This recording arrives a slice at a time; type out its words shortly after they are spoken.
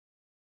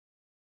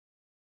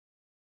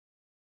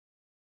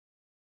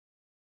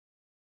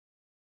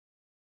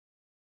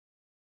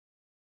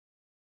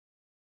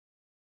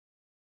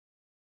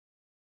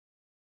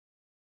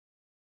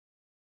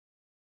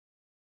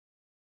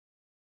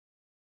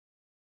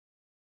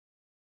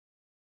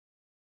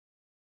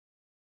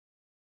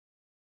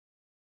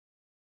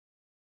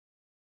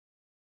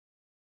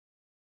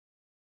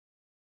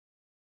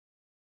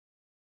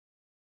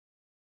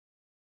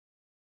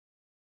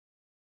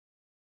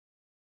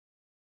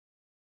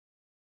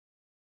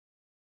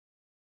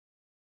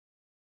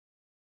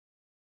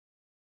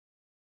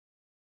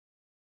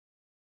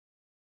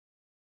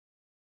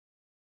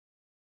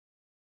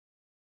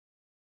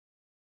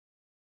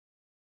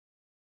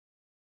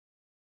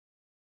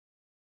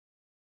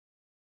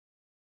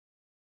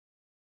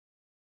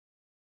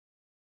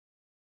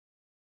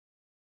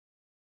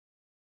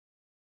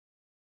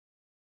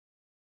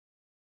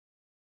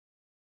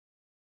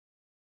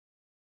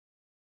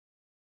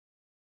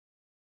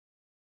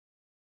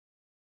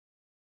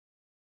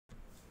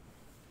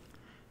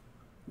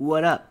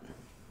What up?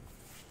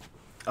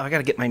 Oh, I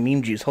gotta get my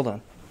meme juice. Hold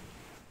on.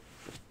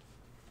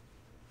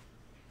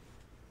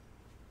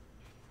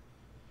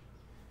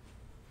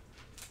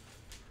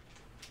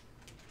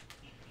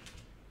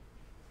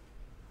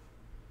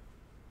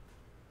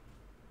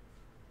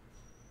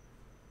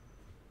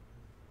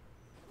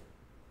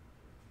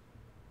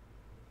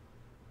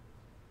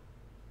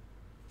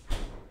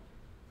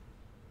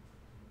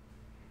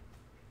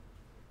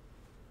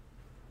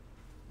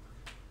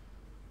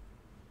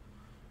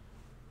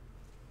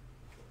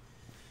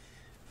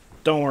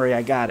 Don't worry,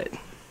 I got it.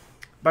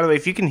 By the way,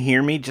 if you can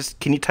hear me, just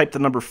can you type the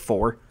number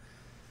 4?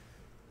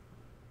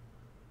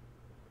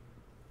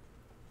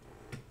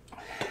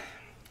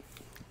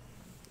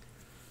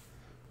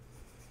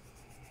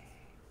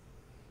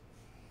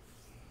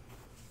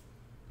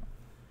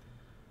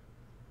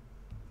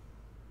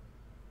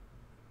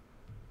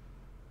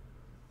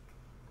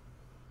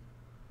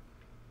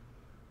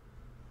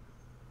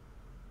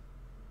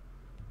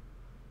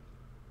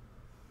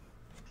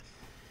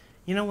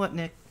 You know what,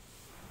 Nick?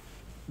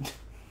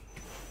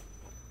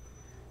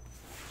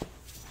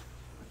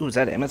 Ooh, is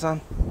that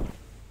Amazon?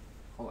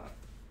 Hold on.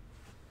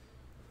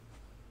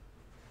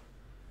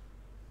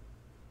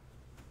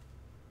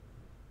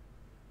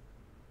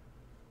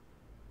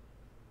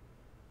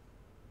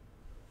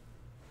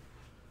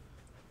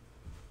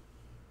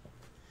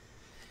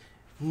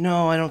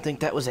 No, I don't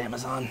think that was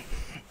Amazon.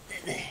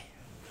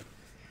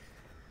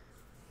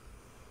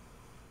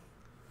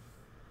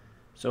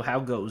 So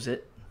how goes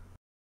it?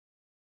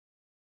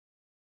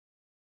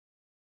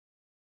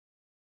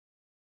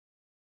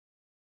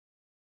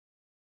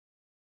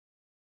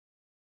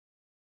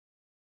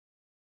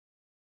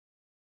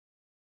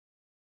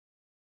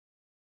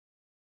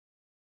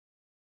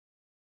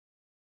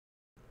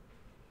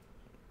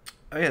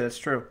 Oh yeah, that's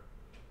true.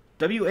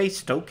 W.A.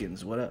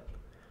 Stokins, what up?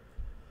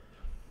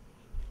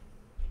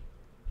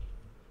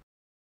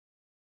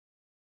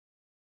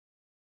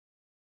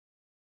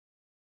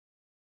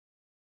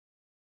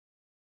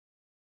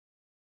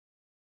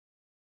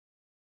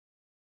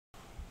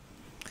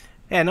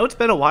 Yeah, I know it's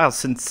been a while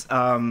since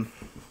I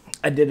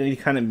did any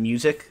kind of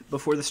music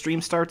before the stream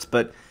starts,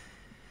 but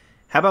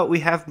how about we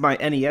have my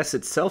NES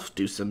itself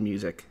do some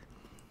music?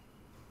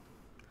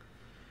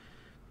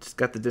 Just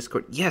got the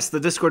Discord. Yes, the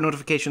Discord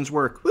notifications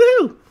work.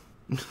 Woo!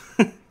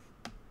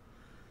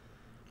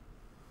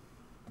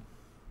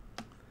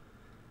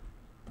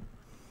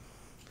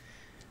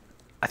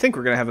 I think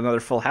we're going to have another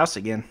full house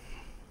again.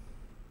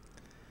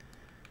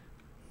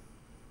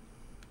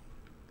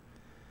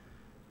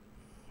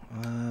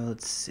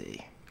 Let's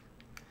see.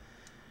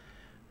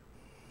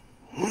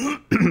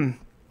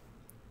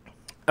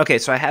 Okay,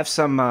 so I have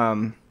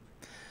some...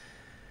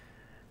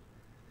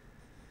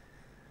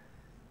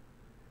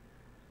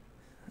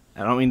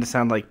 I don't mean to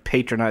sound like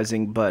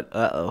patronizing, but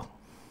uh-oh.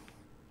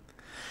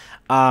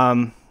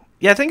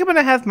 Yeah, I think I'm going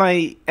to have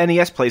my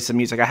NES play some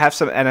music. I have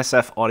some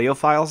NSF audio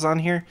files on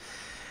here.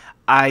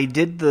 I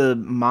did the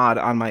mod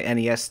on my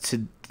NES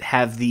to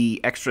have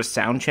the extra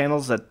sound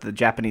channels that the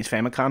Japanese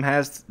Famicom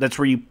has. That's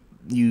where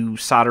you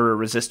solder a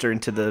resistor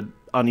into the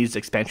unused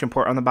expansion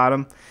port on the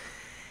bottom.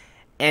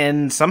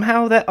 And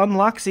somehow that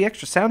unlocks the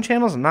extra sound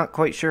channels. I'm not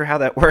quite sure how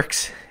that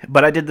works,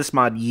 but I did this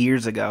mod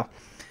years ago.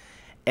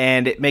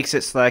 And it makes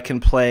it so that I can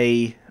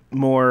play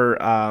more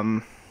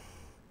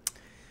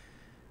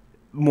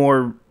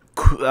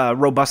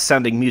robust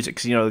sounding music.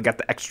 So, you know, they got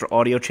the extra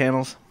audio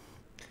channels.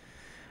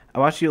 I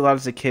watched you a lot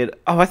as a kid.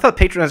 Oh, I thought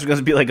patronizing was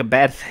going to be like a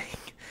bad thing.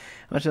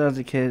 I watched you a lot as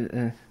a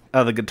kid.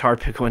 Oh, the guitar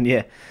pick one,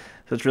 yeah.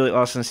 So it's really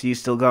awesome to see you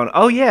still going.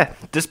 Oh, yeah.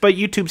 Despite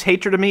YouTube's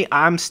hatred of me,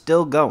 I'm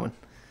still going.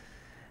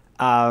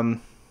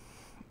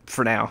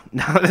 For now.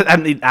 I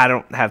mean, I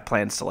don't have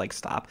plans to, like,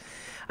 stop.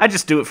 I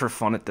just do it for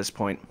fun at this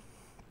point.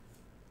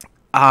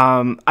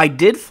 I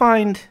did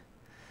find...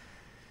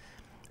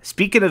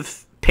 Speaking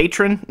of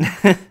patron,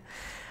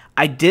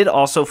 I did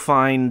also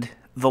find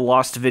the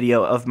lost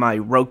video of my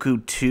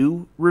Roku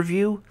 2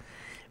 review,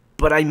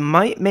 but I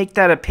might make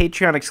that a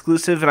Patreon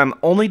exclusive, and I'm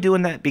only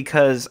doing that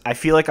because I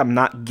feel like I'm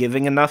not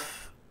giving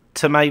enough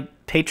to my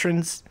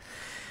patrons.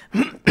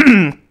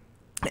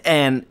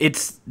 And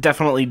it's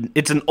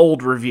an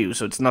old review,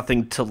 so it's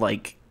nothing to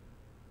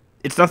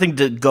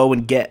go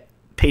and get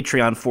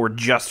Patreon for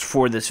just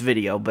for this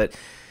video, but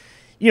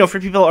you know,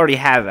 for people who already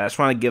have it, I just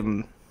want to give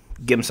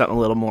them something a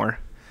little more.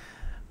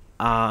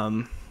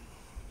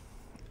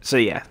 So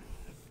yeah,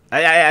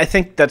 I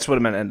think that's what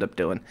I'm going to end up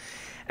doing.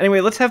 Anyway,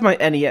 let's have my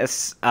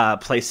NES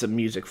play some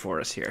music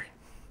for us here.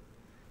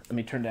 Let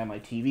me turn down my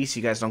TV so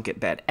you guys don't get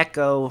bad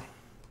echo.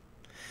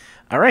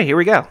 All right, here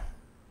we go.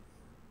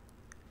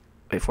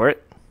 Wait for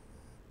it.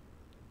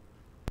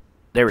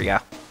 There we go.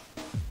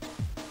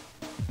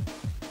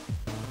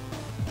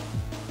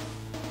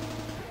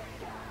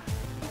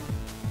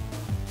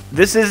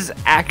 This is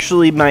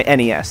actually my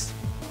NES.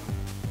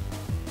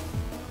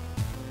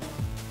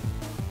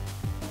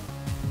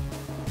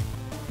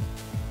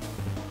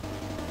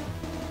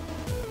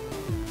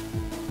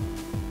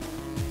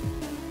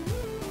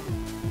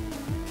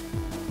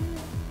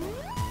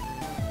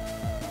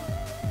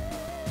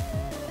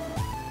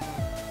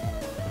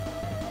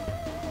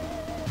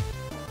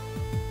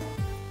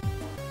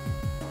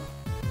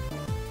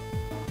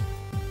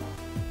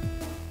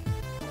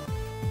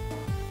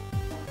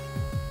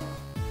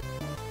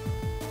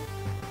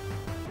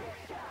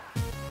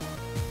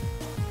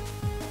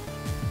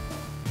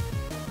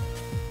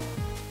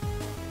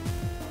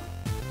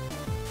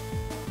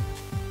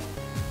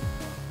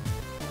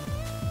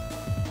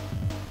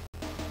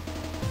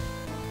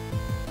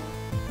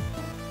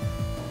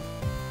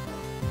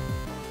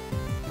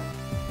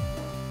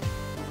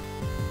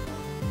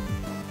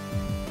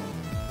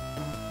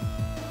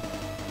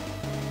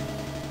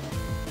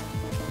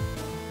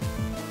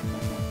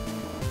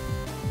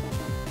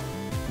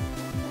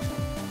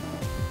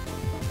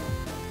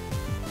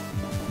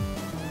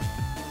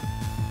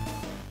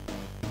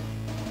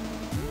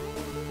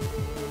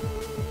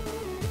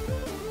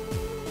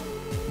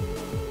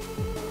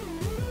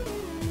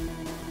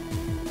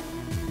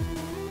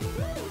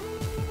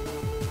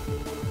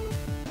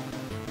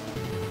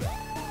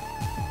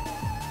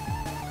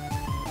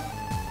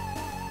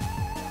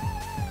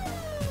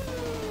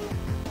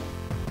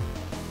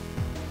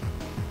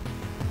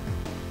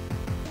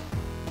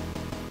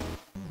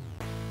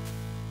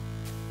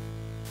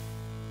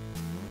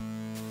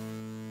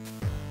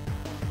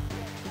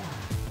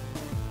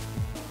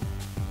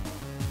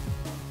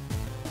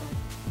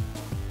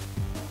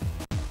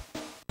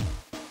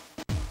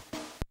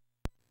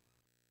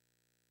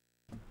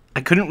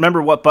 I couldn't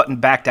remember what button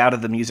backed out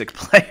of the music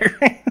player.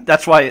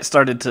 That's why it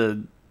started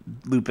to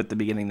loop at the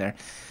beginning there.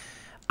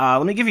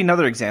 Let me give you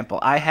another example.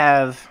 I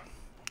have...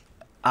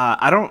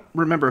 I don't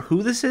remember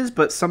who this is,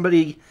 but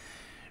somebody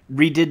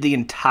redid the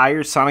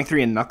entire Sonic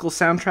 3 and Knuckles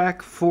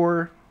soundtrack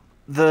for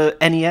the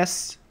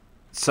NES.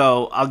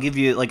 So I'll give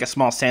you like a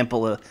small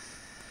sample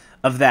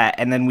of that,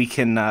 and then we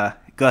can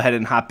go ahead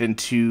and hop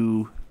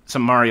into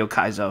some Mario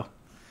Kaizo.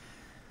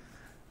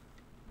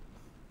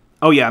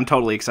 Oh yeah, I'm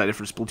totally excited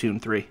for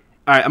Splatoon 3.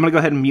 Alright, I'm going to go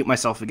ahead and mute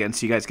myself again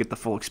so you guys get the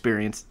full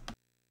experience.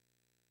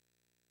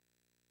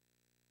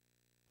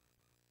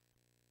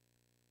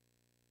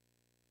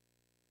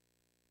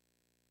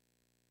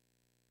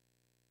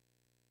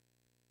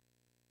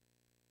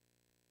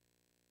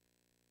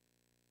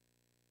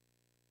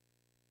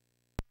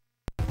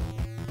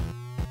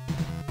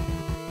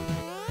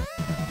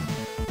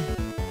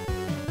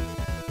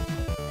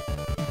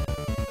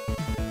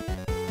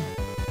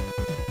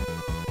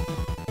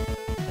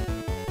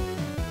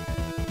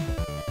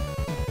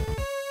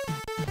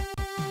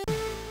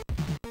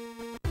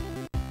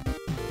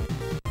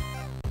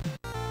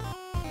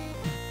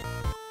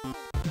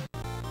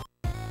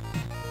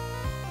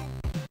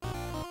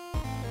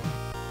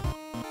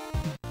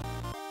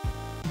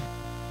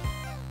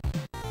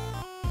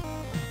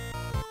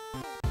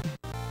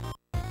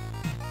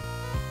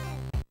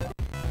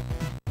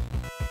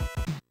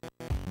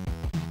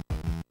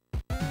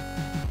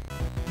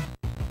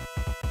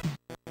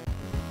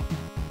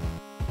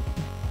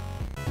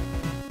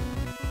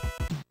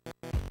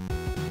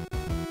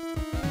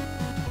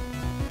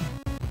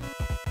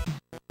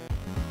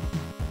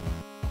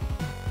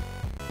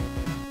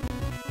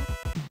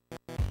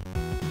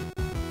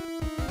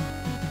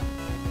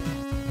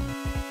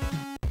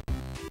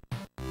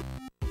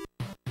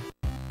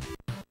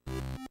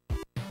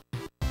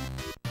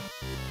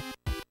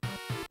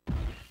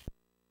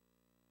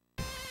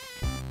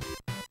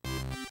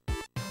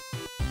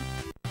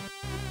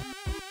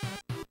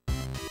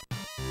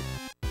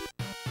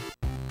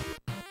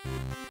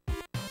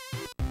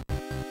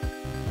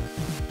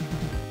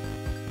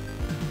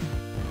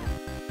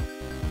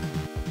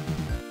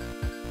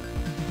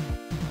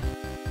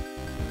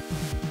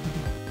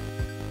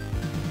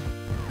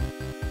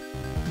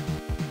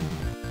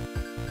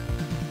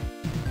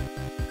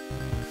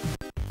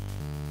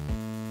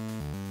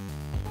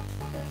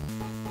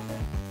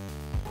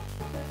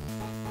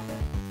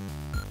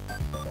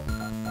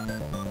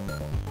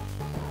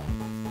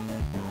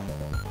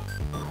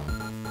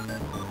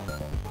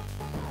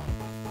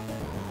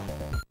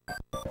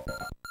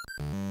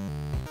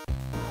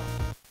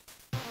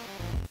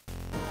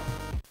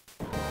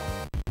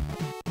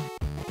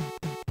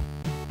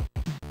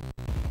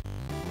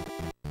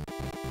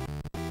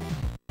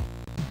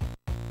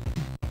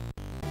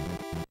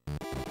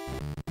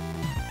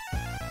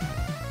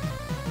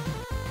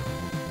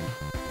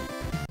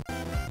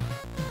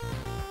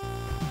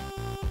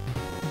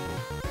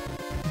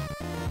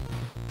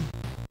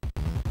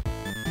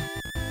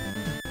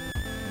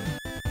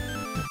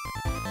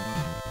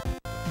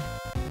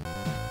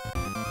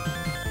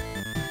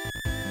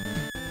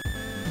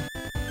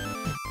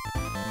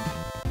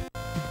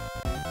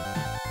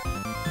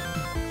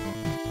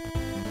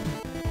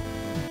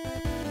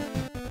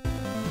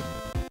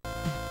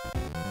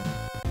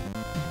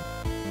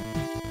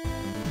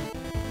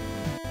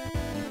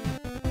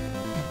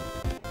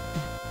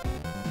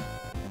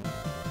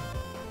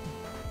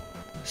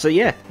 So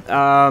yeah,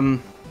 I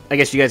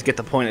guess you guys get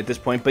the point at this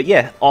point. But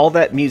yeah, all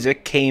that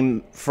music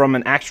came from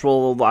an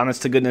actual,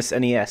 honest-to-goodness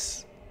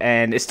NES.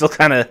 And it still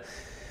kind of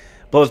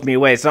blows me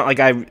away. It's not like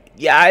I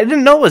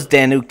didn't know it was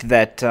Danuke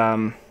that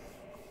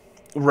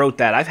wrote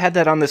that. I've had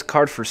that on this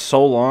card for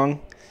so long.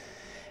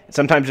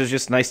 Sometimes it's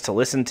just nice to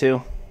listen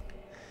to.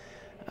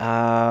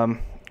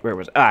 Where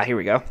was... here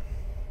we go.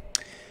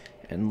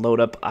 And load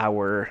up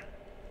our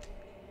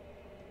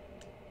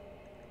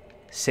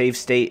save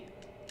state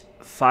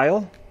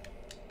file.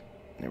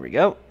 There we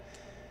go.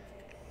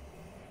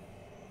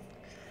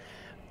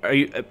 Are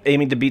you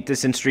aiming to beat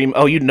this in stream?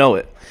 Oh, you know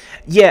it.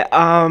 Yeah,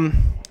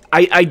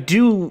 I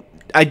do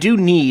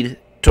need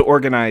to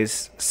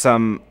organize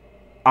some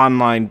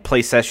online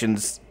play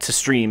sessions to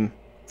stream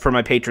for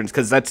my patrons,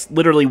 because that's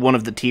literally one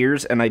of the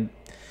tiers, and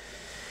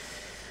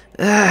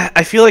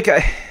I feel like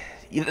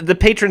the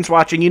patrons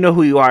watching, you know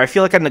who you are. I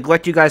feel like I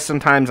neglect you guys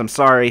sometimes. I'm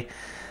sorry.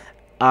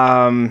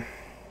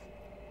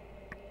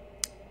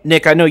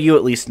 Nick, I know you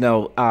at least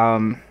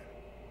know.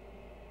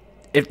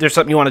 If there's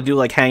something you want to do,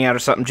 like hang out or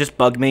something, just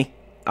bug me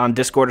on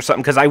Discord or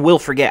something, because I will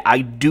forget.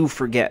 I do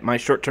forget. My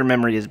short-term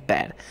memory is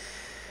bad.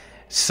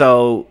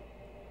 So,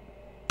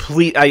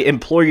 please, I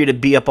implore you to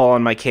be up all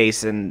on my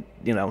case and,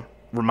 you know,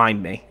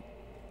 remind me.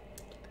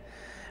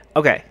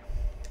 Okay.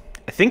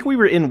 I think we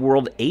were in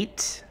World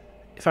 8,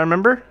 if I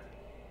remember.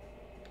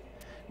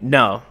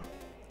 No.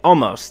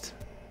 Almost.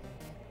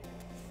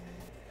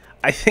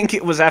 I think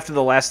it was after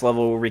the last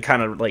level where we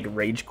kind of, like,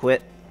 rage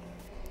quit.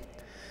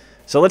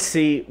 So let's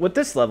see what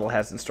this level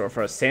has in store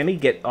for us. Sammy,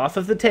 get off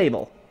of the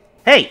table.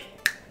 Hey!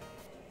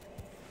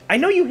 I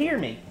know you hear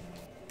me.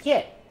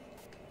 Yeah.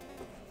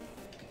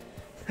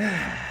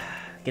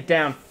 Get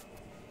down.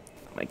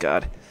 Oh my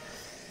god.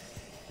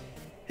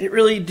 It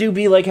really do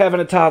be like having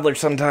a toddler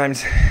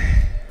sometimes.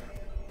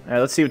 Alright,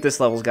 let's see what this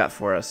level's got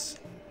for us.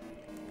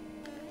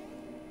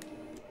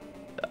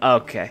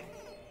 Okay.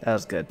 That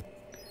was good.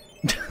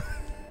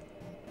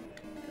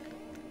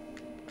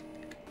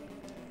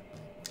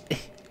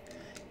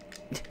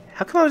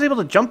 How come I was able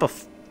to jump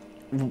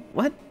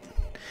what?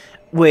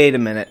 Wait a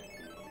minute.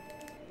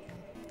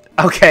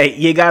 Okay,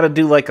 you gotta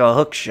do like a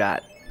hook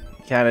shot.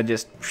 Kinda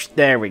just...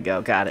 There we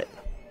go, got it.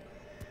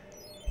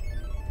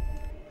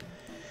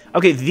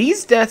 Okay,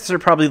 these deaths are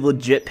probably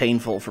legit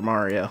painful for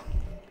Mario.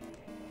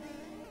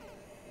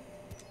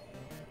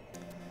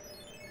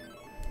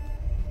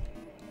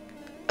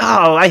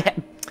 Oh, I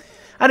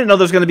didn't know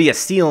there was going to be a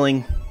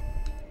ceiling.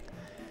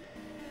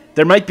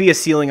 There might be a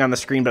ceiling on the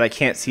screen, but I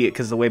can't see it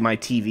because the way my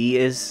TV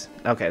is.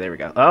 Okay, there we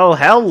go. Oh,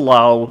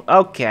 hello.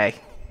 Okay.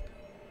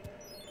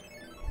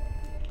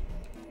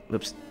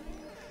 Whoops.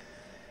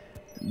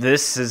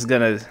 This is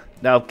going to...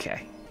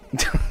 Okay.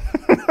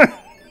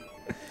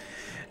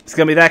 It's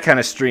going to be that kind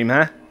of stream,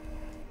 huh?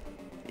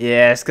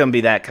 Yeah, it's going to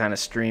be that kind of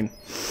stream.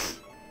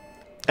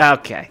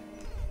 Okay.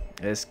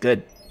 It's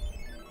good.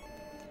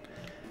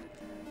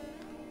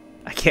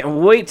 I can't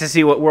wait to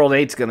see what World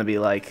 8's going to be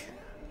like.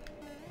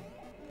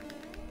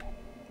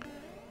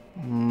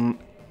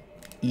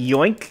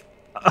 Yoink.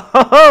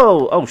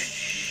 Oh! Oh,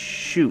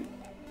 shoot.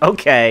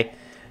 Okay.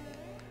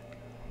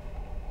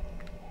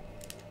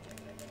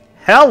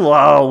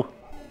 Hello!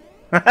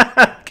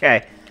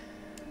 Okay.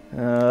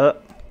 Huh?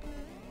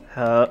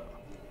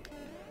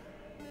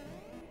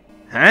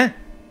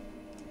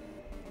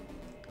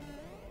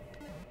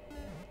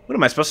 What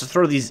am I supposed to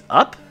throw these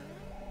up?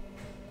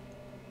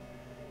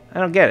 I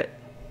don't get it.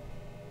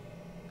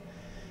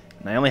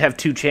 And I only have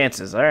 2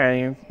 chances.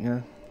 Alright.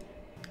 Yeah.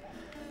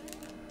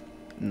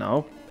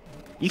 No.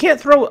 You can't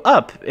throw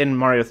up in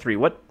Mario 3.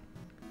 What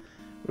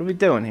are we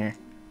doing here?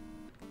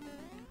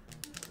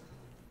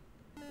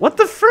 What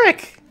the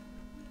frick?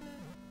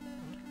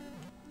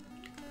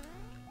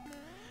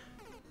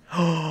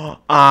 Oh,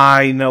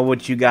 I know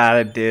what you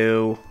gotta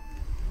do.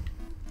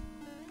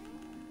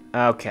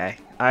 Okay.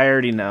 I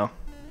already know.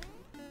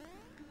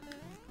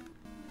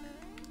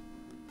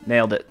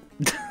 Nailed it.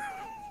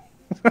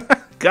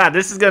 God,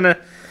 this is gonna...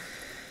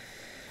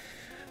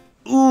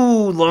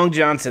 Ooh, Long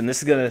Johnson.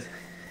 This is gonna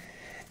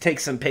take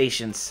some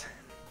patience.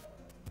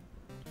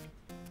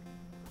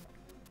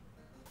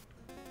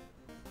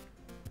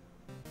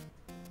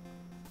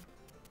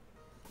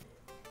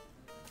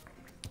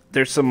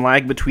 There's some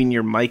lag between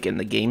your mic and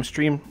the game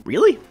stream?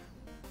 Really?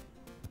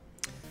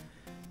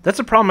 That's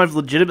a problem I've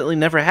legitimately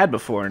never had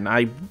before, and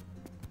I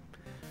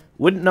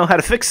wouldn't know how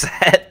to fix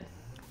that.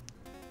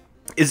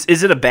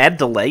 Is it a bad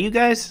delay, you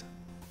guys?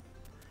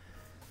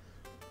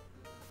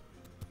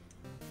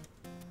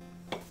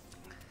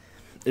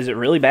 Is it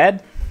really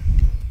bad?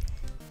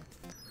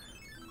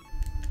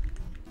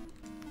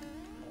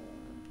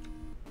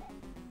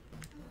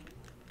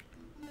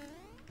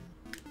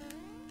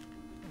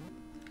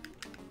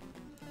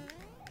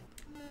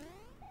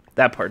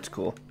 That part's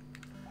cool.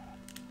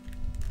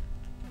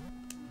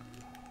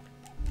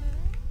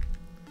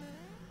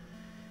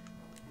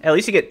 At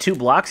least you get 2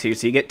 blocks here,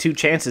 so you get 2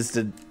 chances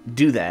to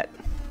do that.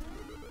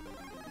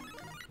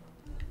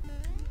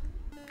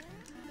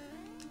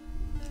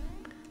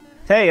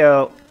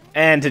 Heyo!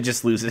 And to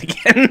just lose it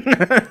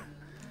again.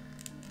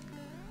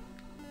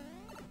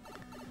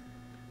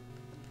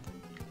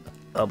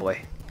 Oh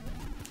boy.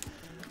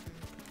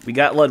 We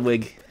got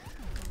Ludwig.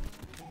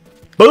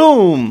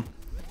 Boom!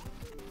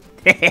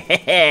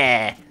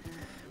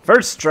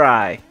 First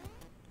try.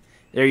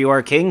 There you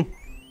are, King.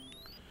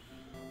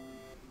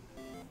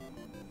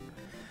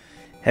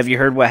 Have you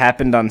heard what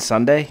happened on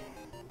Sunday?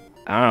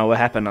 I don't know what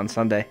happened on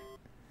Sunday.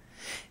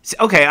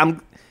 Okay,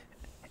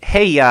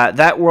 Hey,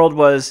 that world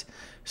was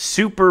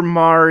Super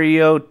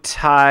Mario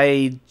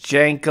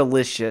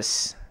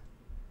Jankalicious.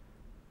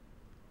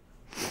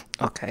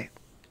 Okay.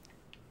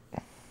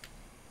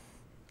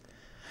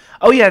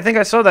 Oh yeah, I think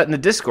I saw that in the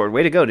Discord.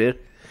 Way to go, dude.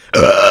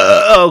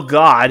 Oh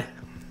God.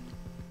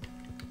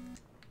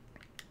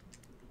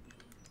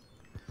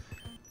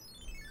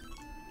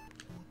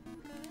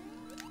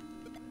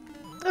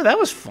 Oh, that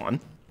was fun.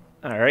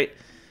 Alright.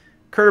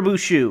 Caribou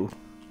Shoe.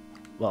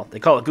 Well, they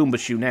call it Goomba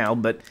Shoe now,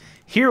 but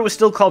here it was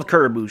still called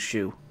Caribou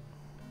Shoe.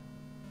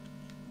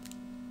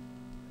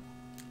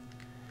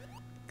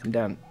 Come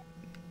down.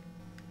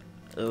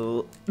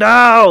 Oh,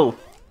 no!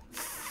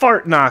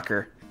 Fart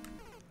knocker.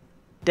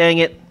 Dang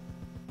it.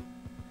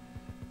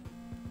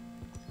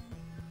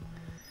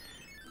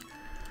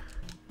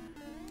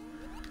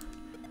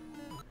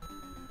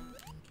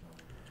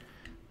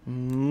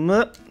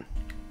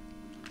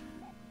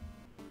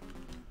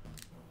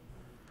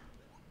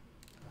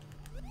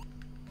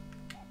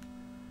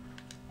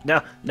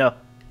 No, no.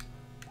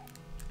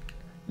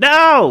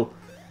 No!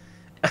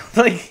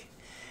 Like,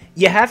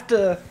 you have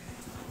to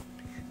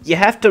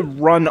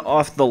run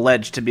off the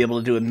ledge to be able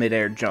to do a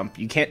mid-air jump.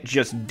 You can't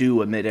just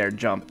do a mid-air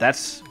jump.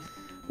 That's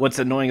what's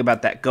annoying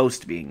about that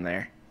ghost being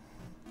there.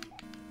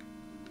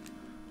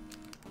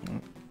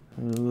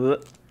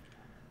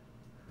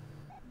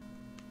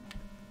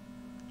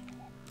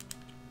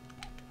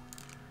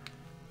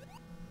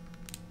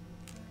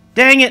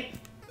 Dang it!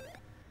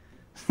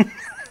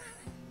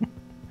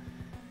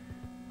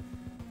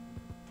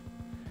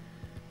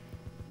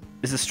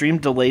 Is the stream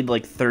delayed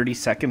like 30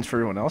 seconds for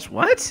everyone else?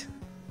 What?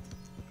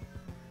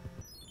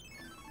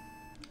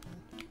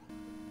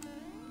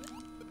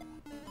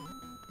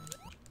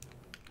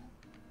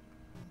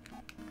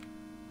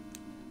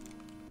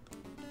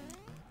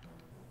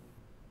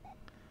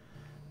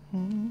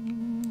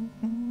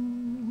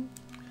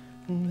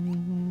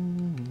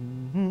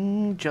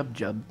 Jub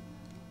jub.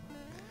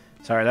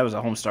 Sorry, that was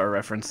a Homestar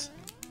reference.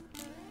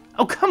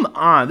 Oh, come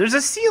on. There's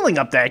a ceiling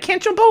up there. I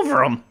can't jump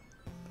over them.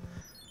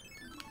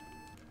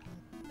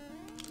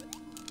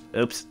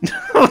 Oops.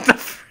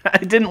 I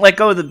didn't let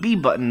go of the B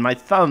button. My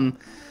thumb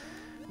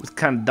was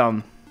kind of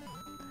dumb.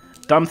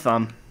 Dumb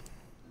thumb.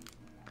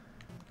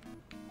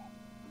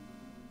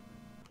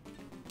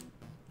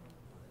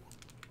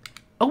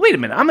 Oh, wait a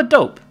minute. I'm a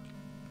dope.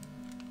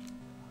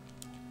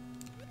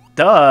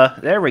 Duh.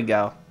 There we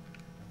go.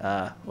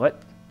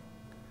 What?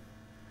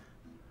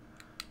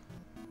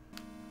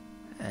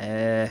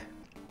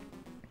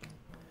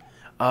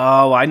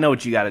 Oh, I know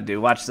what you gotta do.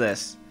 Watch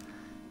this.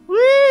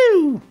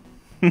 Woo!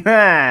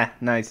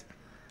 Nice.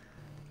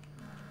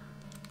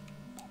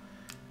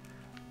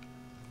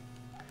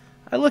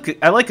 I like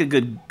a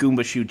good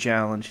Goomba shoot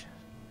challenge.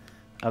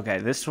 Okay,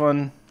 this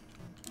one.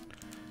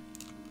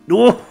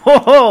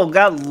 Whoa!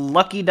 Got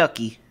lucky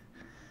ducky.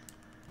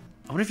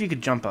 I wonder if you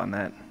could jump on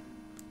that.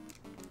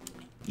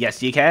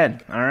 Yes, you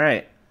can. All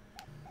right.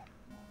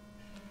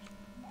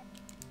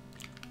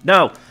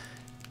 No.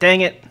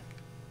 Dang it.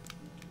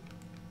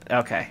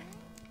 Okay.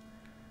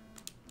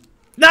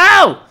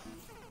 No!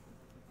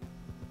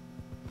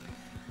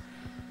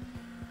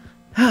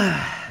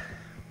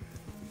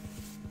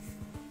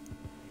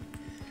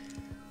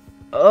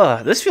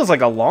 Ugh, this feels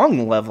like a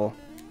long level.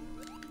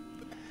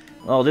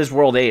 Well, it is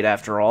World 8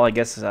 after all. I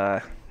guess,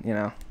 you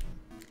know.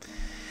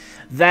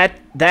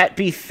 That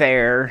be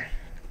fair.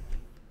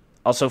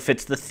 Also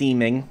fits the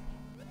theming.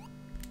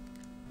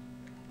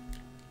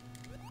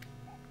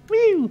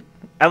 Woo!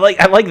 I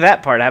like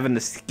that part, having to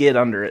skid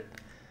under it.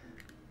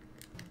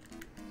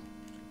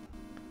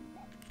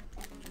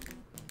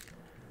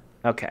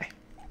 Okay.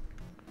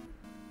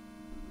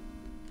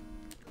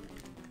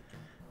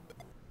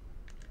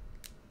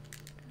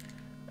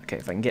 Okay,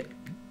 if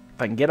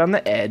I can get on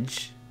the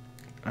edge.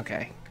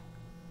 Okay.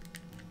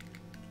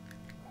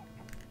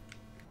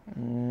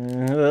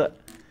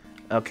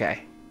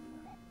 Okay.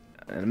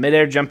 And a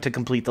mid-air jump to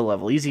complete the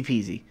level. Easy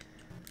peasy.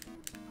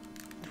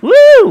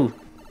 Woo!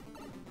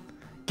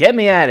 Get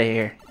me out of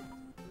here.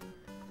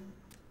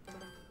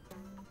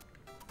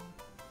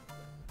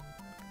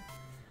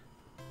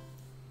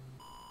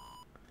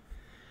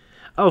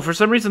 Oh, for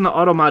some reason the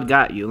auto mod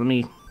got you. Let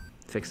me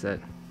fix that.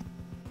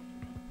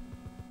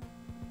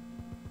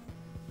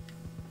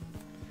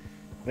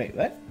 Wait,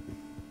 what?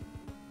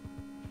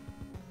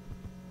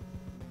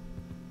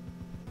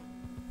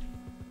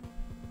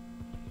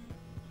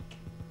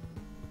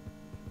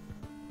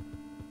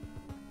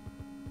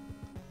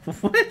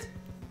 What?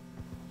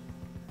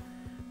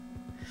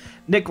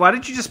 Nick, why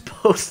did you just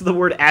post the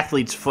word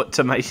athlete's foot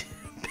to my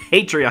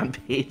Patreon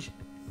page?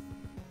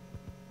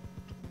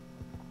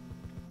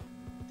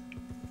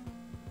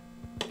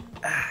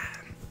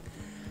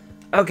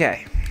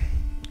 Okay.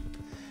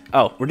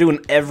 Oh, we're doing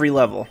every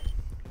level.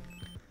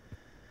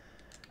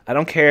 I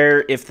don't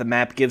care if the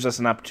map gives us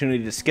an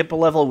opportunity to skip a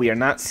level. We are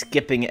not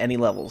skipping any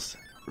levels.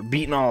 We're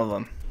beating all of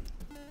them.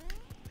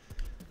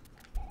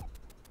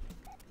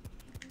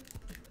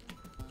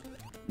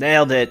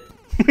 Nailed it.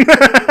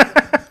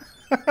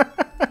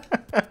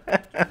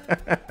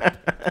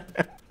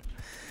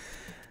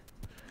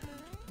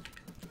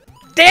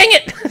 Dang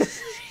it!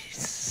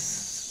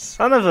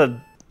 Son of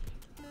a...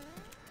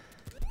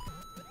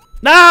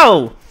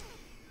 No!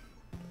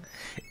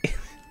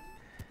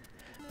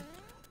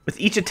 With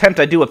each attempt,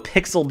 I do a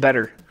pixel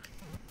better.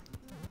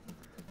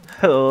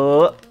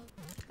 Oh,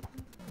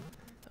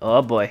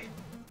 oh boy.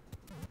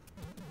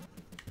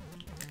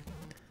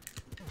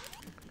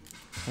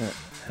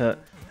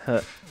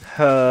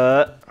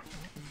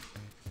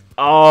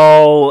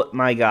 Oh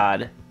my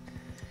god.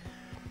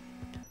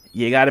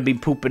 You gotta be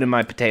pooping in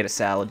my potato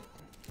salad.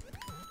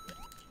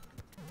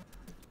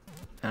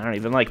 I don't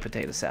even like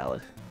potato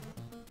salad.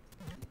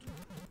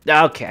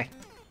 Okay.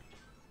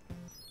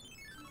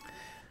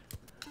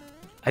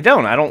 I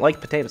don't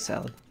like potato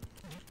salad.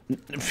 Dang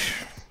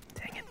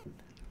it.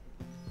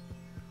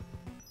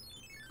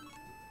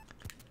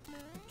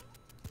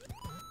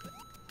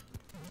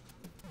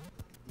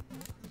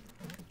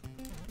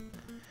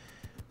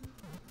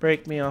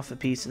 Break me off a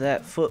piece of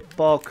that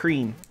football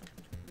cream.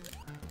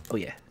 Oh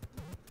yeah.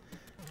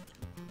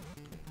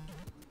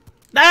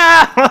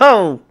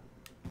 No!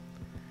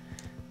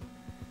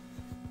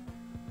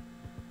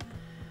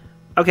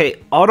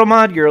 Okay,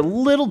 Automod, you're a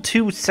little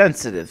too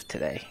sensitive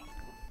today.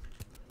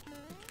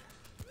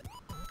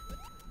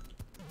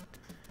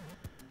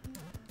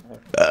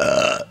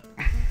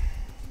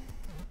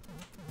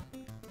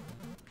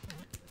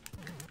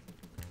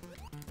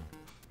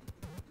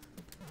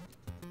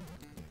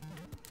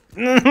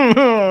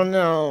 Oh,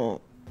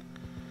 no.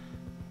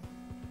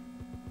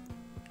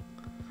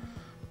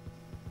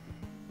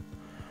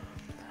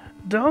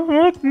 Don't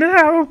look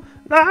now.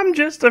 I'm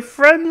just a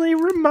friendly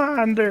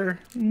reminder.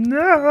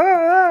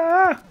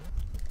 No.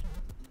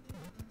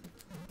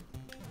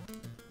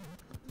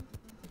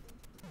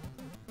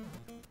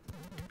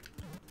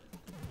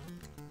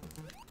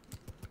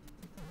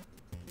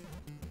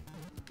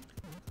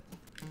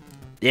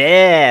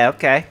 Yeah,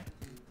 okay.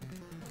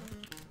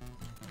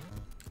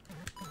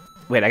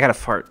 Wait, I gotta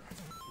fart.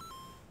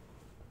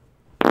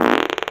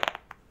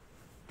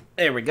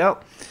 There we go.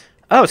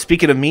 Oh,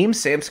 speaking of memes,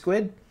 Sam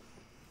Squid.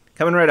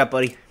 Coming right up,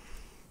 buddy.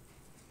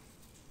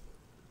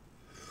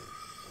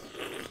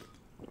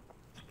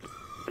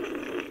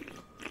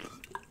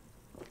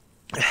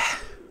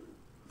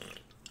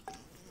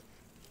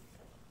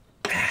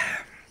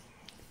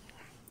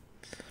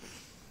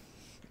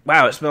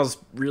 Wow, it smells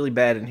really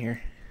bad in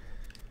here.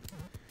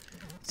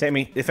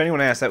 Sammy, if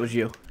anyone asked, that was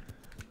you.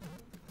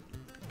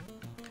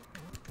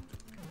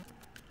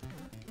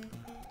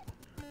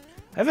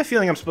 I have a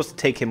feeling I'm supposed to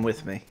take him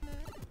with me.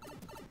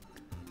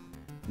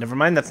 Never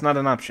mind, that's not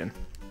an option.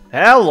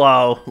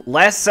 Hello!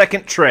 Last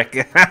second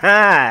trick.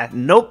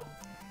 Nope.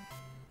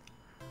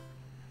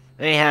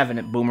 Ain't having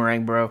it,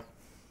 Boomerang Bro.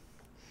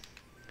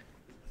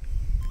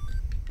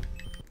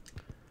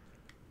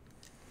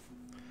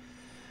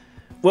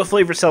 What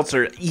flavor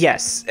seltzer?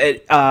 Yes.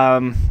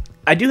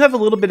 I do have a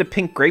little bit of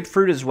pink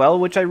grapefruit as well,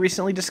 which I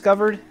recently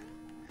discovered.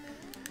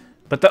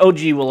 But the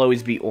OG will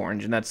always be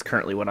orange, and that's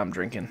currently what I'm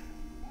drinking.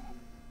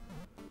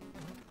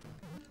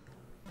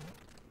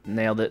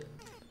 Nailed it.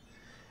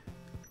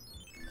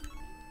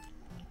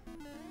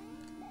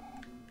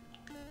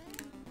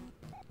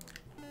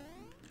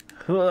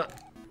 Huh.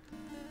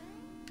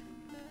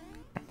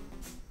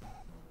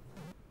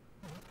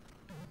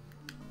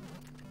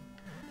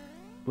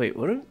 Wait,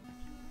 what?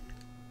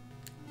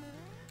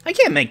 I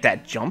can't make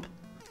that jump.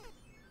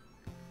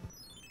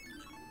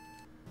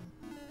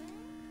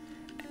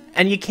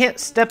 And you can't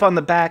step on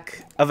the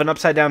back of an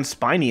upside-down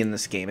spiny in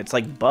this game. It's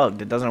like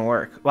bugged. It doesn't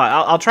work.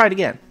 Well, I'll try it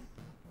again.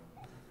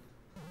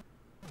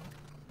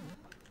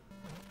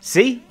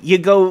 See? You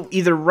go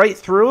either right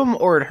through them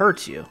or it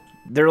hurts you.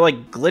 They're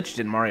like glitched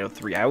in Mario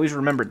 3. I always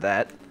remembered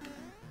that.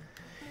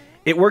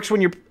 It works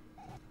when you're...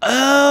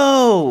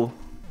 Oh!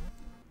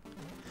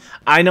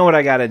 I know what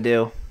I gotta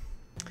do.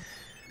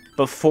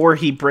 Before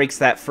he breaks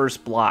that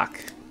first block.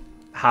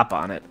 Hop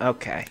on it.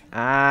 Okay.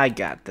 I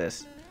got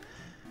this.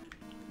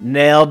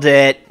 Nailed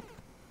it.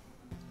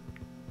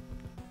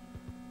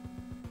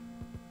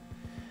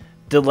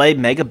 Delay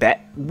mega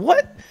bet.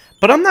 What?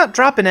 But I'm not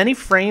dropping any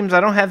frames.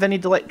 I don't have any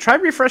delay. Try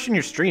refreshing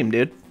your stream,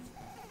 dude.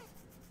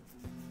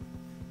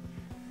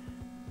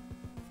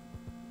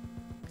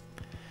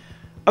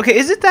 Okay,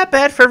 is it that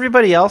bad for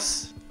everybody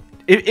else?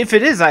 If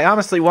it is, I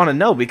honestly want to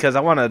know because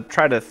I want to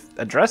try to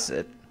address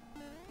it.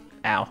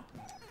 Ow.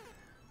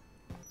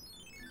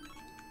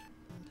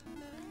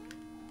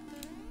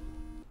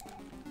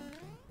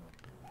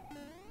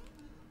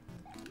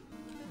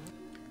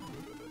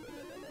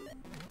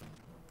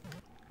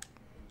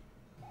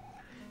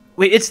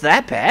 Wait, it's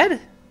that bad?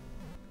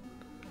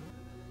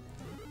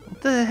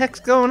 What the heck's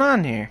going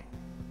on here?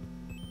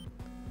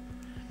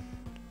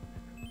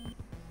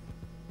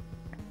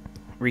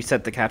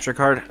 Reset the capture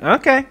card.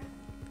 Okay.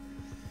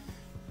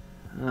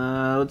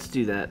 Let's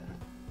do that.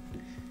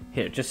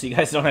 Here, just so you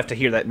guys don't have to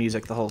hear that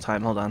music the whole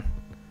time. Hold on.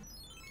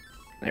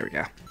 There we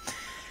go.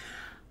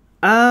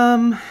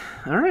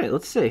 Alright,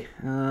 let's see.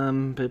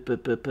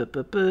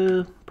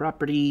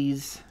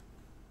 Properties.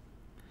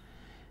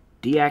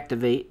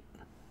 Deactivate.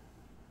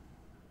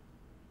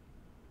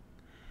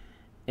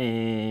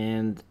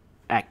 And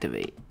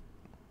activate.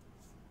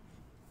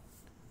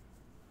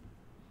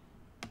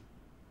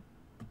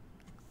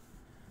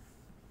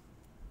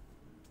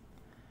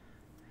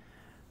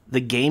 The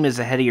game is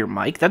ahead of your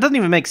mic? That doesn't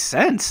even make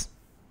sense.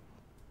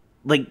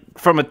 Like,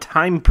 from a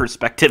time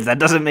perspective, that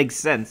doesn't make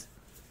sense.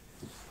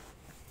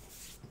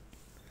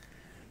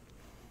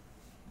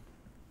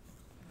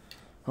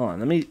 Hold on,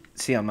 let me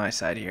see on my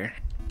side here.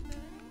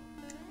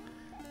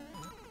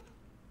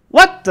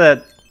 What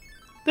the?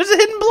 There's a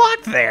hidden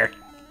block there.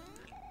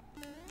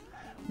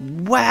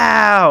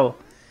 Wow.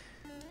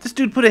 This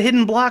dude put a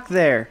hidden block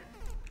there.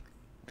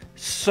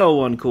 So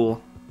uncool.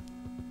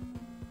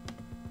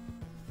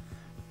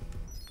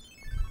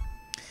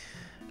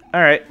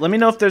 Alright, let me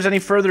know if there's any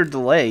further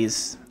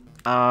delays.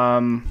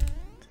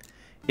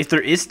 If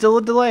there is still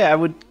a delay, I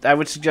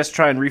would suggest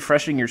trying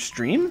refreshing your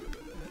stream.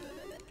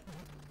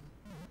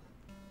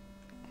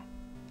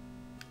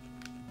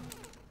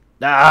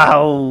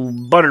 Oh,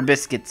 butter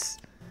biscuits.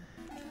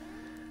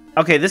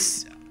 Okay,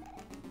 this...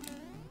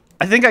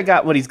 I think I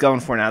got what he's going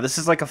for now. This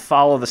is like a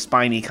follow the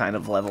spiny kind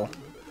of level.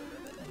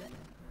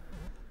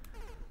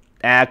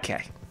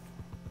 Okay.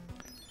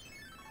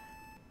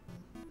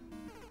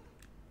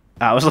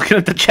 I was looking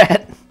at the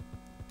chat.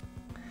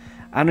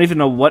 I don't even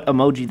know what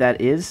emoji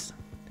that is.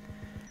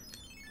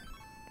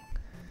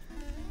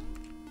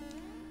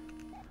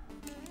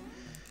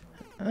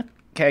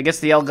 Okay, I guess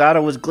the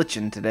Elgato was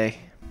glitching today.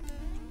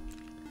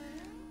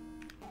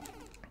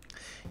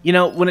 You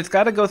know, when it's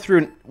got to go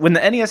through... When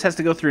the NES has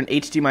to go through an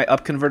HDMI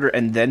up converter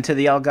and then to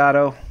the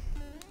Elgato,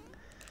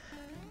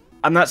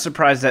 I'm not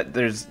surprised that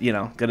there's, you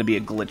know, going to be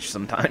a glitch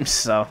sometimes,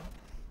 so...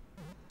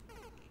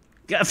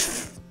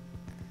 That's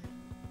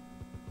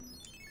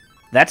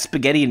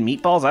spaghetti and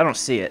meatballs? I don't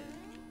see it.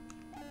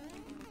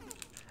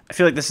 I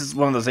feel like this is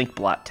one of those ink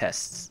blot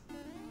tests.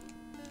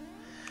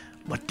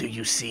 What do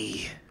you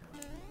see?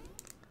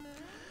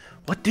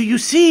 What do you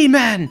see,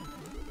 man?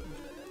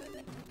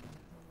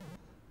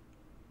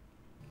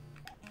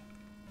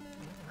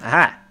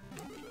 Aha.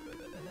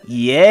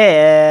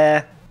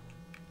 Yeah.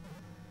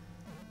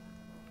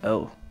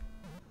 Oh.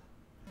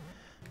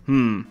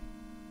 Can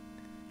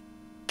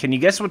you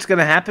guess what's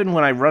gonna happen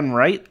when I run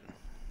right?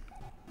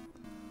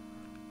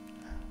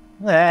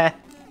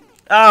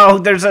 Oh,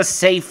 there's a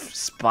safe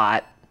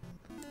spot.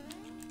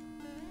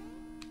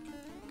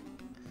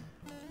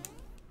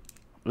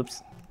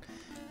 Oops.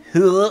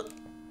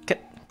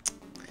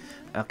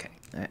 Okay.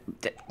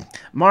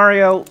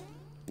 Mario.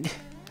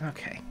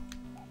 Okay.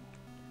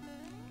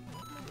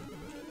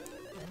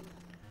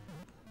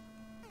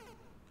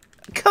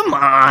 Come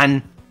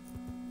on.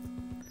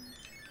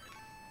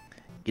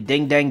 You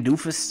ding dang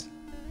doofus.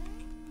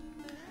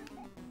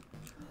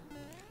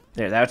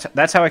 There,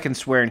 that's how I can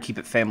swear and keep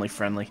it family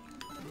friendly.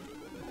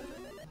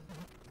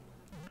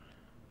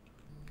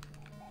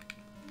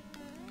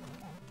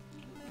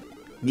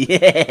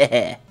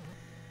 Yeah.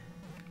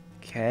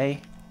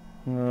 Okay.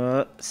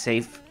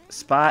 Safe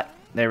spot.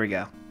 There we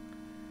go.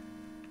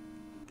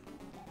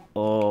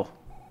 Oh.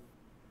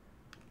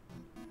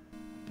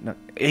 No,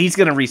 he's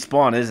gonna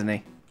respawn, isn't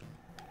he?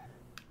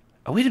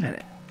 Oh, wait a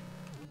minute.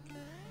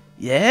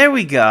 Yeah, there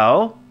we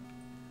go.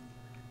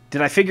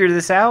 Did I figure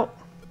this out?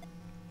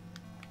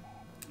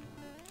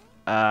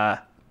 I'm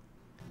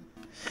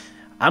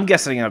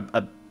guessing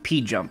a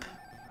P jump.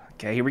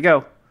 Okay, here we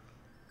go.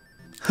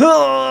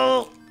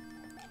 Oh,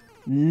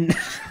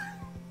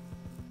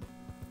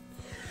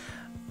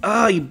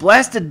 oh, you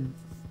blasted.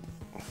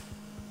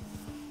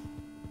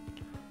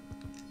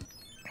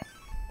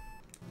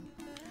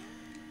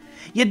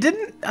 Yeah,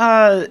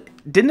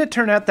 didn't it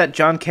turn out that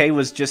John Kay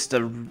was just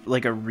a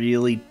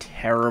really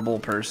terrible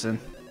person?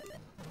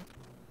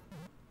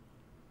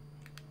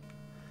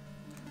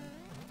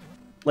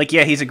 Like,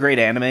 yeah, he's a great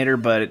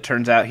animator, but it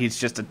turns out he's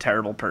just a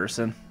terrible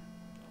person.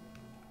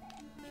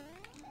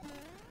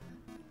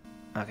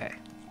 Okay,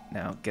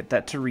 now get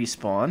that to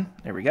respawn.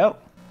 There we go.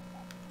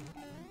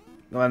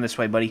 Go on this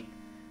way, buddy.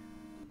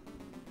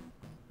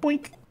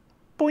 Boink,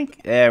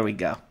 boink. There we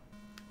go.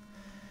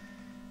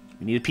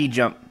 We need a P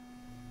jump.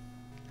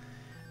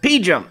 P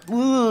jump.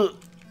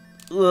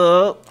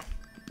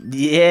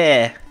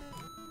 Yeah.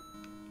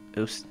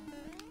 Oops.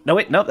 No,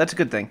 wait, no, that's a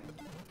good thing.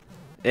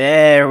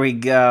 There we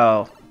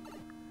go.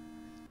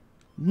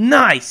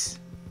 Nice.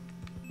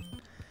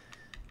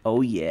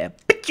 Oh yeah.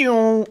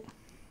 We're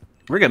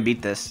gonna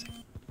beat this.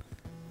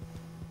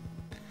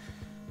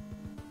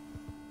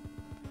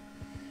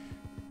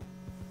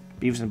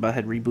 Beavis and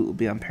Butthead reboot will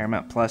be on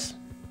Paramount Plus.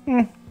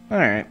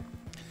 Alright.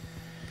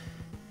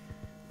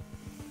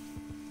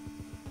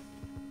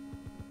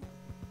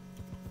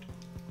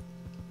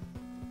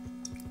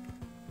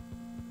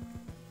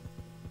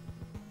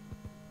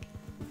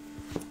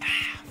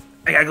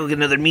 I gotta go get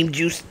another meme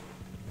juice.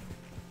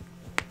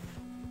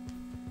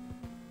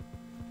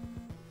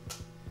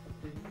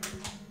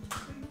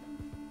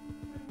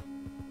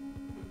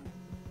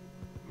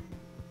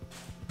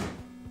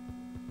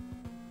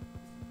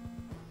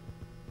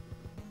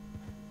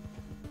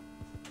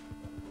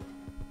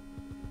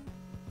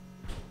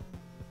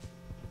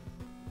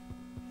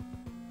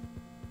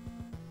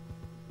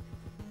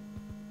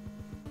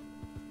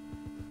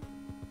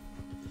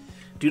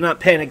 Do not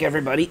panic,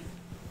 everybody.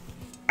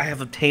 I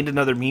have obtained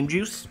another meme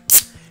juice.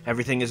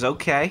 Everything is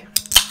okay.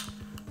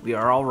 We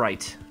are all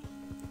right.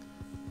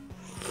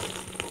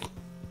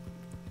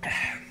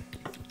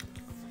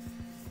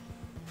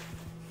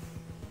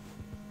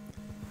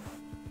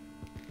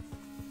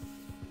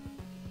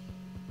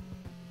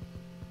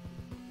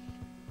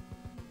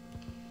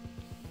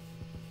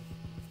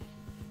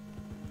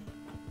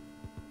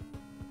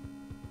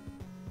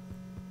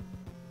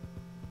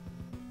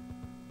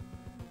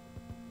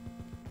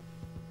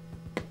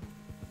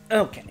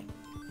 Okay.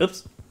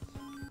 Oops.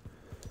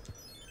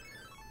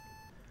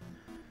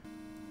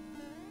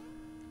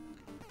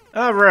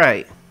 All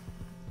right.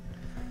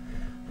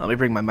 Let me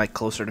bring my mic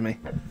closer to me.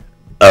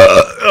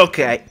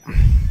 Okay.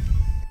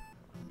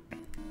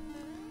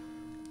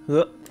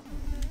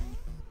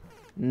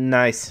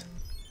 Nice.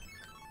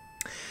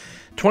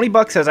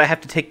 $20 says I have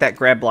to take that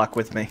grab block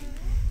with me.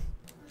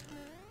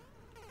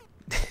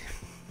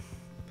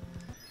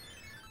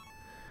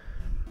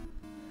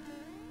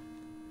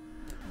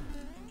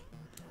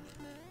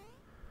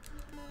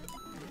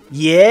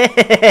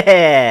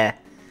 Yeah!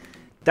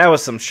 That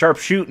was some sharp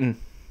shooting.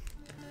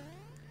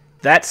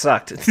 That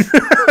sucked.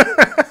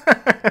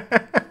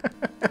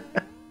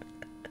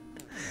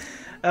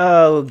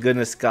 Oh,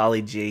 goodness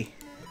golly gee.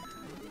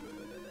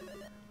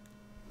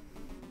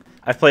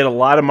 I've played a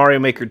lot of Mario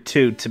Maker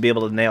 2 to be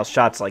able to nail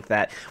shots like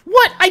that.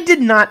 What? I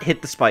did not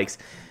hit the spikes.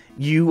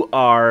 You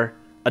are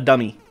a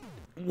dummy.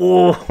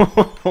 Whoa.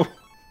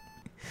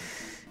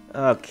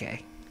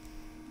 Okay.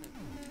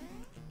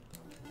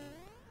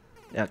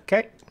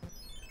 Okay.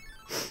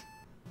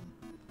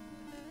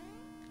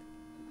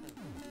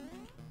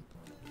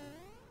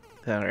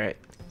 All right.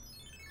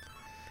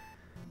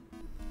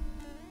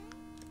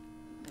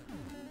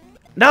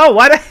 No,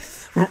 why did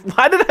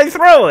I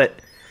throw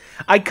it?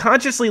 I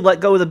consciously let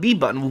go of the B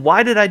button.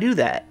 Why did I do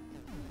that?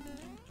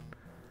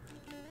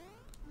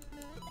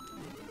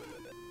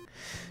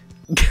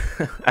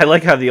 I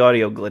like how the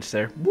audio glitched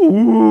there.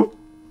 Woo!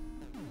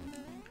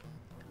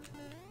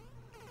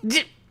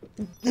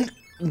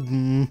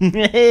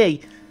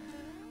 Hey!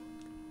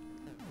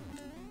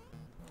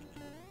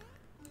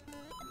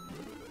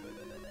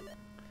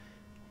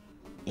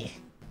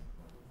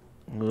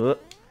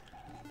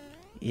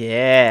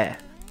 Yeah.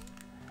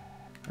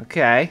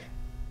 Okay.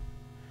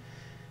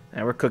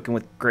 Now we're cooking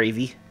with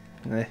gravy.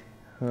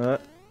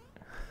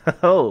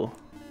 Oh.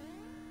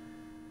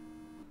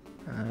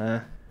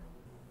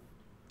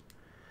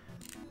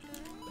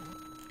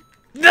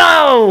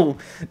 No!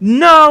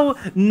 No!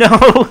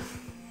 No!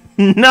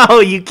 No,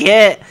 you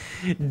can't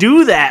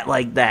do that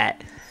like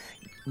that.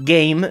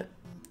 Game.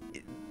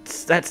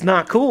 That's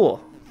not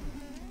cool.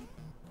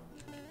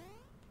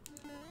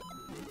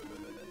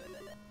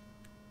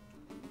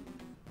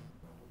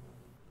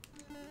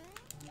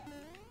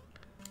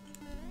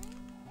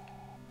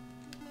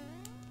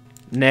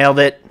 Nailed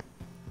it.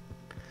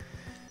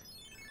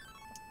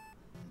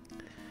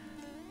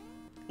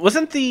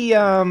 Wasn't the,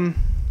 oh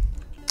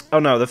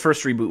no, the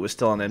first reboot was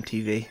still on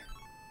MTV.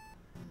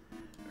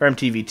 Or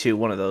MTV2,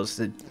 one of those.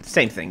 The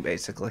same thing,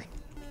 basically.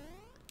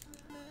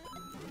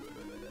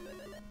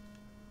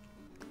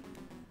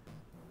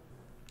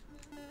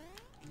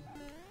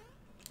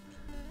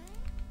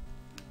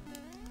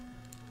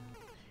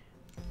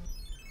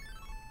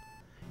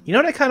 You know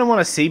what I kind of want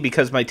to see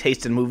because my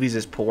taste in movies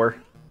is poor?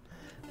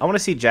 I want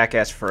to see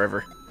Jackass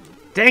Forever.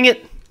 Dang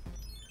it!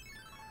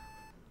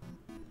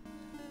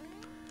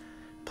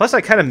 Plus,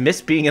 I kind of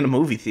miss being in a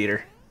movie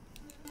theater.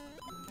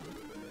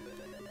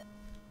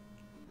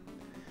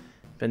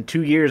 Been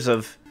 2 years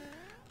of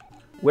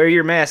wear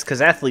your mask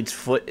because athlete's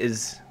foot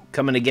is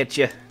coming to get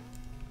you.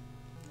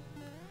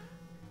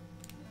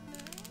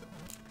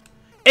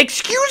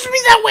 Excuse me,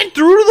 that went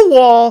through the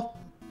wall.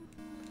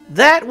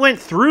 That went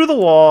through the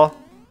wall.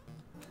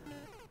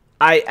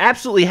 I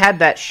absolutely had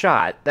that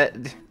shot.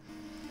 That.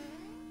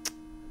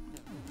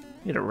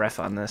 Need a ref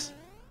on this.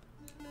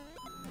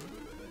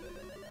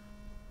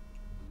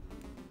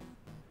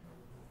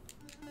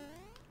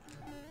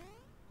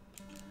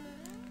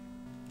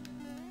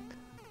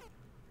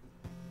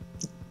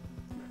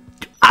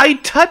 I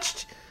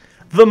touched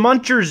the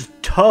muncher's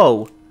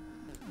toe.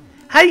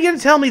 How are you gonna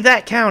tell me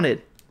that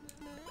counted?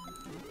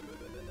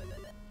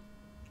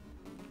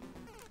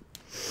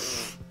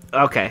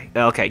 Okay,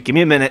 okay, give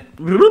me a minute.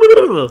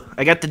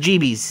 I got the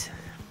jeebies.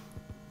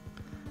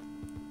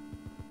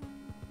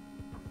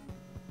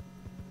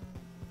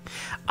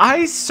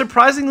 I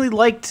surprisingly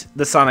liked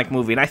the Sonic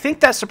movie, and I think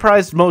that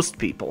surprised most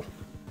people.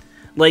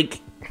 Like,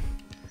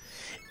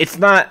 it's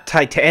not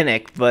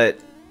Titanic, but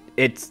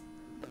it's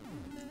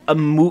a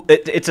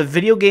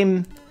video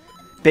game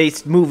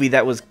based movie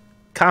that was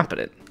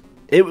competent.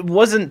 It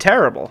wasn't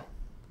terrible.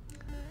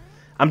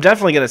 I'm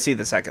definitely gonna see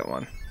the second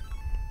one.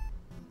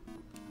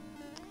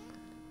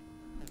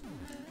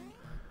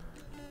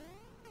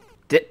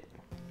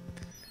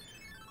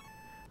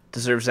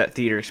 Deserves that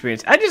theater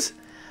experience.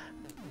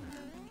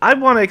 I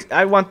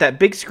want that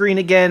big screen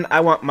again.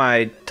 I want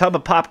my tub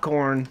of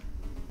popcorn.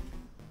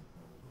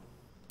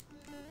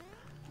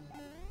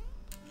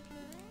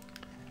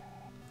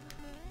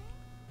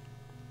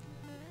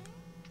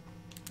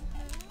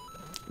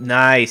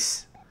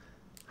 Nice.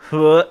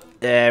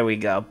 There we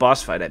go.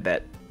 Boss fight, I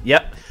bet.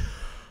 Yep.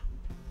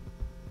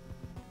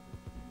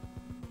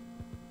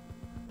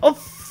 Oh,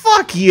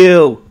 fuck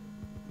you!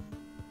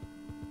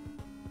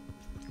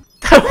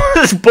 That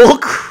was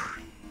bullcrap.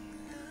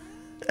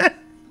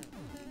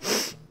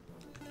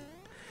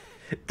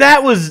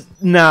 That was...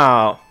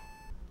 No.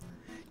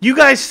 You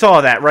guys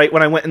saw that, right,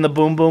 when I went in the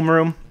Boom Boom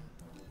room?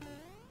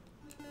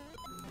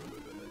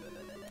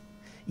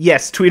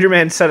 Yes,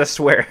 Tweeterman said a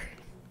swear.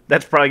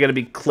 That's probably going to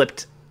be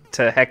clipped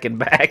to heck and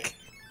back.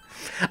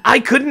 I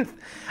couldn't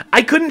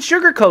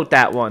sugarcoat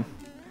that one.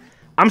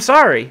 I'm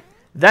sorry.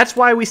 That's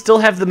why we still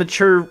have the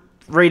mature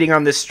rating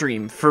on this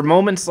stream, for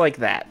moments like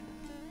that.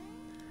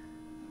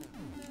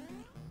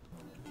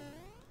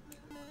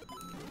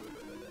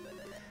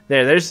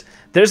 There's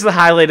the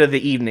highlight of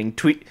the evening.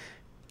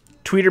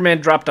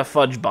 Tweeterman dropped a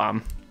fudge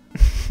bomb.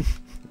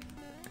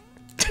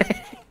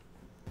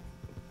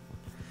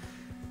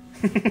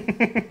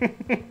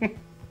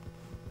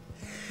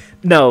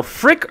 No,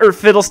 Frick or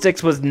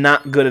Fiddlesticks was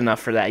not good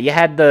enough for that. You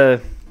had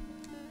the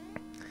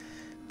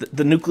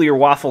nuclear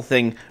waffle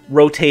thing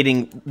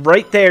rotating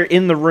right there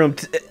in the room,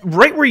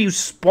 right where you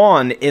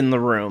spawn in the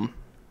room.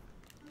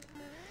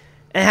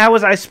 And how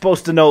was I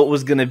supposed to know it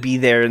was going to be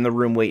there in the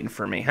room waiting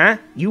for me, huh?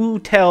 You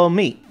tell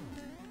me.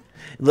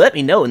 Let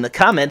me know in the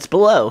comments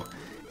below.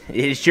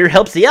 It sure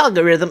helps the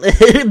algorithm.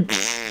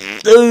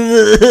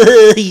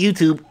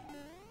 YouTube.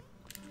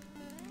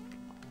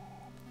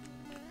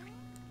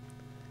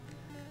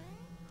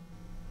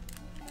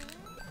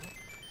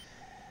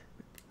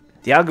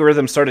 The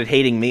algorithm started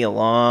hating me a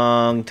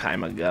long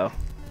time ago.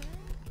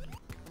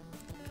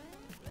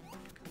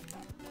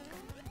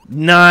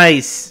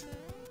 Nice!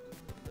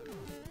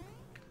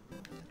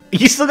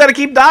 You still gotta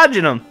keep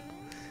dodging them.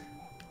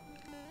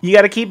 You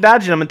gotta keep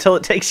dodging them until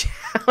it takes you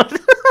out.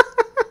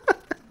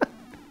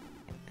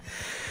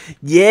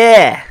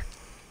 Yeah!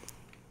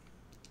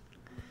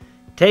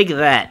 Take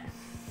that.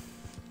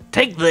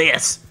 Take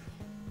this.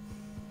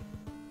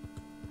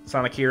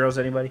 Sonic Heroes,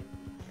 anybody?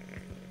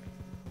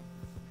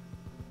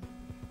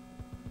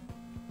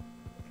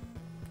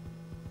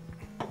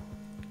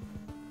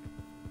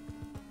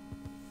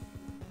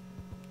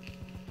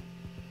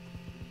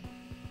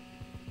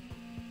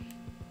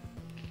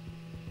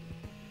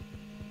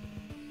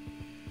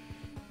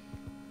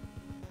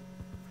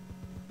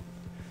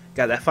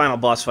 God, that final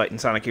boss fight in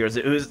Sonic Heroes,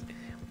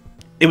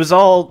 it was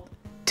all,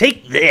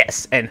 take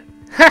this, and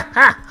ha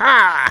ha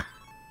ha!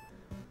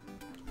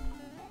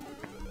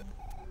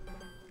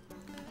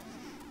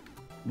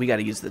 We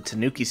gotta use the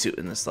Tanuki suit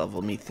in this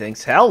level,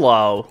 methinks.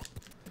 Hello!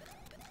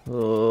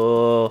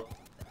 Oh,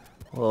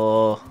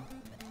 oh,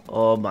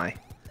 oh my.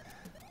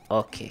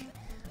 Okay.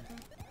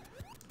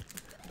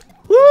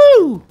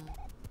 Woo!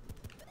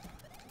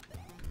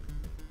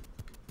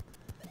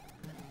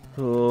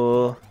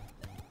 Oh.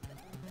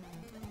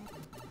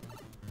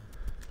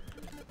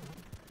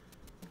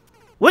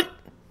 What?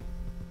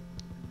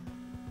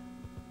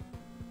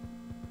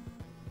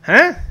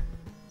 Huh?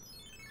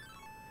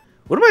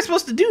 What am I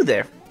supposed to do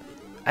there?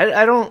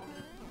 I don't...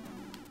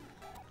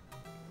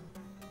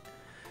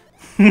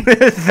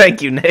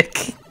 Thank you,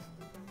 Nick.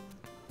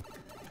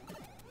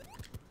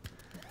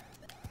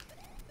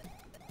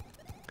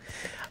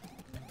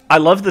 I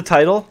love the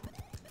title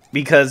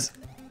because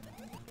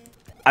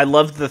I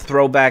love the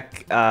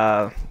throwback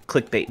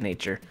clickbait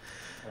nature.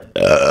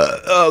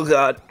 Oh,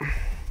 God.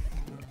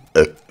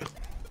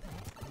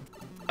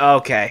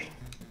 Okay.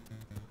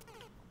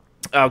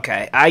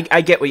 Okay,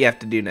 I get what you have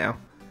to do now.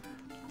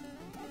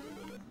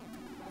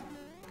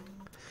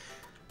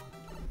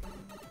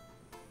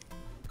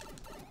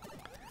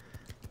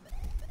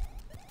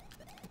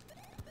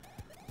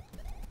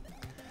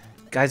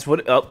 Guys,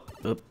 what... Oh,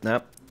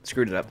 nope.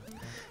 Screwed it up.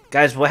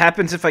 Guys, what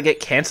happens if I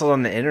get canceled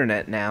on the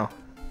internet now?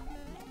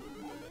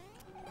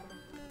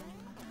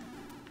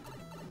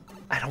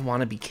 I don't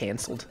want to be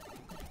canceled.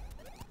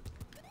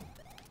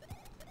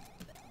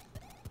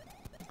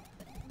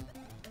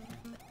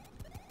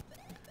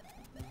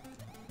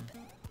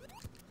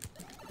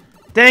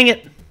 Dang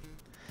it.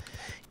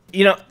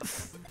 You know,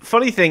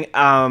 funny thing,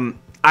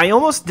 I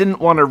almost didn't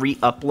want to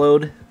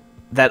re-upload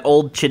that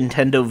old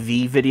Nintendo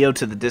V video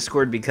to the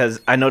Discord because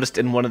I noticed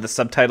in one of the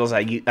subtitles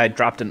I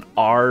dropped an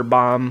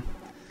R-bomb.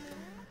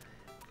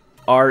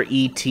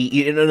 R-E-T,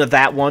 you know,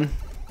 that one.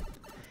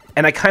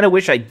 And I kind of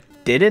wish I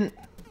didn't,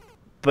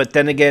 but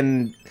then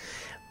again,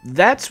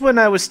 that's when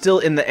I was still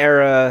in the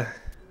era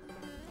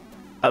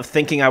of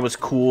thinking I was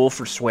cool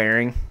for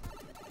swearing.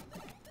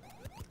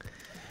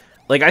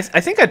 Like, I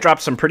think I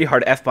dropped some pretty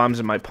hard F-bombs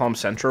in my Palm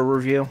Central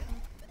review,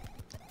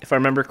 if I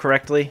remember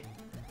correctly.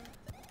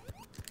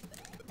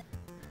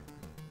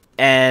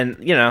 And,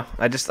 you know,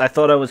 I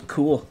thought I was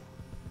cool.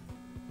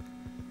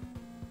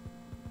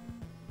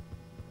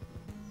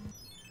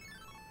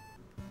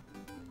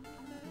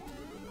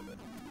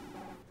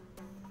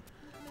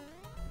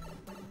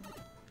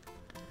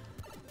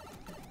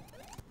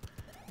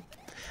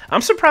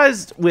 I'm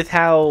surprised with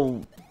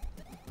how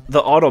the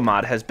auto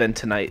mod has been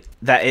tonight,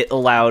 that it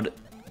allowed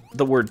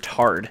the word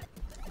tard.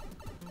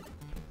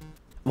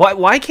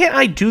 Why can't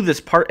I do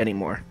this part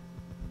anymore?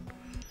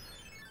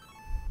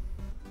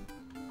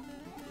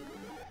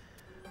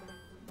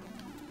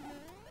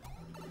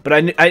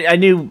 But I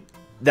knew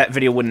that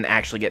video wouldn't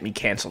actually get me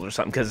canceled or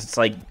something, because it's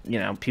like, you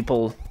know,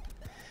 people...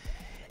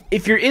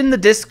 If you're in the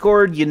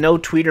Discord, you know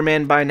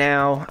Tweeterman by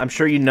now. I'm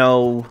sure you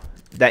know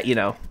that, you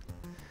know,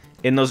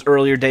 in those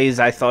earlier days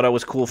I thought I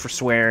was cool for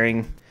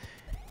swearing.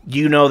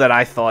 You know that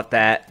I thought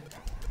that.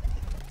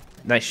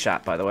 Nice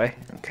shot, by the way.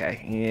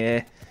 Okay,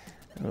 yeah.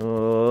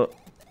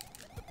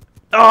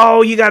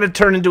 Oh, you gotta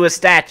turn into a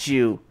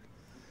statue.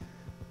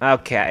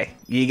 Okay,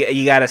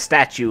 you gotta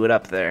statue it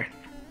up there.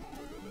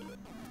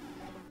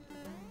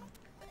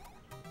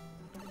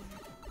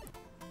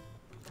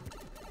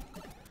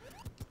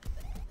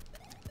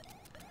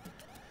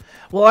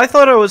 Well, I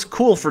thought I was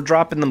cool for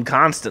dropping them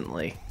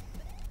constantly.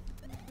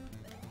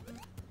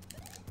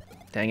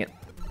 Dang it.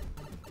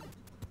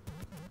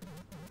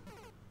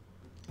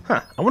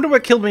 Huh, I wonder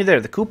what killed me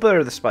there, the Koopa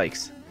or the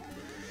spikes?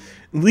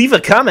 Leave a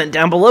comment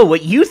down below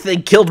what you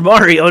think killed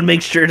Mario, and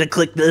make sure to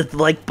click the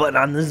like button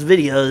on this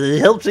video. It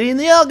helps me in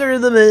the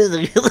algorithm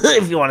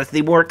if you want to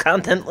see more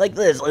content like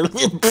this.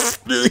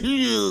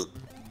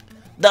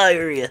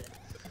 Diarrhea.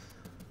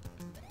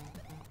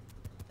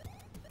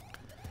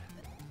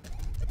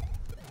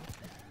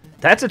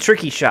 That's a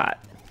tricky shot.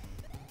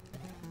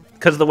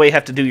 Because of the way you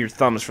have to do your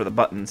thumbs for the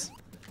buttons.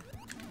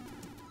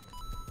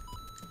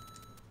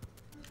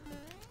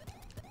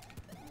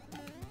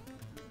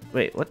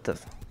 Wait, what the...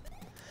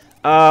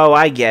 Oh,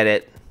 I get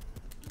it.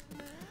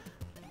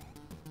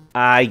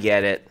 I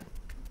get it.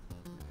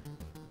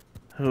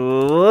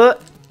 Oh,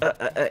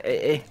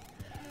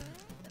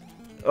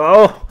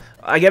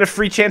 I get a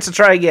free chance to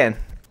try again.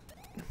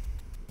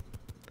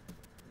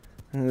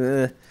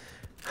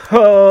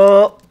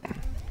 Oh.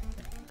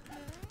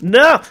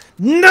 No!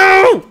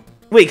 No!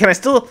 Wait, can I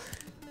still...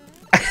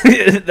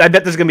 I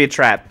bet there's gonna be a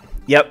trap.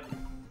 Yep.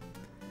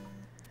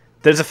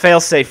 There's a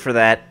failsafe for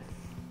that.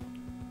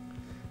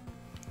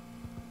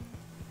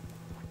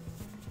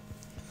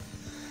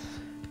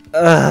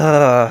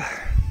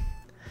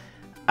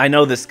 I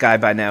know this guy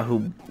by now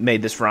who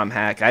made this ROM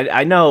hack.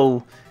 I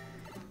know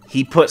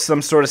he put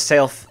some sort of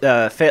safe. He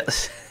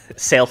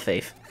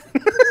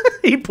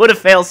put a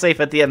failsafe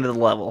at the end of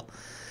the level.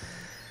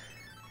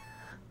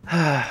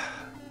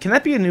 Can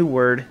that be a new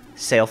word?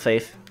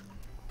 Sailsafe?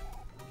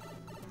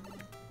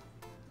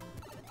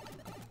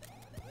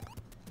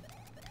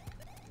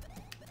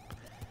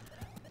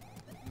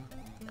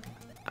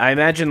 I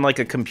imagine like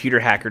a computer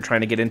hacker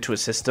trying to get into a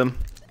system.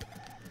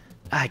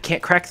 I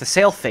can't crack the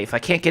sailsafe. I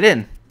can't get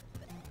in.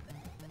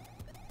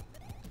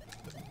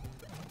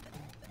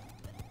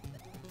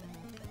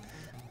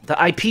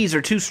 The IPs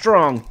are too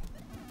strong.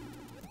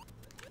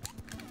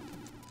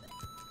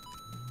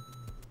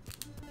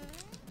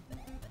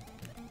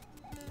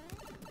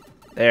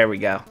 There we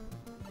go.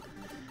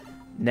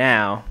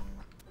 Now,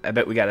 I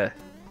bet we gotta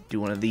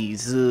do one of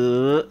these.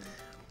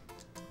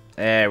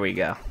 There we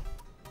go.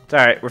 It's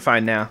alright, we're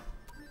fine now.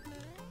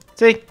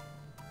 See?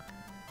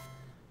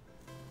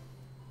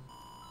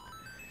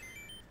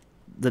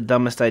 The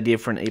dumbest idea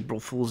for an April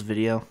Fool's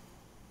video.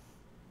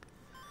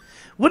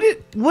 What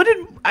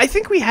did I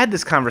think we had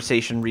this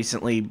conversation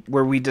recently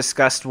where we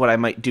discussed what I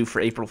might do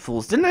for April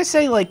Fool's. Didn't I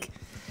say like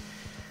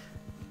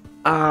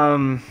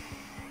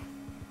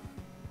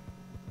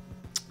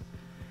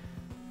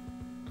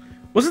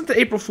wasn't the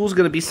April Fool's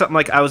going to be something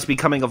like I was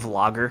becoming a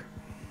vlogger?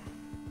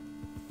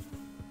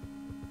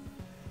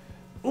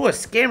 Ooh, a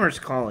scammer's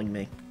calling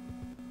me.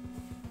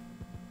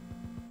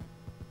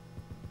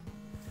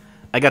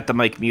 I got the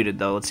mic muted,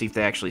 though. Let's see if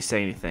they actually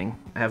say anything.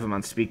 I have them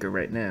on speaker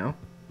right now.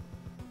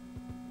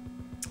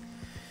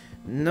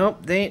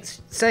 Nope, they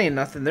ain't saying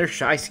nothing. They're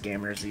shy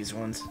scammers, these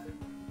ones.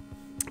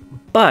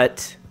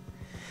 But,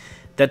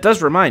 that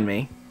does remind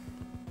me,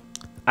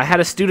 I had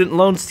a student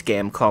loan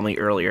scam call me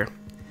earlier.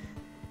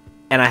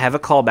 And I have a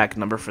callback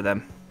number for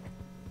them.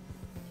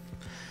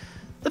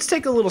 Let's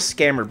take a little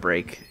scammer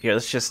break. Here,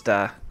 let's just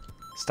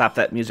stop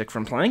that music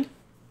from playing.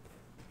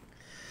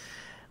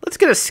 Let's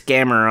get a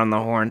scammer on the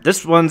horn.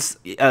 This one's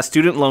a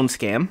student loan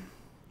scam.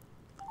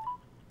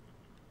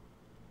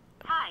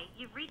 Hi,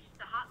 you've reached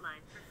the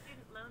hotline for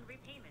student loan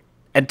repayment.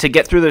 And to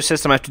get through their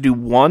system, I have to do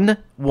 1,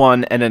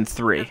 1, and then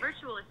 3. A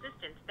virtual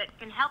assistant that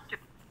can help to...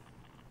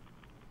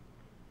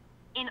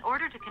 In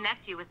order to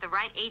connect you with the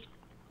right agent...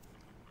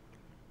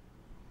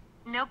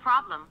 No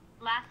problem.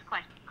 Last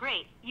question.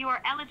 Great. You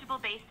are eligible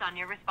based on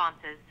your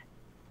responses.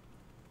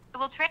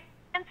 We'll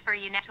transfer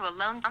you now to a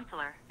loan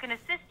counselor. Can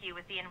assist you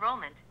with the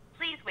enrollment.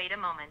 Please wait a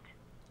moment.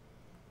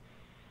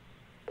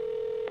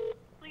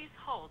 Please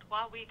hold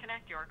while we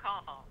connect your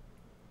call.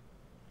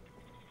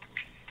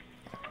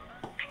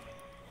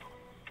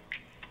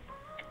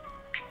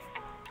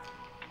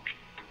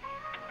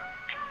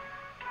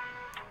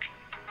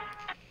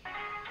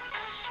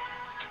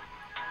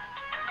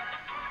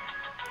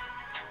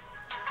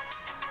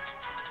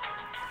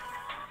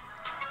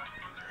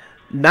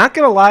 Not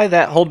gonna lie,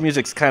 that hold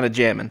music's kind of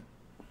jamming.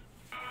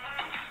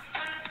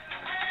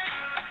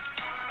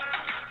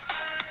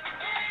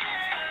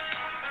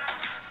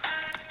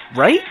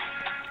 Right?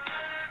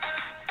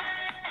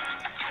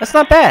 That's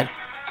not bad.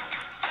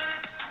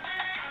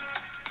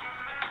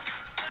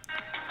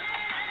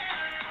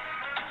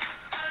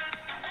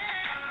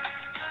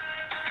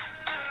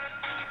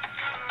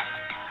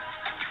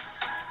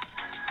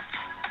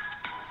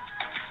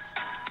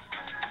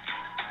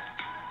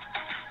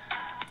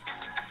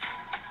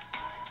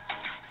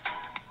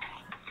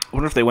 I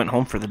wonder if they went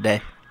home for the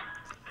day.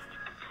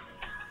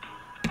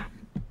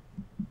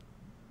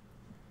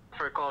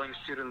 For calling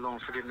Student Loan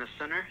Forgiveness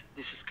Center.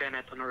 This is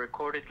Kenneth on a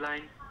recorded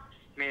line.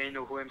 May I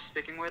know who I'm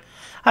speaking with?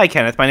 Hi,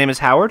 Kenneth. My name is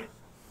Howard.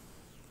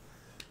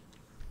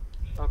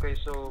 Okay,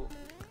 so,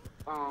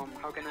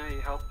 how can I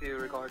help you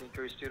regarding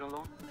your student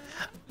loan?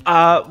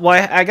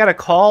 Well, I got a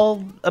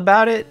call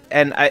about it,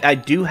 and I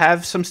do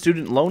have some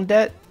student loan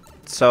debt,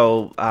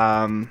 so,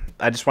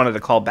 I just wanted to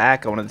call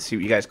back. I wanted to see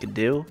what you guys could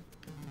do.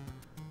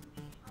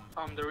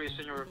 The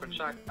reason you were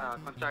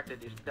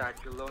contacted is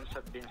that your loans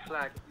have been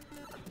flagged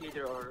as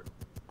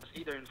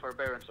either in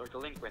forbearance or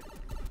delinquent,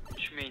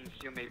 which means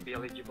you may be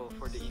eligible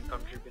for the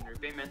income-driven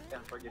repayment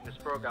and forgiveness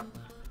program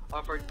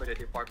offered by the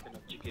Department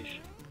of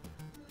Education.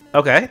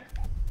 Okay.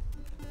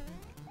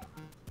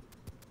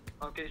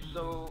 Okay,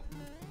 so,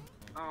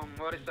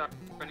 what is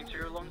happening to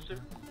your loan, sir?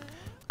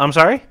 I'm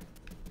sorry?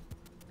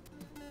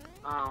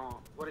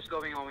 What is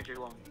going on with your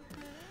loan?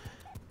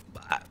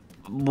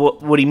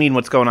 What do you mean?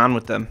 What's going on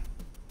with them?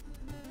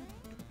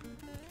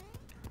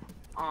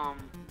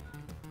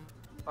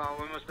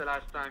 When was the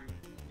last time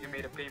you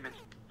made a payment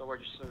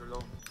towards your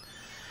loan?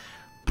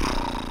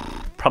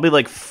 Probably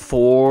like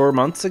 4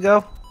 months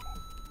ago.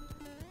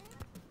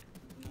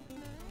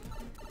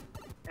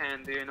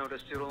 And do you know the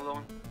student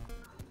loan?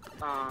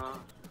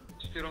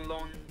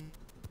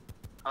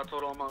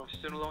 Total amount of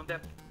student loan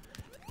debt?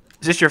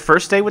 Is this your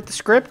first day with the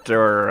script,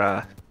 or?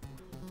 Yeah,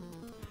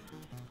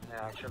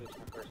 actually, it's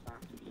my first time.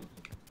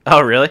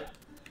 Oh, really?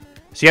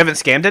 So you haven't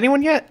scammed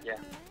anyone yet? Yeah.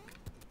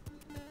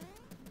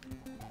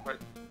 What?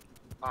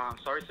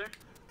 Sorry, sir?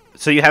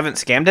 So you haven't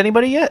scammed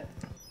anybody yet?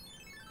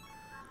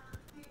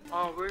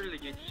 We're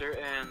legit, sir,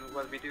 and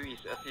what we do is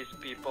assist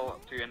people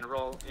to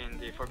enroll in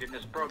the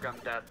forgiveness program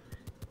that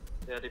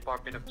the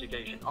Department of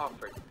Education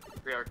offered.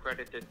 We are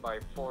accredited by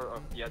 4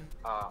 of the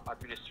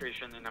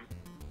administration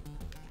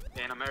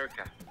in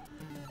America.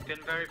 You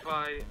can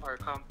verify our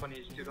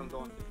company's student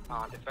loan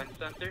defense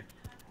center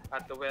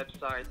at the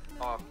website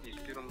of the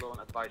Student Loan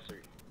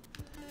Advisory.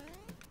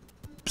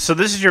 So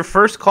this is your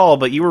first call,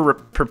 but you were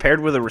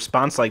prepared with a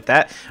response like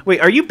that? Wait,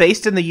 are you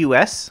based in the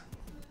U.S.?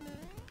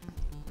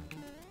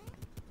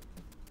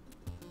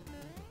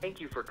 Thank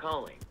you for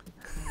calling.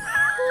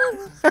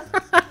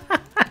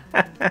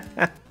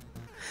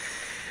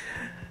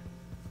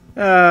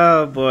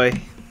 Oh, boy.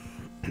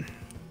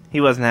 He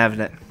wasn't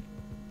having it.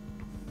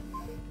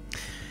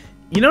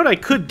 You know what I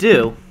could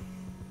do?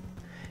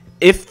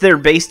 If they're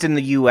based in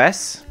the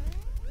U.S.?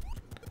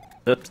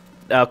 Oops.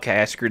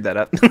 Okay, I screwed that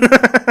up.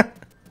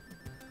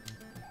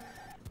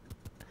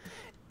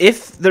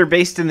 If they're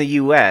based in the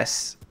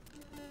U.S.,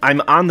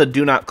 I'm on the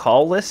do not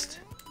call list.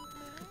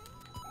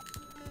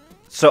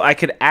 So I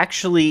could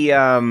actually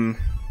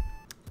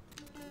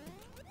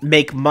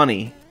make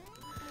money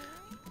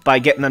by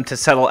getting them to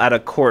settle out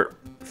of court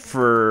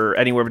for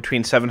anywhere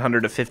between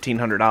 $700 to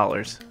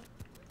 $1,500.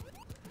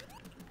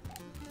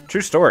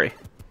 True story.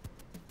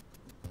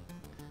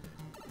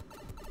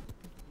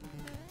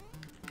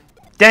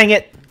 Dang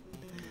it.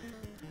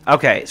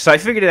 Okay, so I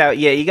figured it out.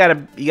 Yeah, you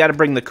gotta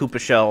bring the Koopa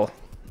shell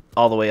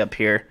all the way up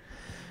here.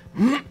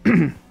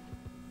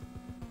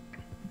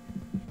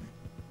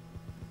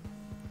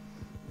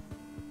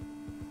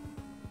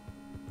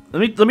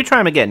 Let me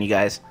try him again, you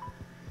guys.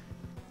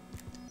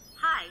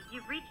 Hi,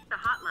 you've reached the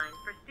hotline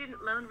for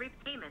student loan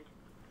repayment.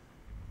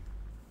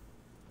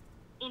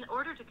 In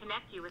order to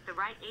connect you with the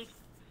right agent.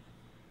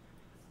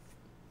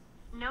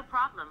 No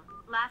problem.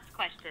 Last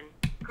question.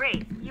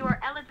 Great. You are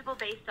eligible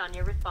based on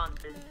your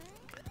responses.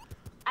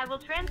 I will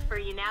transfer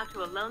you now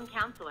to a loan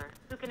counselor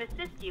who can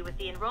assist you with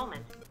the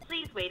enrollment.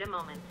 Please wait a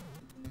moment.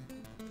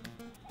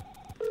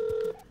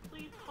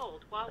 Please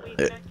hold while we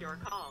connect your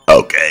call.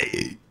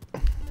 Okay.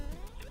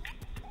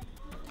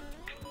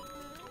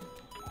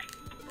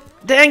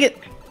 Dang it!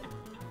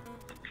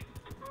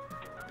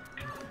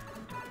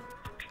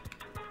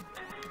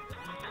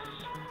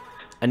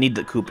 I need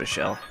the Koopa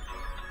shell.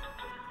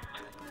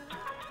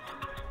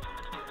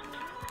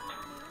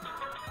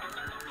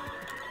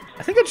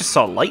 I think I just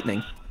saw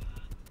lightning.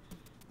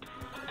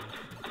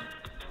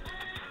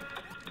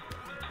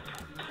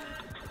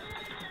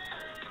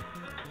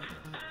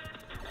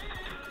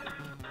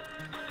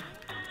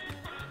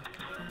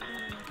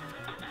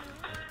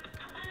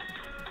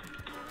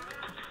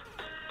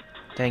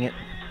 Dang it.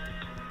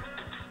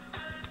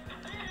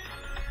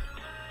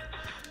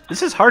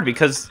 This is hard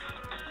because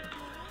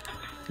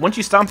once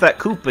you stomp that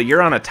Koopa,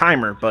 you're on a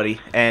timer, buddy,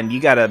 and you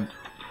gotta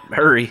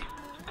hurry.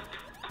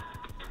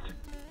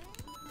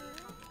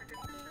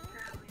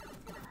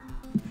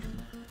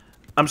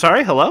 I'm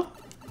sorry, hello?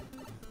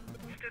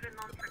 Student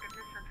Loan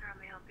Forgiveness Center, how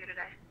may I help you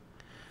today?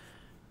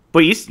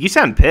 But you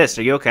sound pissed.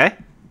 Are you okay?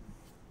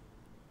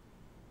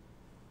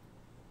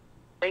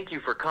 Thank you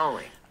for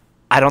calling.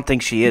 I don't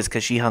think she is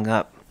because she hung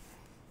up.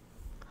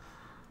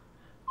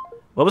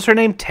 What was her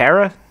name?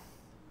 Tara?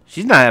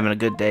 She's not having a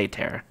good day,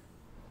 Tara.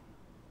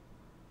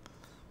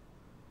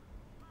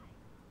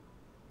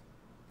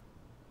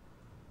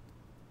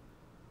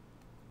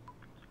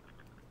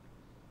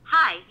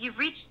 Hi, you've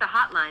reached the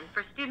hotline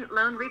for student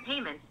loan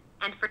repayment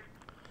and for...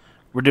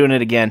 We're doing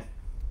it again.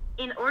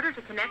 In order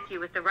to connect you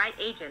with the right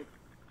agent.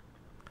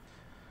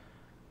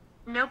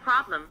 No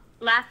problem.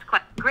 Last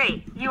question.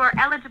 Great. You are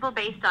eligible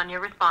based on your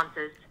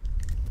responses.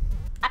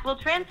 I will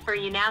transfer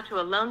you now to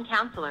a loan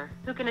counselor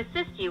who can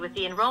assist you with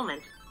the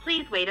enrollment.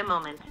 Please wait a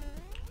moment.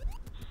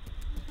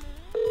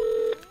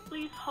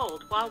 Please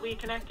hold while we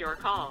connect your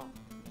call.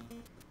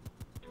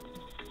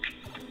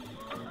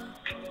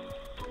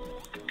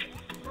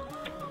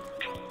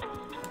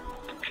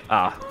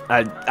 Ah,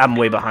 I'm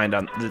way behind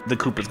on... The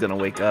Koopa's gonna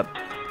wake up.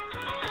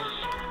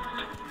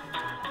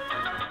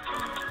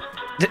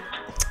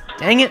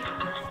 Dang it!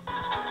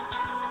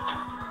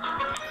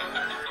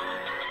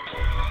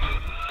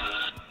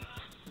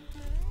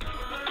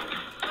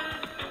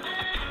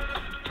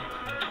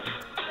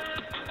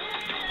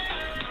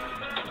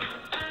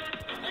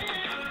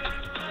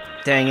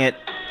 Dang it.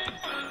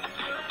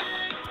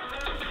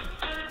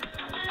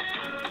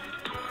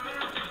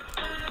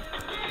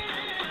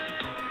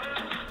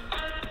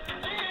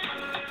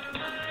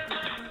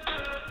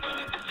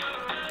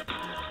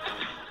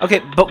 Okay,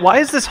 but why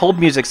is this hold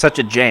music such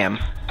a jam?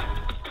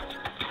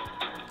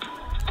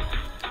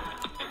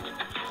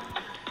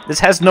 This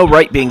has no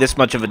right being this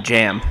much of a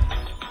jam.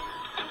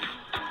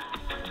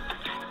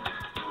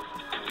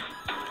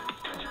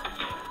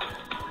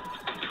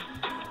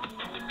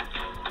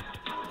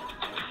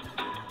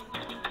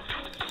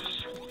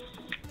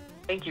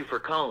 Thank you for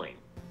calling.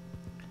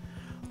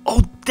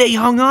 Oh, they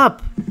hung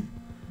up!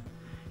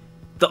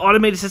 The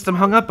automated system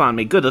hung up on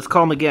me. Good, let's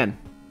call them again.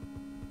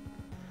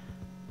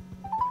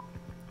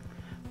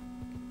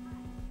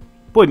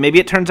 Boy, maybe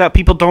it turns out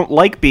people don't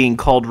like being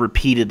called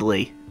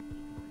repeatedly.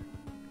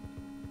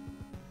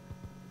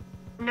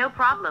 No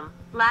problem.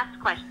 Last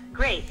question.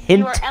 Great. Hint,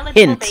 you are eligible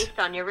hint. based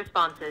on your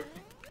responses.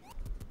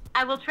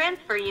 I will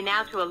transfer you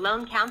now to a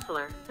loan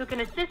counselor who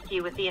can assist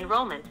you with the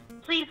enrollment.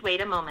 Please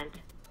wait a moment.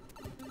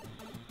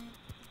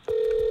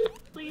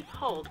 Please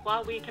hold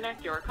while we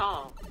connect your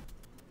call.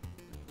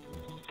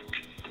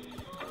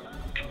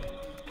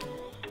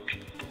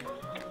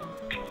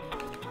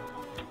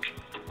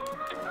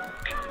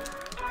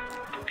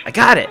 I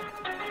got it!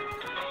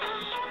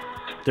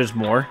 There's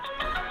more.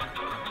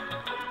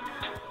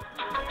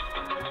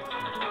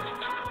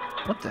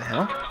 What the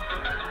hell?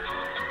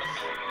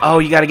 Oh,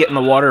 you gotta get in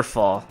the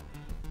waterfall.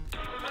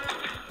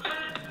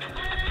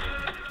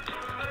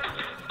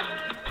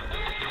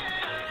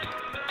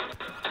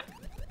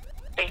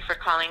 Thanks for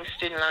calling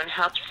Student Loan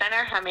Help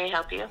Center. How may I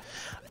help you?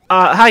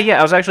 Hi, yeah,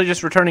 I was actually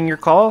just returning your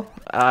call.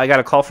 I got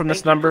a call from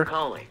this Thank you number. for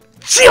calling.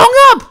 She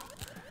hung up!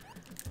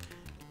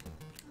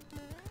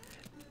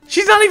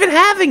 She's not even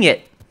having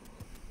it!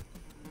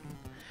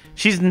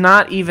 She's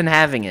not even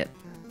having it.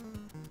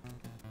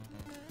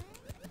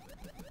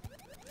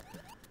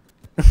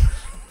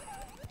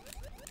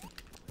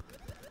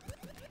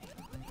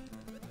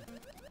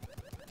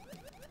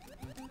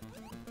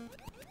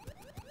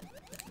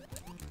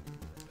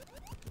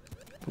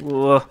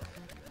 Whoa.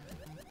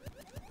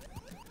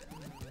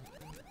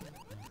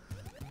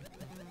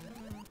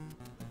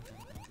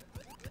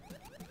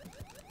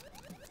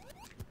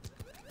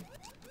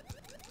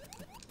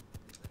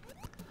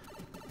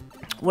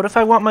 What if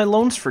I want my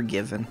loans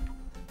forgiven?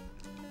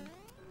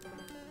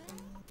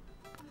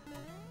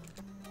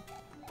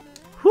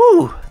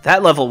 Whew,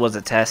 that level was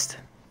a test.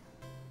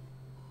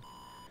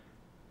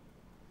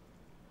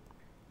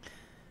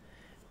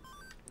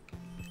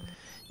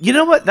 You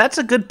know what? That's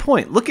a good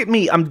point. Look at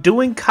me. I'm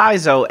doing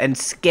Kaizo and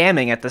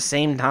scamming at the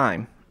same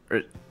time.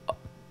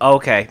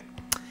 Okay.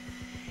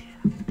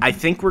 I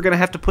think we're going to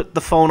have to put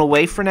the phone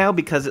away for now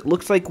because it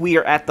looks like we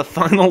are at the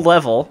final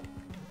level.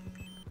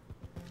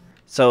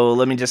 So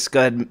let me just go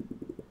ahead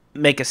and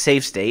make a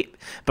save state.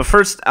 But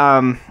first,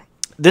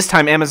 this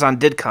time Amazon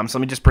did come, so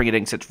let me just bring it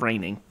in since it's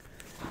raining.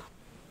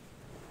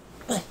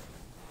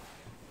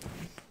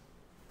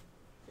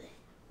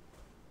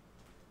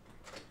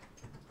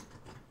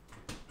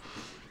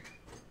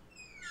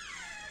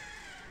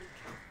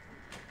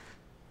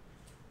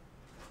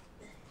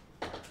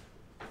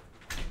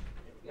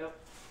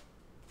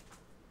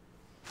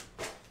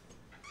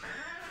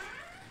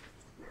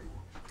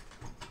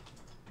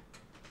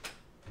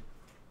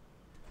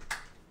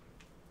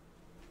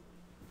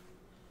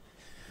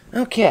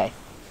 Okay.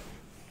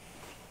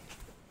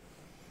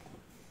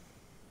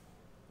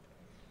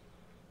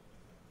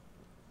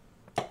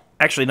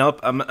 Actually, nope.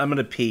 I'm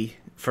gonna pee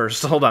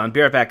first. Hold on.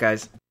 Be right back,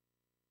 guys.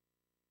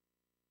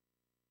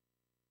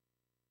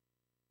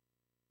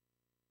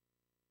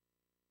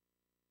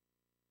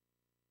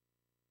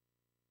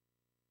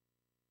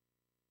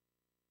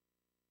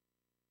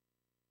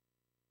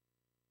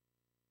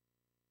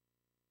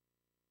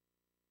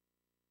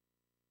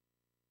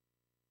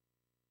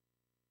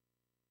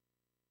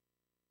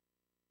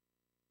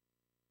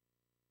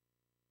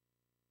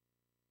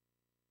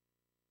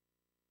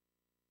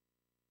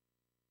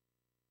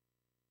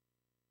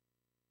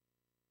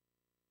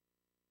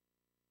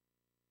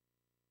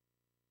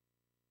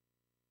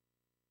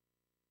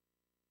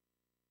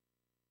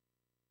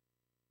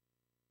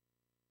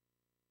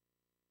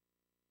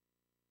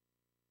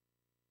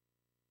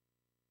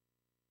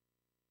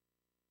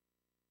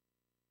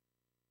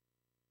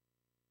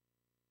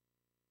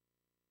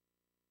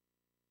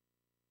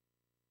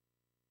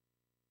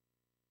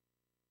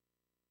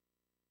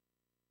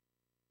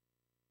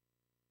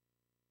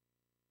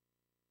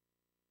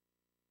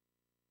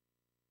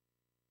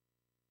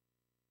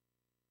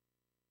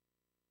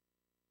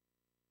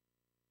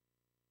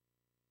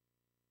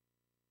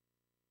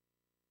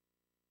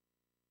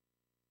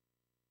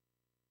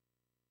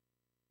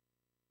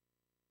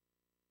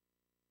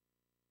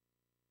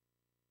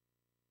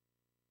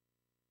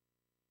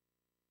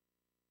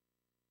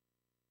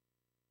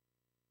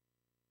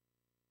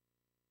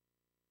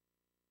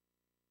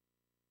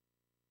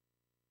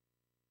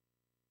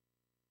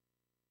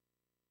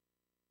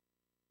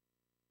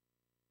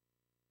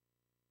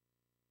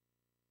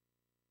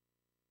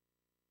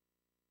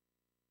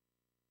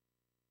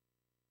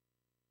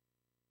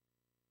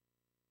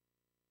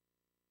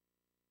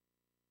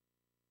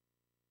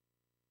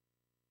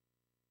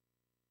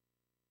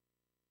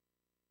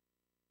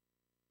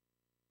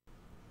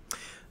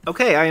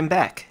 Okay, I am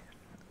back.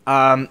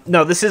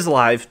 No, this is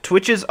live.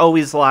 Twitch is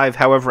always live.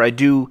 However, I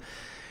do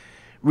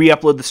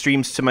re-upload the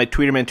streams to my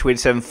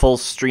Tweeterman287 full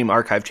stream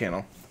archive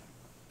channel.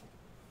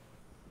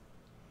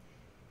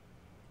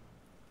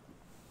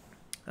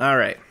 All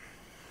right.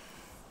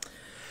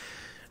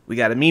 We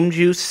got a meme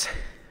juice.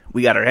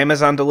 We got our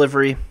Amazon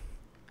delivery.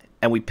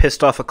 And we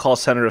pissed off a call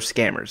center of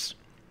scammers.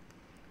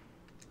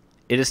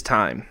 It is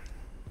time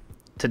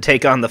to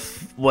take on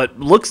what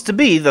looks to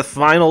be the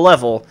final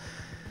level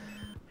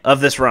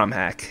of this ROM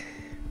hack.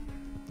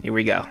 Here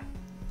we go.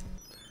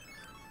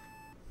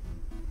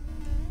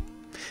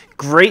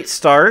 Great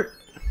start.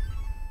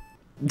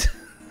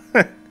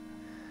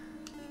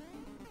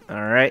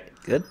 Alright,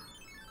 good.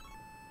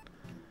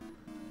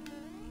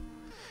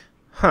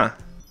 Huh.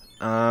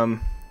 Trying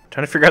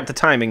to figure out the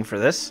timing for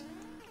this.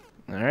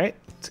 Alright,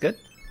 it's good.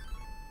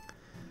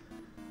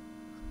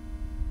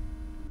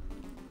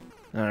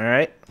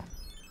 Alright.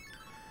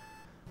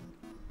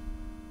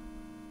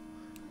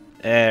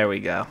 There we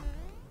go.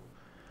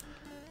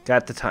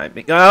 Got the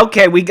timing.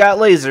 Okay, we got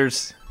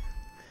lasers.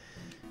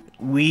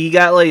 We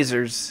got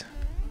lasers.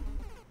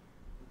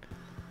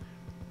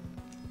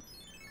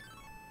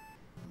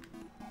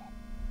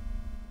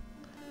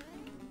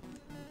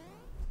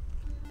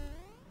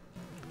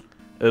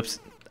 Oops.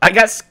 I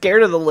got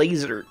scared of the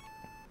laser.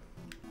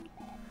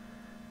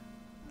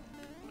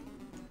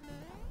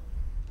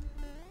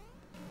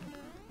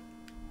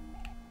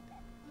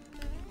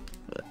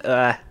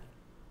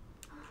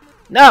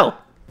 No!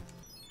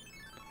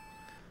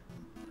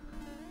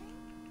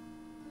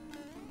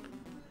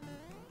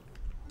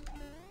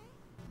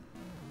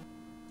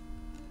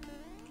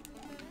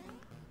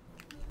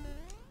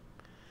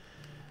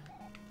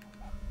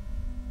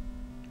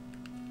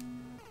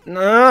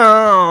 No!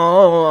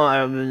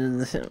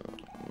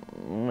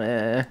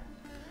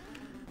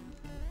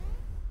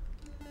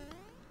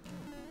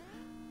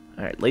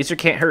 Alright, laser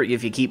can't hurt you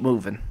if you keep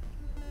moving.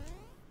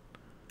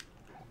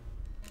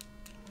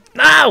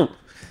 No!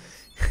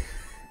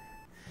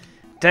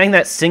 Dang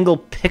that single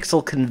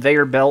pixel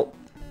conveyor belt.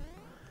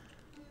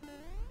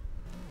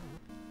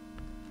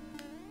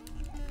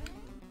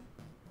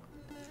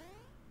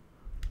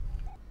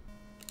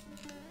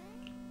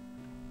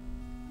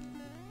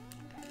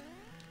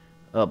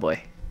 Oh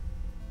boy.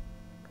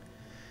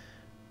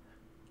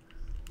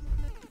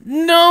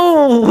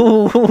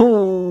 No!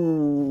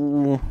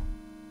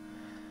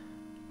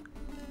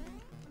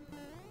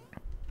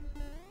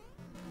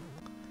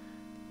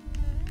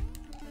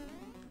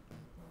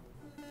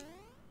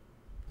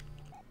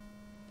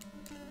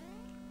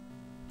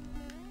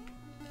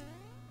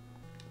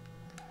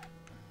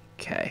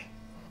 Okay.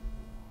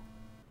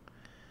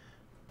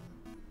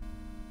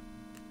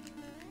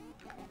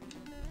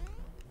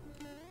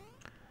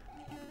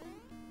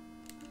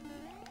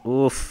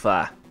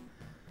 Oofa.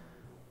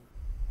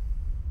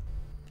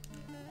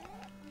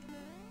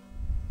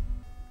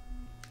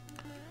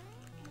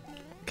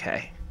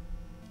 Okay.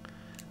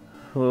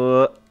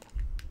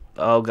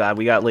 Oh god,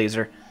 we got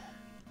laser.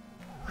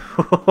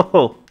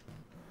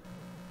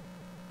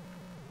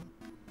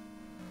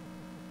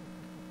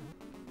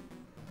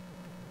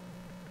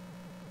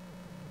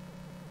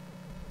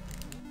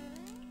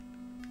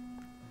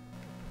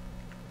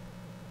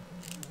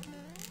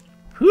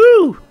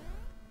 Whoo!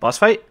 Boss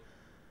fight?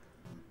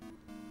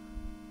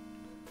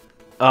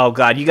 Oh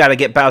god, you gotta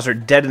get Bowser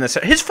dead in this.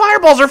 His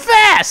fireballs are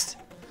fast!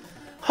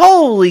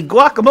 Holy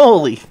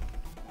guacamole!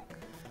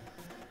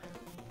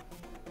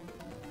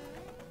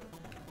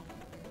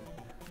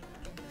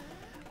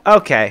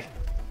 Okay.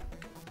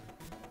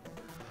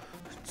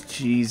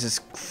 Jesus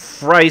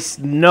Christ,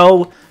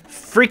 no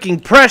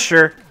freaking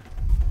pressure!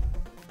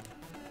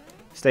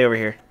 Stay over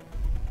here.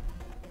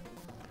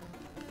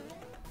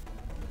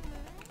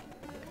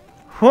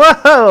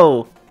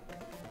 Whoa!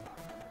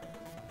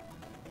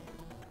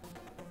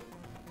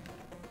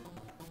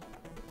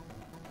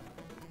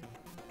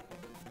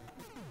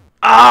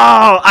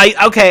 Oh,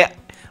 okay.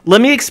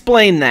 Let me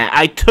explain that.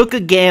 I took a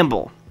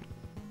gamble.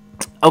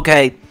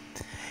 Okay.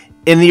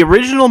 In the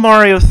original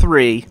Mario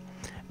 3,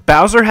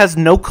 Bowser has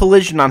no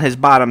collision on his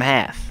bottom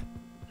half.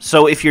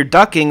 So if you're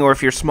ducking or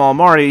if you're small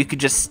Mario, you could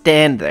just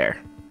stand there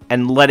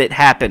and let it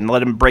happen,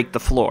 let him break the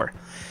floor.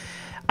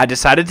 I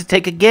decided to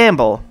take a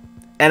gamble,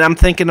 and I'm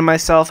thinking to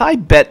myself, I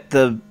bet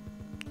the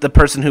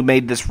person who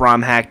made this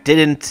ROM hack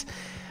didn't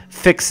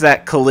fix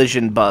that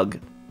collision bug.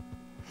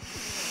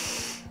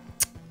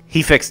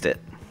 He fixed it.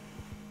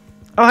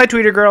 Oh, hi,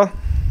 Tweeter Girl.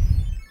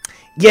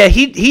 Yeah,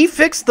 he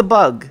fixed the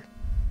bug.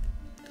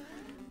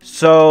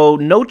 So,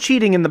 no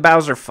cheating in the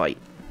Bowser fight.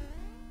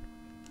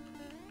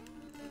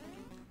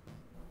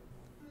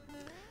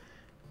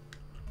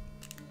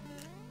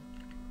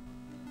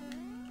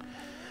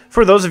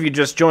 For those of you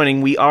just joining,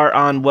 we are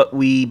on what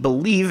we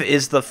believe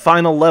is the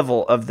final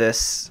level of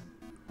this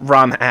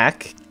ROM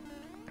hack.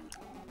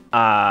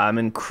 I'm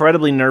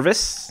incredibly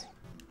nervous.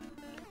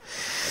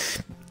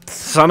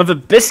 Son of a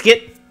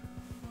biscuit!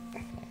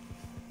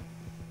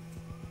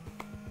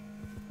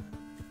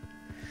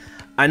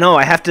 I know,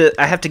 I have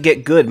to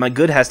get good. My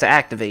good has to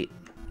activate.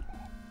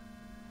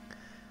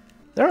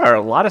 There are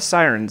a lot of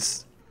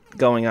sirens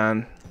going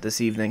on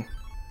this evening.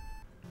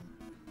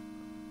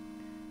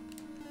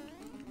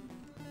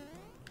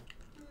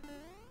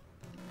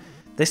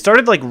 They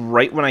started like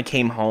right when I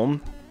came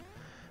home.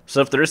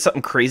 So if there is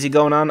something crazy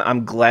going on,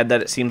 I'm glad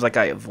that it seems like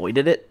I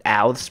avoided it.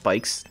 Ow, the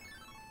spikes.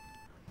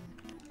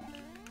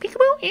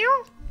 Peekaboo,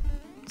 ew.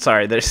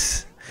 Sorry,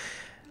 that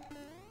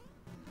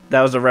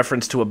was a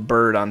reference to a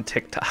bird on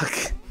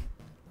TikTok.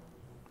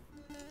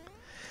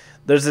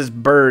 There's this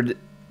bird.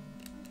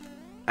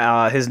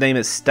 His name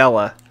is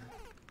Stella.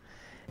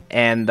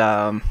 And,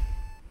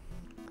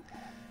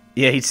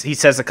 yeah, he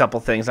says a couple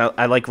things.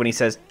 I like when he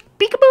says,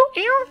 peekaboo,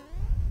 ew.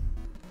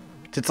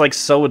 It's like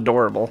so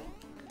adorable.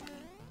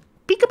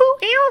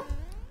 Peekaboo, ew.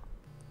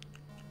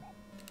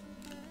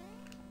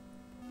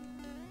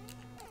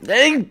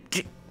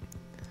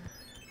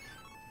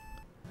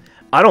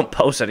 I don't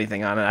post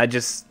anything on it.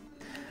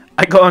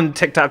 I go on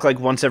TikTok like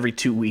once every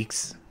 2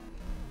 weeks.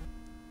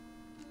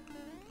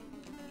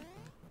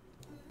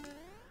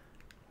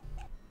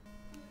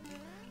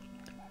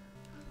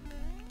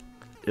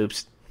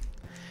 Oops.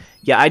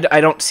 Yeah, I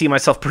don't see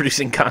myself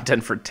producing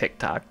content for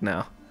TikTok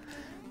now.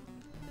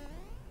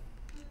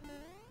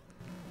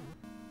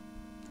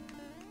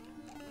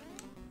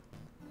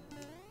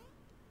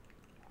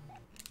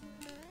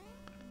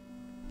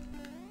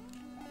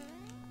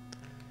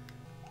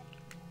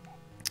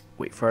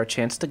 Wait for our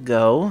chance to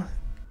go.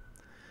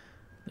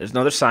 There's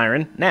another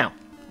siren. Now.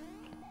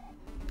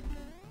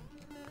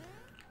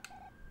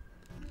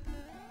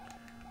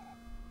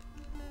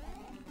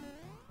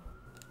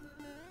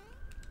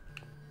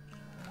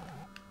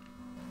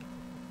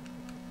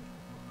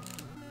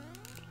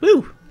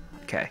 Woo!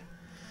 Okay.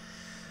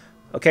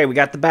 Okay, we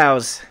got the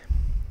bows.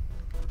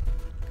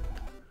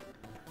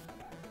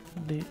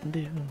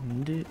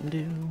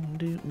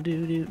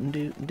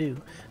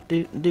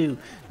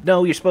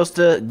 No, you're supposed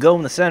to go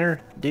in the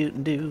center.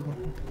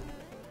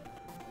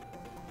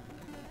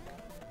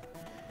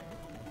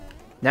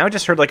 Now I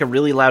just heard like a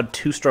really loud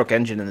two-stroke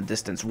engine in the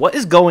distance. What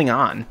is going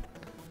on?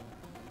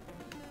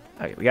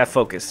 Okay, we got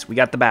focus. We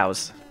got the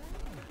bows.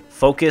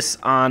 Focus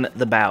on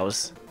the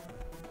bows.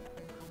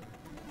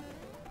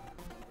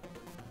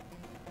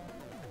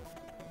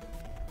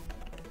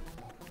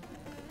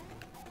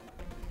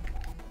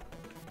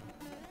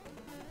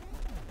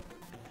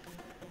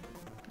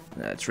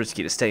 It's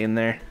risky to stay in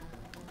there.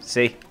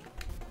 See?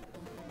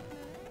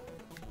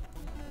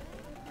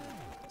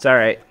 It's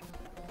alright.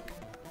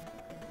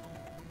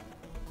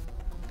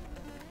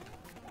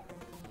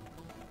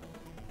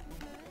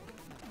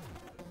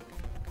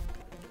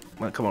 I'm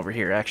gonna come over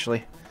here,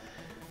 actually.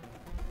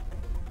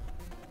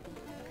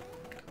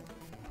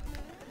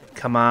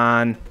 Come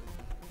on.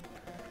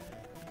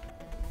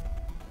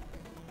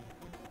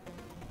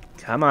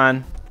 Come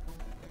on.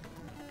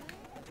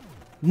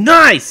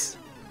 Nice!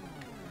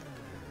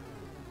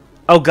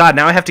 Oh god,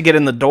 now I have to get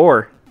in the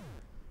door.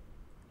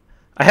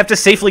 I have to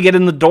safely get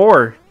in the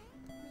door.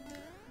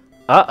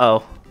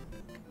 Uh-oh.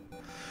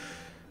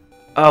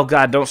 Oh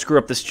god, don't screw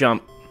up this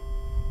jump.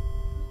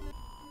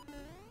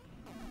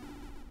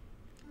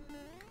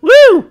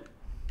 Woo!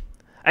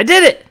 I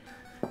did it!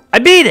 I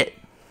beat it!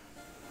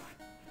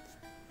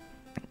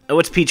 Oh,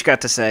 what's Peach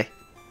got to say?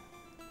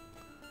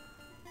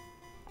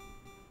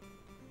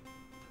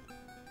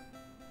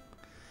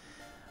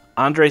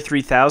 Andre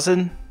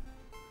 3000?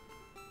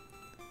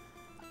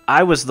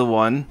 I was the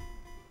one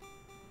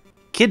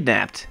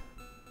kidnapped.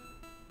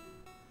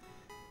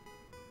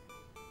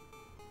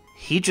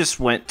 He just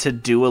went to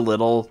do a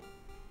little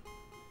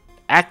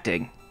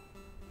acting.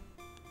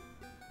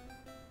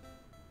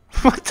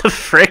 What the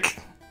frick?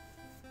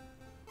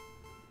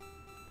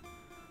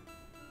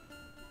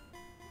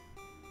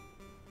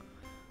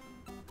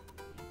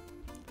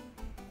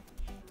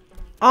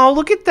 Oh,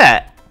 look at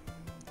that.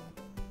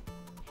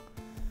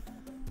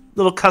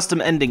 Little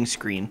custom ending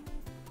screen.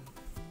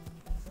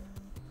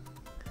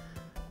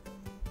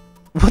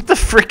 What the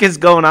frick is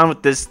going on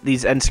with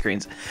these end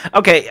screens?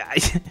 Okay,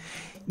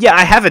 yeah,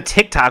 I have a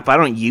TikTok, but I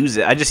don't use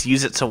it. I just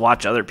use it to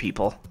watch other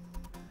people.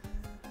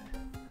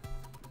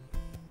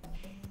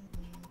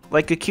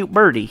 Like a cute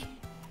birdie.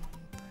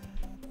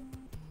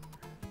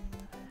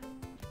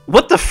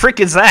 What the frick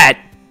is that?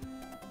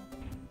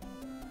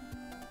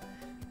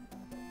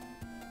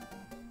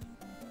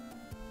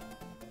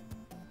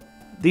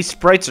 These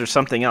sprites are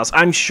something else.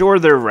 I'm sure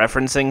they're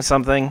referencing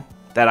something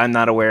that I'm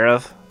not aware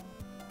of.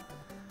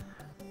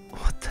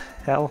 What the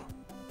hell?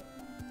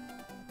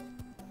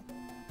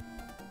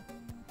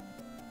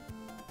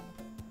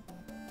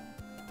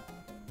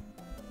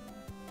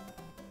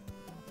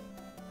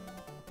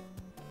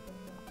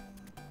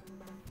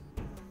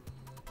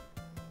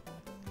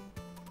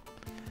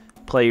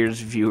 Players,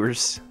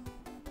 viewers.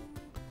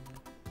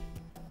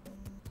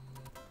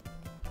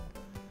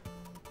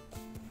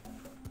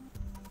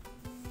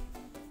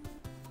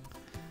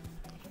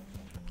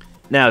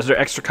 Now, is there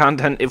extra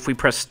content if we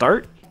press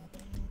start?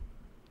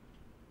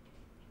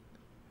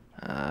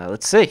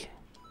 Let's see.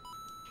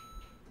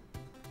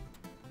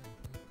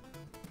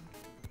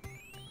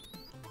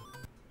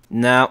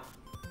 No.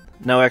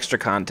 No extra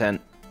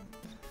content.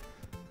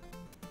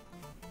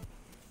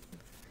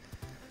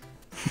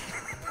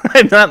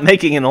 I'm not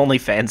making an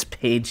OnlyFans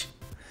page.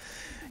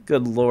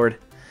 Good lord.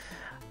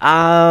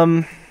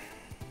 Well,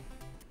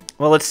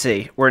 let's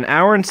see. We're an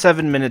hour and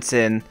 7 minutes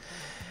in.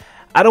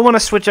 I don't want to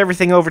switch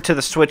everything over to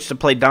the Switch to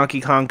play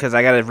Donkey Kong because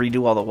I got to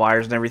redo all the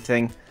wires and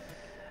everything.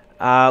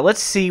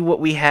 Let's see what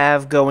we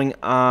have going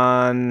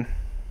on.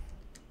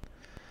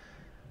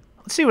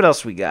 Let's see what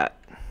else we got.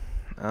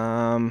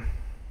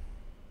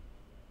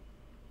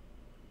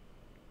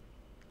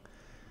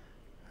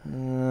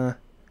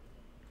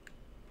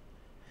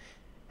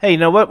 Hey, you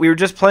know what? We were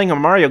just playing a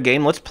Mario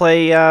game. Let's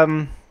play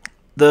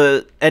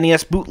the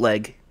NES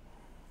bootleg.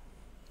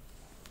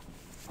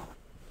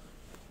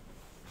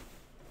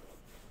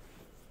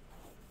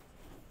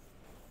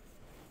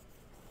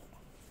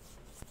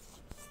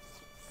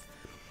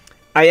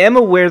 I am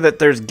aware that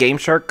there's Game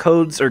Shark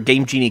codes or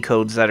Game Genie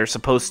codes that are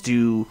supposed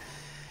to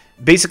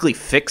basically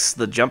fix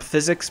the jump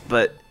physics,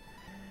 but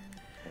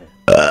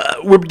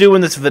we're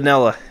doing this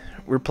vanilla.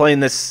 We're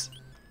playing this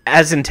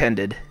as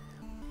intended.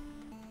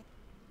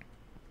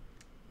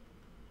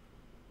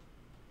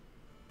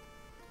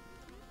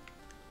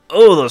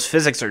 Oh, those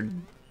physics are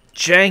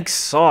jank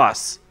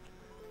sauce.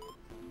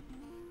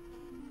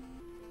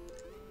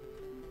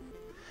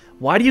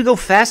 Why do you go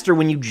faster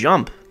when you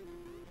jump?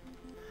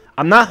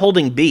 I'm not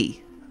holding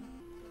B.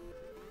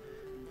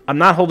 I'm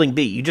not holding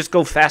B. You just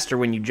go faster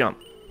when you jump.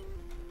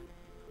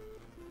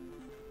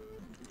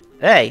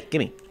 Hey,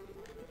 gimme.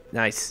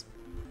 Nice.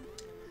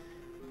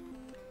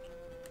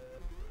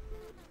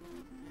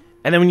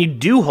 And then when you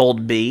do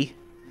hold B,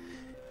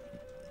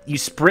 you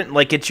sprint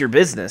like it's your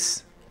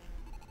business.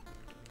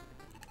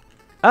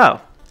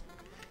 Oh.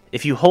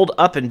 If you hold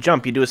up and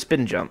jump, you do a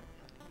spin jump.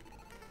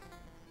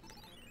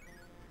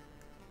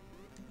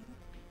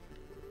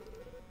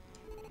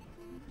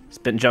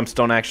 Spin jumps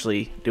don't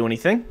actually do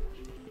anything.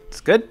 It's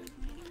good.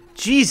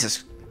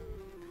 Jesus.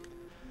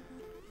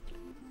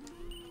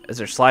 Is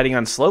there sliding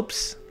on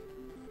slopes?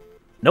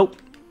 Nope.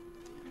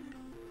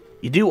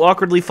 You do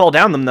awkwardly fall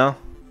down them, though.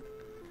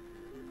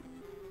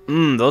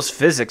 Those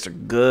physics are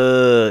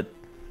good.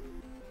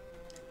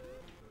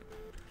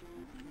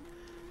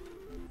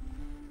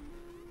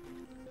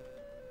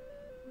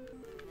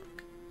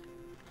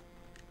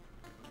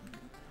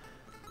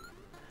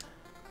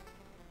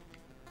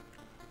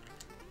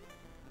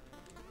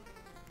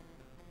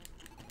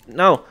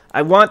 No,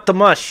 I want the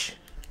mush.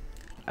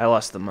 I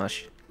lost the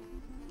mush.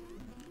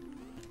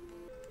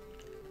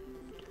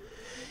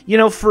 You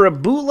know, for a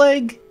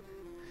bootleg,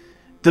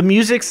 the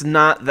music's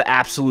not the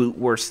absolute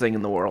worst thing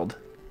in the world.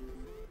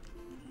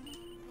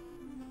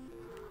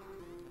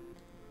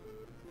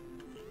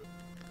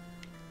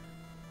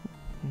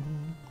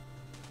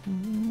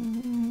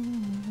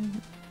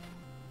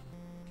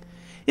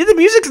 Yeah, the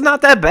music's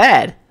not that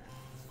bad.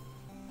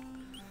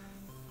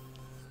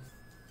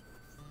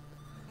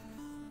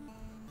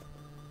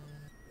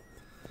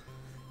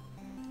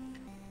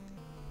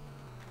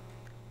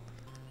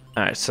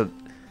 Alright, so...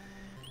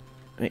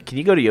 Wait, can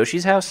you go to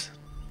Yoshi's house?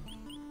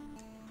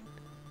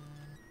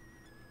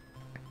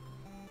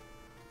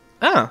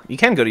 Oh, you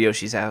can go to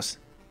Yoshi's house.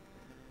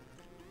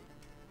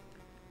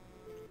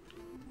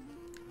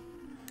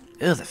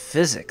 Ew, the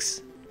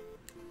physics.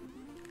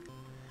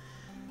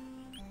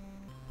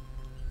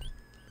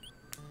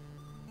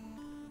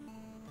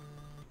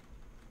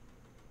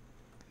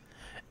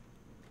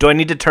 Do I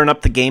need to turn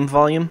up the game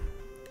volume?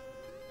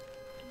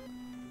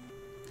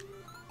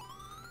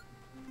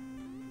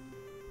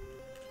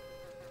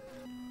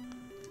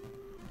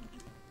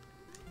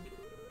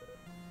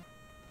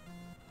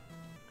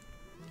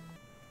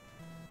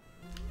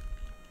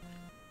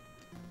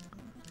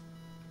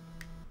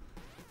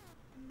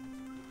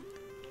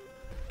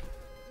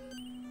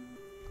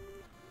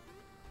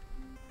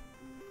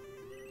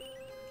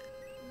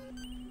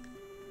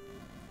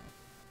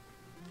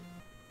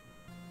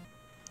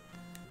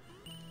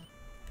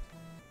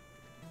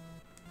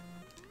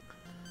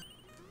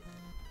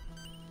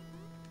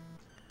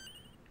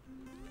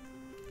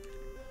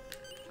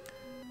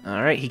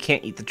 Alright, he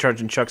can't eat the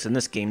charging chucks in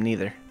this game,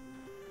 neither.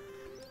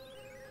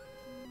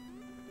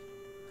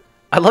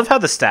 I love how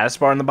the status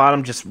bar on the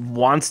bottom just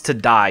wants to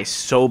die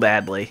so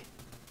badly.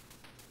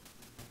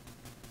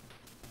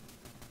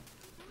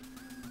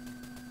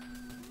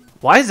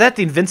 Why is that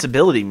the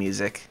invincibility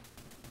music?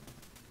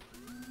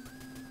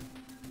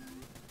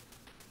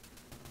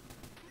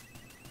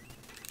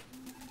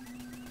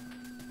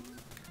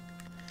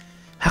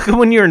 How come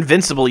when you're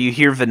invincible you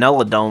hear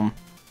Vanilla Dome?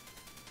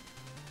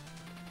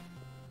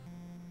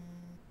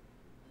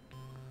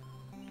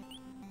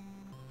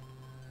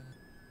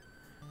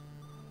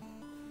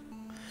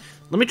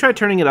 Let me try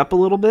turning it up a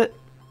little bit.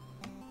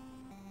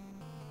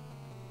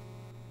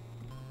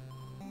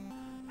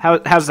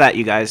 How's that,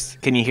 you guys?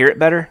 Can you hear it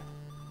better?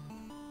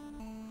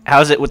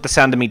 How's it with the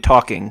sound of me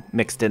talking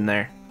mixed in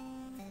there?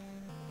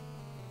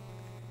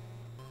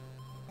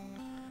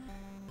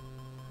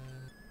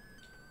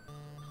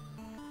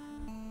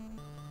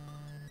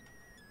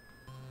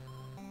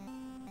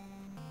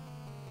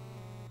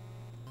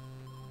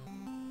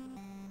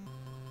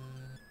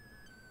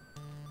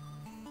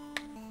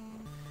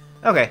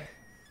 Okay.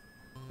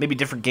 Maybe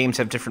different games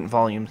have different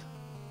volumes.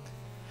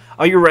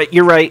 Oh, you're right.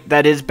 You're right.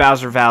 That is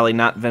Bowser Valley,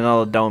 not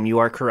Vanilla Dome. You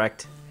are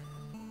correct.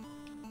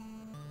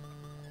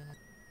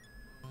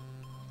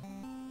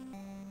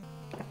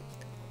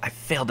 I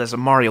failed as a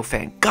Mario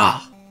fan.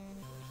 Gah!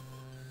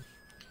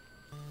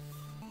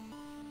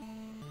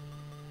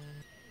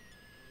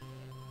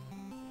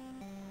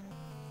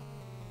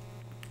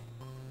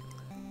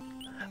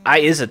 I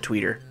is a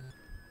tweeter.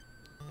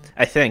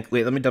 I think.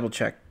 Wait, let me double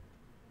check.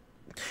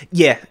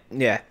 Yeah.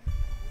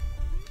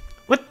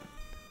 What?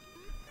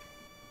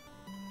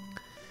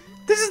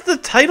 This is the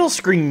title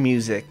screen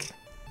music.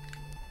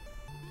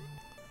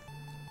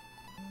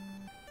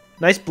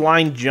 Nice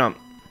blind jump.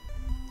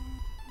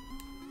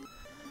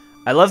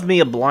 I love me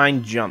a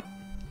blind jump.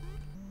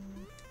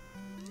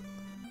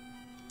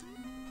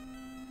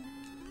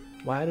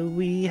 Why do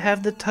we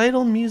have the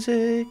title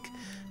music?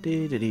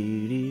 Do do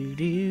do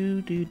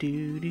do do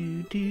do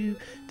do do.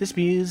 This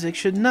music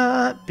should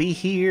not be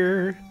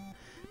here.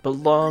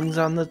 Belongs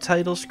on the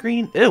title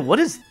screen. Ew, what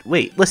is...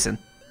 Wait, listen.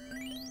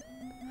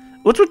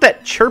 What's with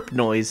that chirp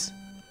noise?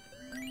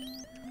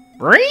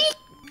 Right?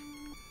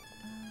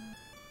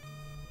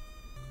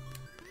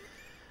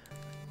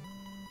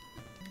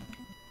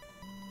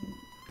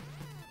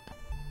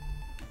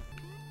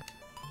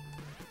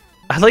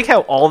 I like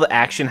how all the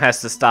action has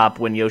to stop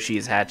when Yoshi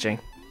is hatching.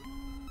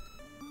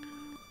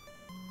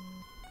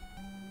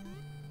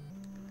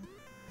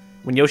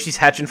 When Yoshi's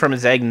hatching from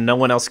his egg, no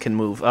one else can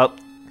move. Oh.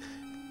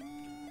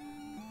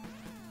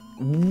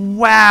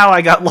 Wow,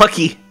 I got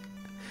lucky.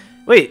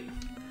 Wait,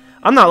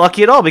 I'm not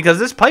lucky at all because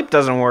this pipe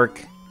doesn't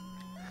work.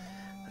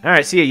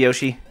 Alright, see ya,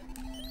 Yoshi.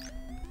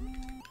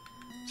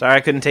 Sorry I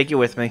couldn't take you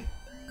with me.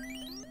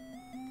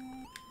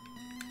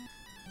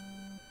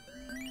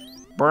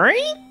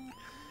 Brain?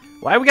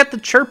 Why we got the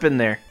chirp in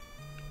there?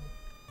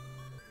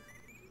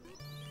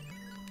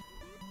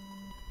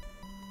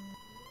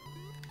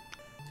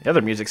 The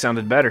other music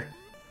sounded better.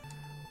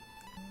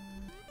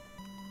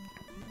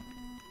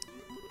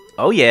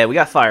 Oh yeah, we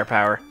got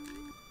firepower.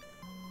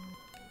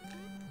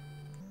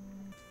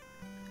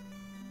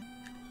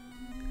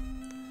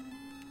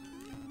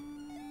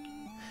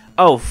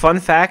 Oh, fun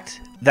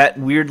fact, that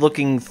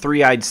weird-looking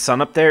three-eyed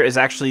sun up there is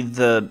actually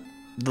the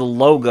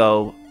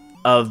logo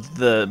of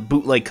the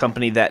bootleg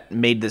company that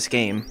made this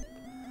game.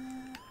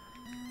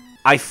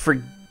 I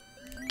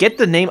forget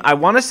the name. I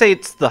want to say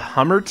it's the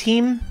Hummer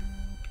Team.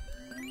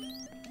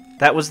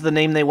 That was the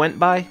name they went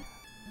by.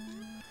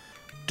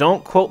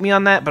 Don't quote me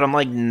on that, but I'm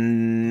like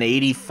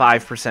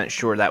 85%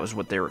 sure that was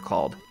what they were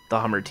called.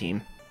 The Hummer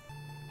Team.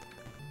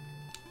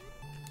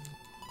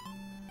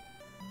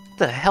 What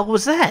the hell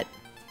was that?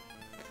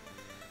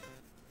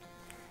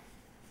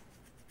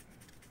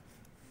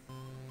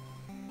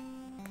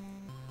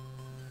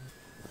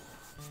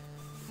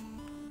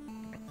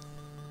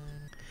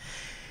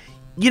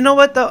 You know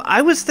what, though?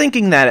 I was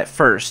thinking that at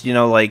first. You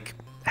know, like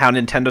how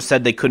Nintendo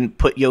said they couldn't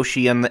put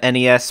Yoshi on the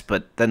NES,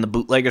 but then the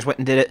bootleggers went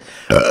and did it.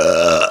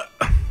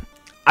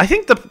 I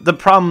think the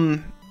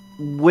problem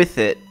with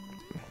it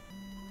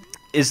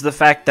is the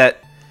fact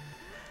that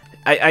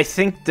I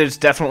think there's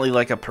definitely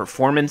like a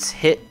performance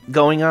hit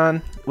going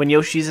on when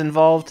Yoshi's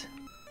involved.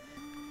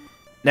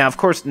 Now, of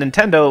course,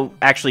 Nintendo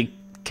actually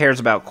cares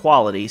about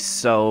quality,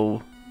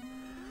 so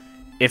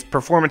if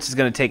performance is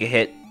going to take a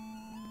hit,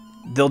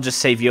 they'll just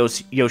save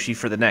Yoshi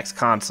for the next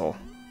console.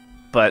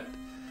 But,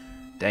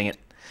 dang it.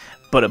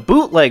 But a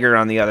bootlegger,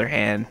 on the other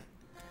hand,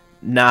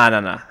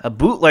 nah. A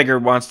bootlegger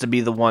wants to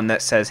be the one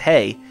that says,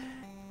 hey,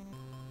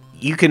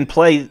 you can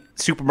play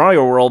Super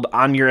Mario World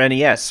on your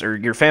NES, or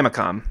your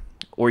Famicom,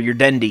 or your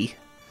Dendy.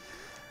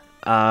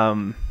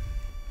 And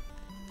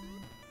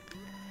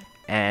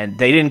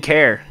they didn't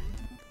care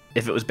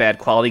if it was bad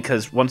quality,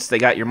 because once they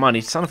got your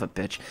money, son of a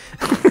bitch.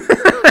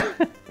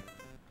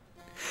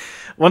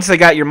 Once they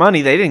got your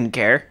money, they didn't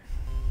care.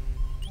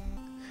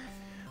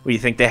 What do you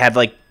think? They had,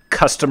 like,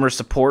 customer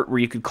support where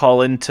you could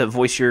call in to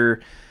voice your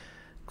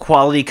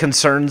quality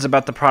concerns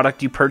about the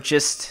product you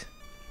purchased?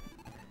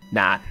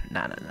 Nah.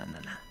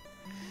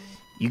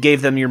 You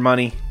gave them your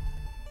money.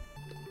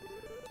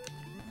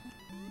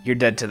 You're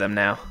dead to them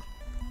now.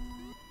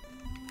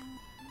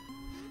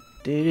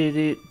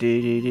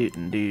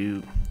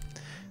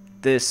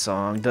 This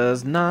song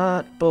does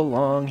not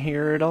belong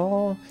here at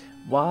all.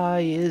 Why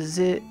is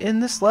it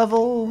in this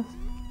level?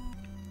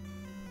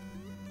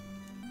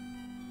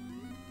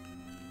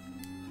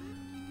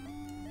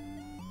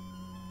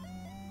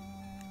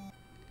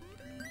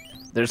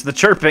 There's the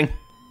chirping.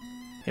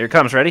 Here it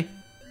comes, ready?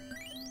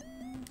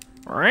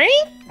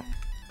 Right?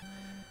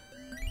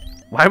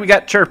 Why we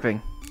got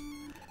chirping?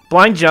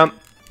 Blind jump.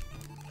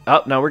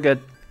 Oh, no, we're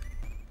good.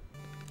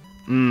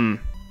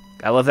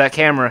 I love that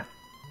camera.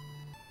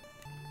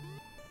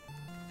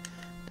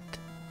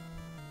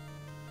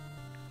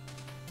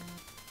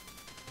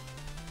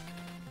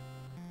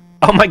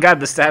 Oh my god,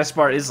 the status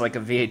bar is like a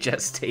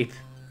VHS tape.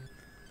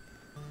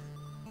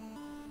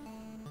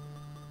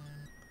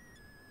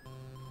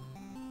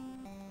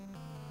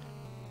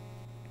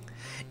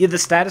 Yeah, the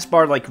status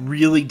bar like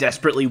really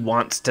desperately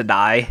wants to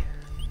die.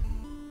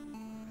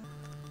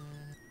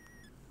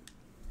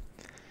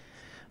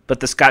 But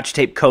the Scotch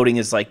tape coating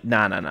is like,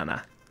 nah, nah, nah, nah.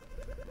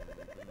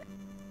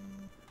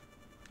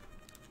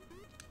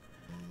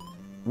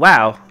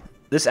 Wow,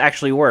 this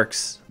actually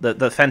works.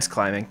 The fence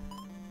climbing.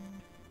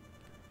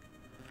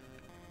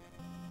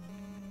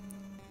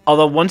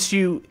 Although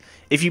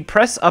if you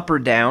press up or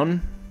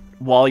down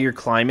while you're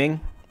climbing,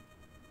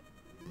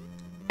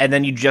 and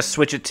then you just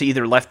switch it to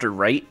either left or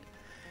right,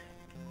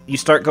 you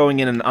start going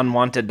in an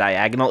unwanted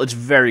diagonal. It's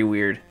very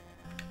weird.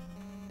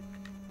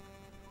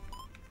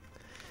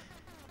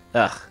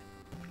 Ugh.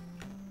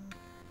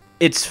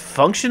 It's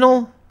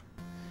functional,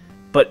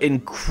 but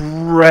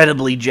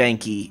incredibly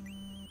janky.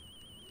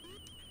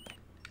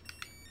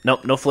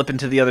 Nope, no flipping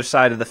to the other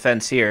side of the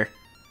fence here.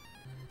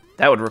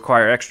 That would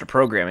require extra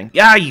programming.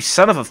 Yeah, you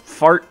son of a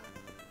fart.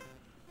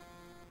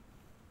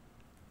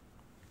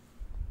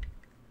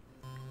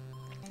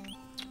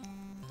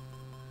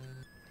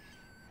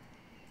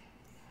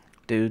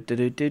 Do.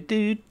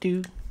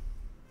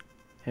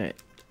 Alright.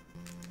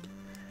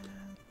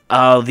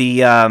 Oh,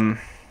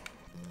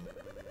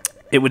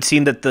 it would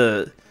seem that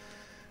the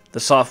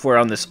software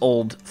on this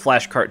old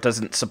flash cart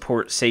doesn't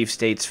support save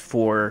states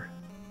for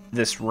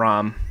this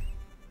ROM.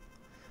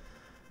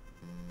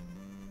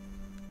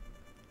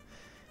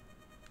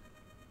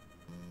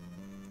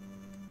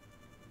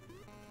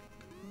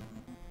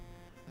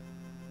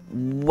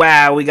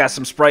 Wow, we got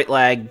some sprite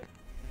lag.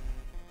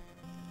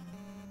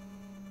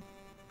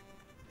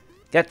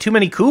 Got too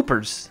many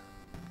Coopers.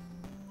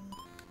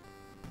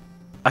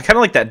 I kind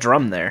of like that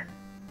drum there.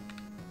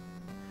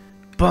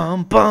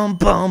 Bum, bum,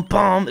 bum,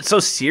 bum. It's so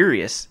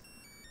serious.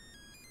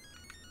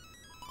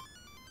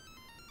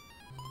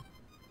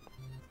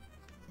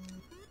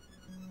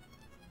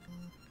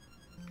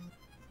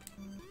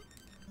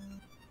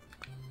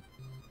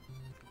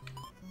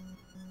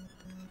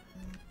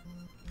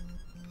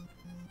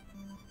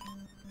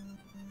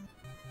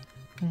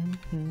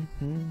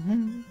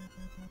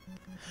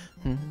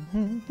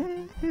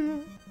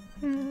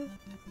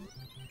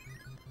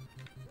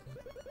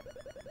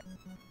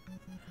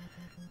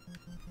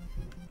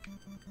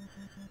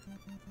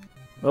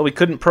 Well, we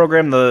couldn't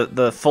program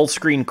the full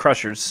screen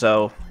crushers,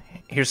 so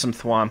here's some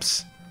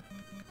thwomps.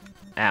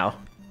 Ow.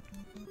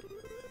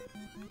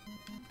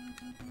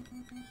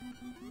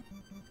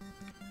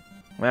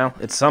 Well,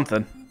 it's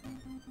something.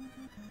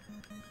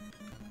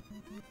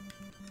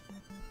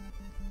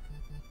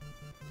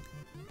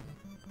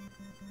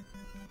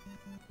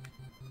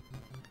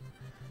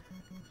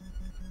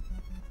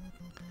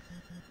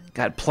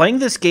 God, playing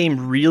this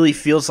game really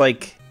feels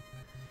like...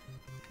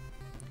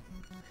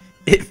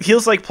 It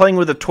feels like playing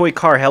with a toy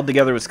car held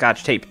together with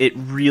Scotch tape. It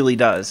really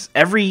does.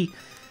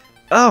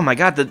 Oh my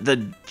god,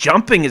 the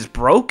jumping is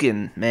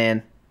broken,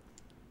 man.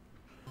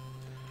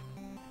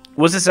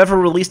 Was this ever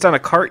released on a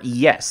cart?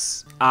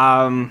 Yes.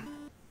 It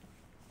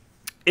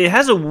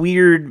has a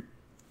weird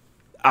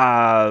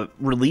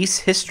release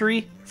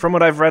history from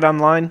what I've read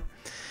online.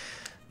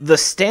 The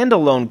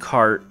standalone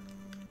cart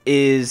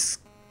is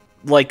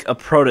like a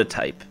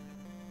prototype.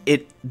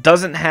 It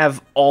doesn't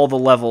have all the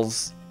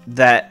levels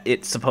that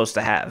it's supposed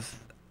to have.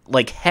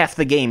 Like, half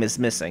the game is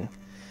missing.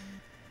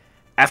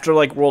 After,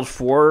 like, World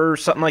 4 or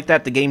something like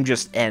that, the game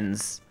just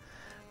ends.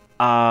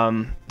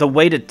 The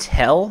way to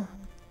tell...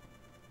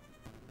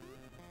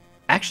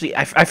 Actually,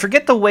 I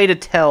forget the way to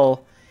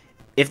tell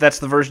if that's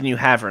the version you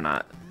have or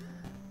not.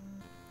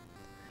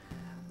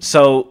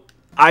 So,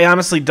 I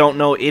honestly don't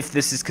know if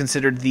this is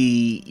considered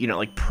the,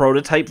 like,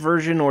 prototype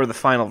version or the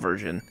final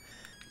version.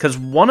 Because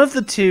one of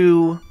the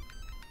two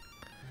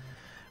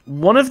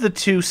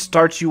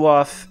starts you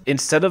off,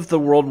 instead of the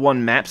World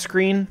 1 map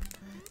screen,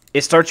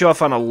 it starts you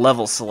off on a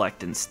level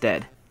select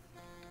instead.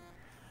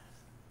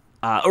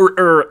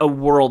 Or a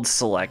world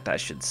select, I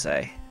should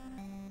say.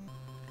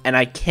 And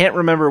I can't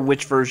remember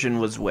which version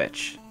was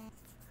which.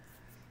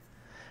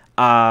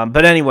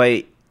 But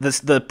anyway,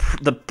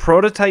 the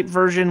prototype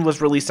version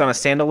was released on a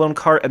standalone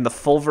cart, and the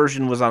full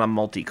version was on a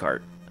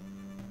multi-cart.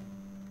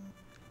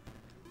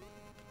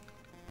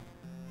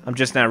 I'm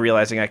just now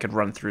realizing I could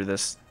run through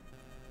this.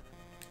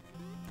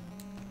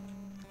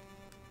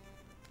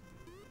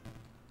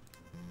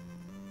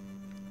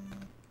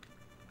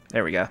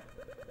 There we go.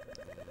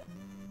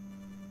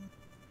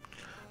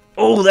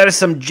 Oh, that is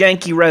some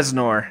janky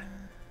Reznor.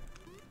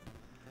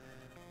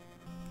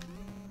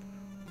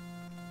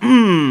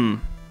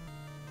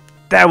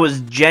 That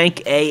was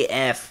jank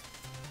AF.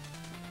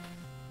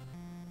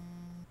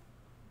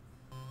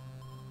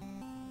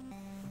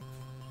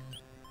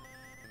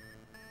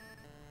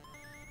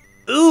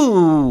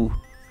 Ooh!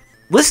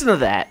 Listen to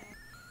that.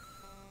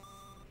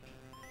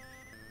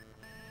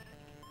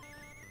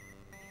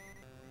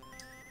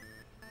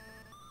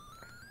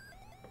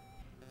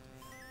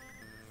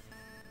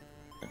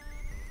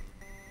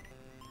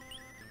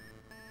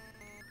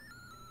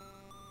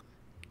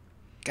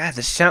 God,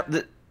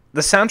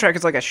 the soundtrack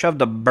is like I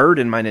shoved a bird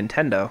in my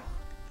Nintendo.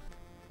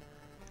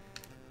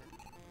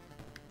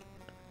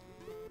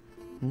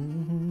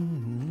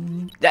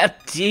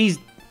 Jeez.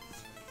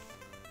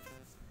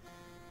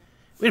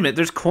 Wait a minute,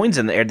 there's coins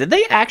in the air. Did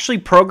they actually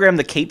program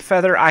the cape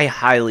feather? I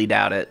highly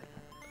doubt it.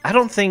 I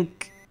don't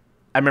think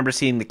I remember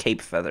seeing the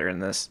cape feather in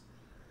this.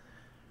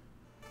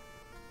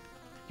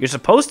 You're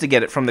supposed to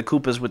get it from the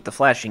Koopas with the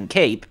flashing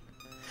cape.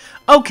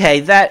 Okay,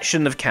 that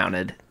shouldn't have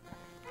counted.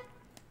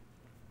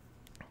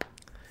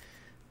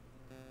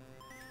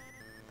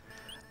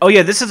 Oh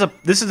yeah, this is a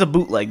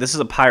bootleg. This is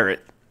a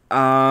pirate.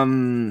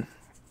 I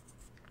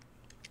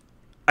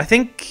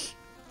think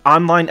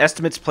online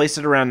estimates place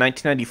it around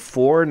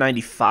 1994,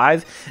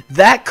 95.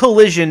 That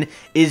collision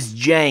is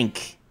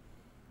jank.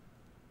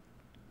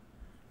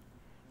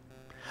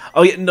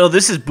 Oh yeah, no,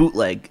 this is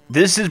bootleg.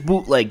 This is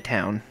bootleg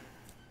town.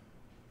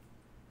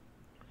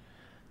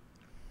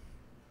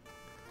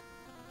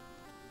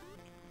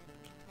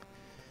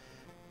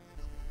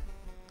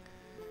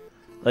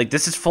 Like,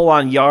 this is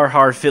full-on Yar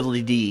Har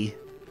Fiddly Dee.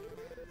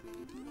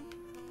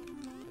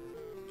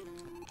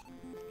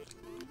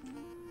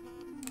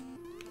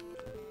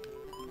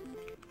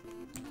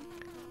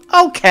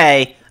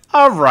 Okay,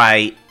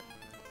 alright.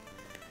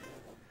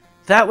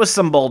 That was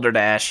some Boulder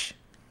Dash.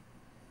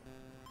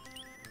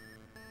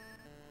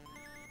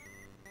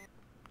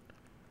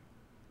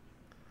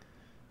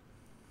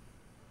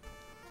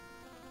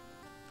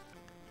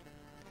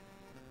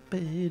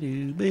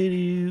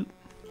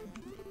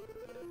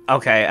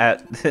 Okay,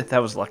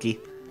 that was lucky.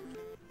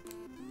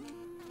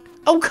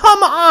 Oh,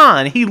 come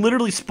on! He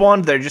literally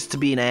spawned there just to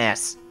be an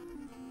ass.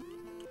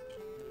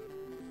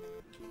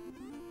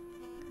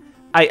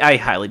 I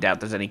highly doubt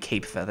there's any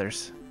cape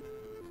feathers.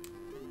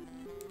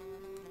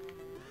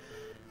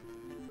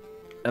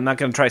 I'm not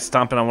gonna try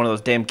stomping on one of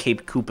those damn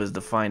Cape Koopas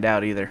to find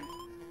out either.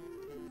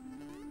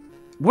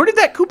 Where did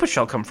that Koopa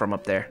shell come from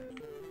up there?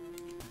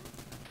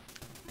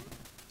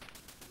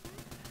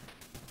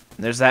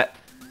 There's that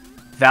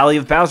Valley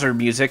of Bowser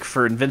music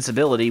for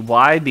invincibility.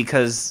 Why?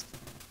 Because...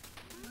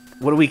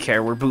 what do we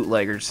care? We're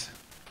bootleggers.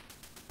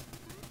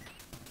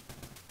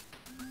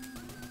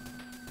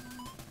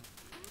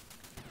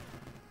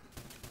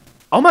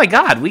 Oh my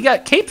god, we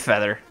got Cape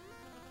Feather.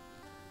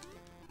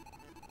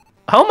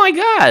 Oh my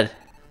god.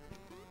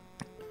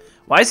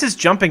 Why does his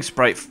jumping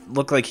sprite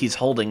look like he's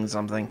holding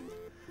something?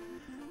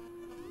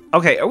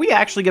 Okay, are we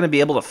actually going to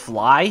be able to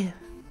fly?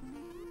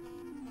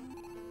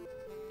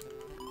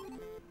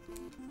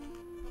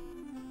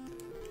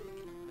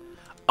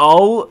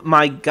 Oh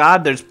my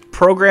god, there's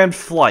programmed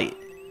flight.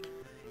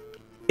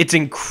 It's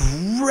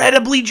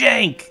incredibly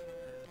jank.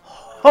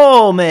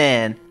 Oh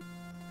man.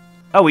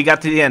 Oh, we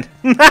got to the end.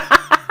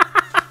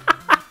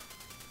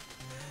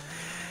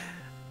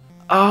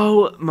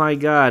 Oh my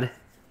god.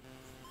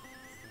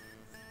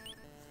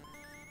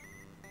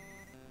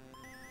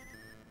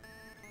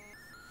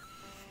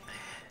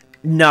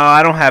 No,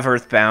 I don't have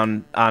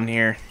Earthbound on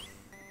here.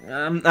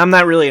 I'm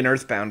not really an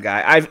Earthbound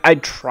guy. I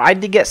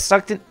tried to get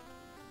sucked in...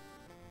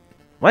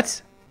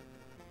 What?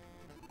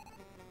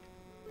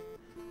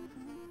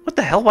 What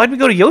the hell? Why'd we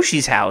go to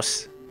Yoshi's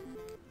house?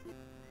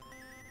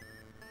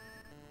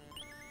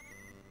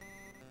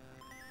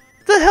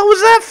 What the hell was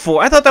that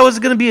for? I thought that was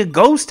going to be a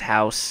ghost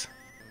house.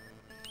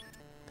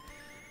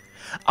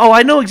 Oh,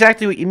 I know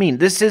exactly what you mean.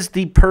 This is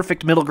the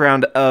perfect middle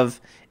ground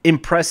of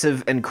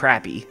impressive and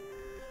crappy.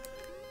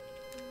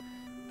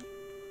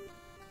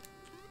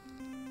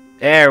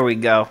 There we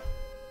go.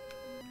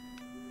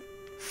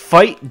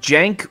 Fight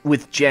jank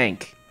with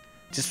jank.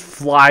 Just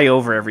fly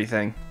over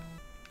everything.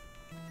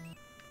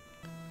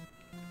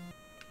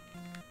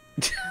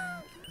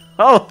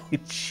 Oh,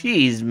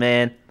 jeez,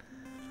 man.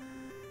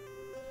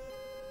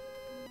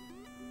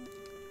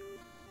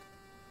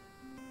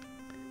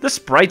 The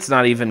sprite's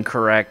not even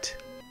correct.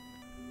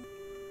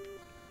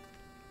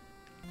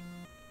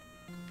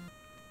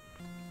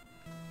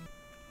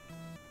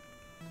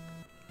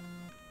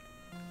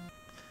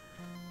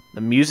 The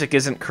music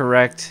isn't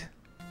correct.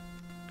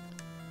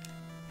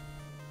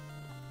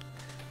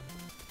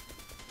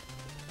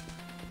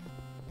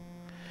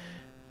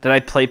 Did I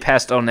play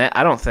past Onet?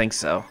 I don't think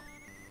so.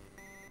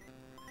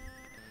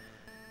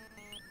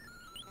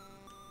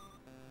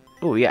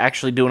 Oh, you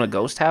actually doing a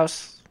ghost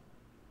house?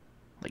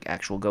 Like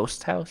actual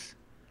ghost house?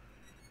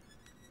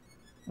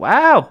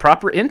 Wow,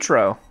 proper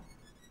intro.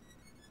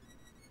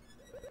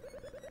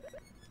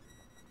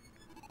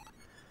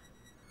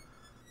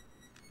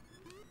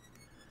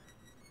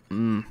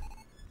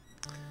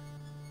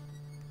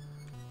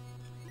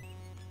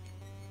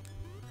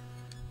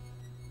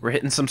 We're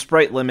hitting some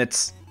sprite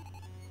limits.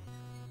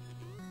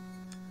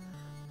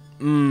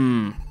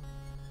 This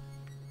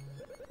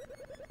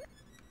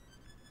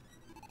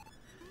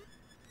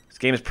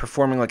game is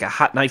performing like a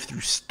hot knife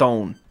through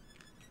stone.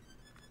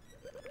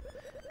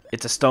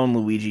 It's a stone,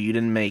 Luigi. You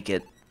didn't make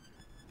it.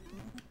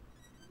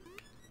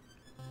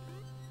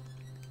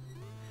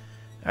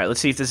 Alright,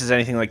 let's see if this is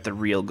anything like the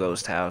real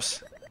ghost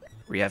house.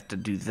 Where you have to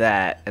do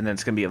that, and then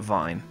it's going to be a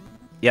vine.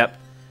 Yep.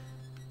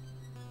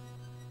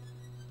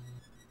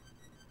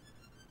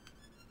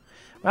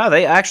 Wow,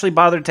 they actually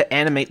bothered to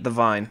animate the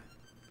vine.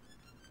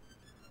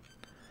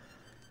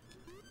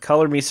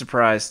 Color me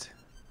surprised.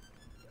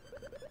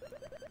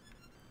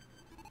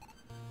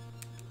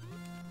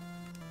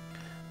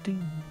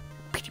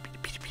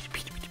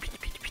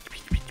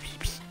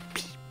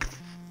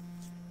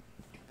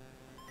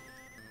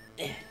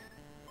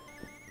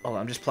 Hold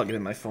on, I'm just plugging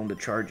in my phone to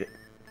charge it.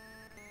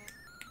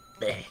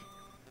 Bleh.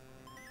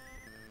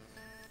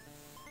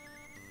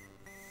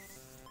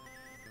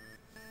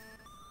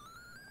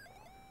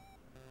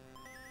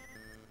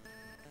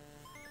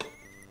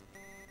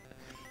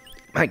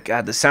 My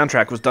god, the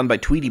soundtrack was done by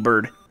Tweety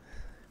Bird.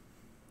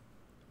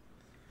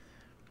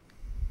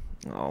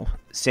 Oh,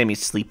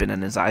 Sammy's sleeping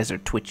and his eyes are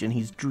twitching.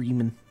 He's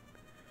dreaming.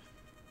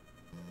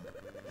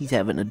 He's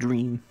having a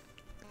dream.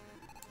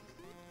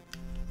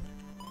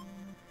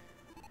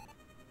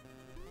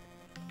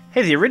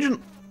 Hey, the original...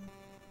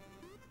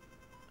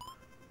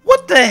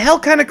 What the hell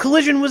kind of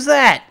collision was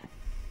that?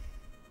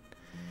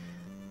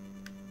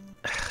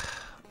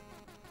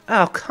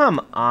 Oh,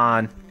 come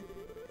on.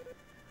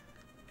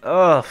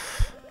 Ugh.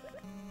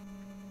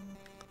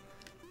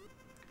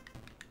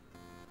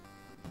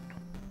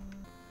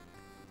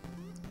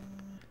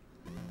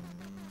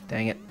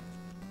 Dang it.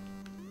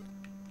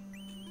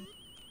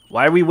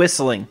 Why are we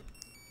whistling?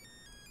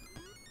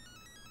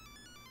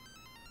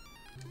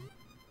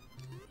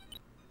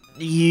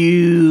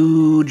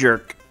 You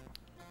jerk.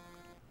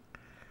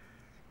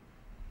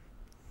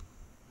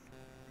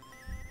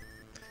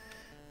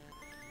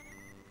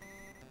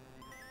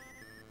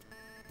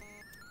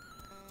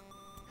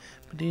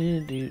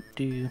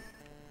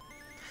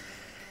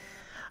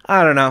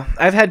 I don't know.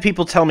 I've had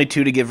people tell me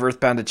to give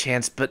Earthbound a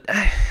chance, but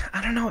I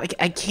don't know.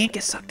 I can't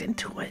get sucked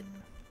into it.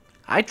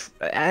 I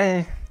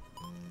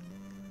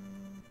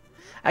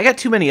got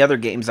too many other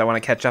games I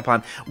want to catch up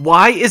on.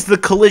 Why is the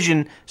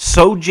collision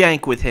so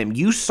jank with him?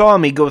 You saw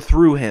me go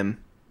through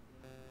him.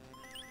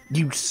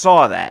 You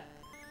saw that.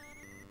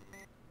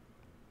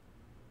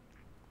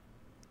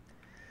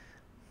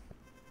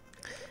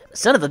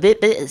 Son of a bit,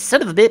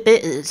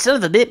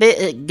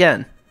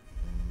 gun.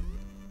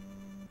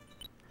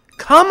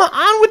 Come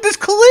on with this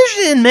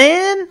collision,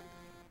 man!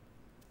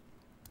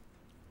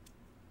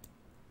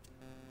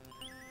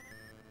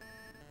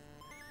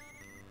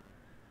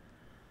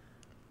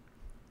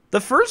 The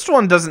first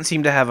one doesn't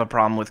seem to have a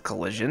problem with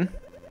collision.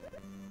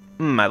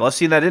 I love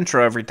seeing that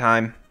intro every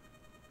time.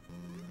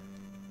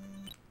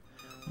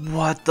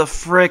 What the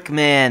frick,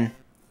 man?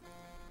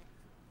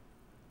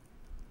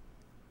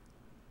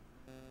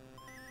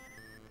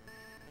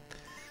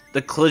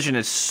 The collision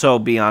is so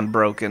beyond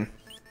broken.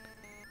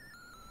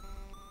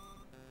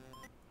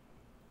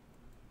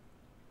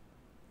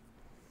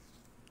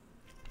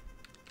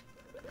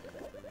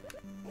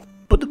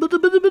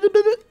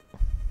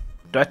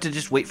 Do I have to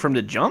just wait for him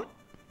to jump?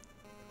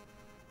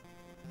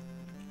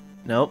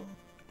 Nope.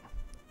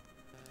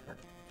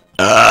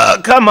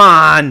 Come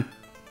on!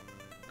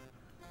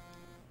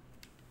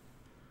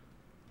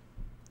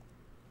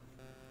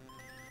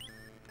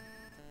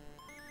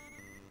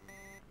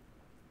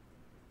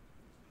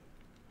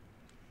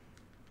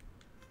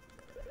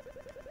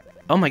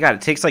 Oh my god,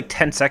 it takes like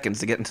 10 seconds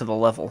to get into the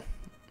level.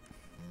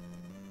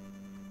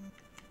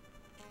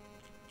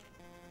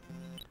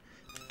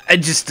 I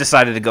just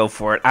decided to go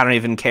for it. I don't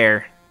even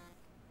care.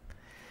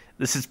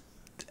 This is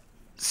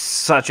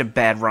such a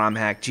bad ROM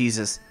hack.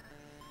 Jesus.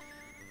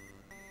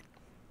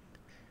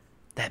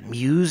 That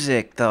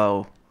music,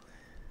 though.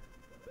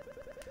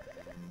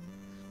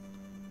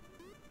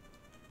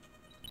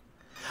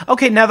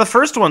 Okay, now the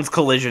first one's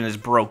collision is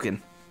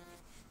broken.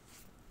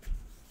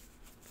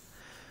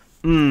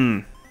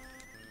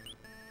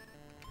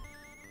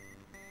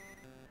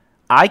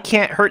 I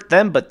can't hurt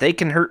them, but they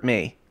can hurt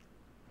me.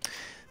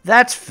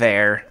 That's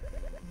fair.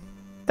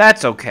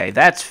 That's okay.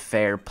 That's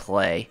fair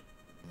play.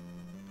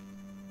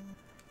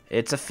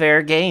 It's a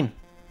fair game.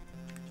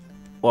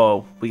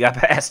 Whoa, we got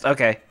past.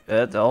 Okay,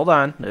 hold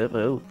on.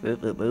 There's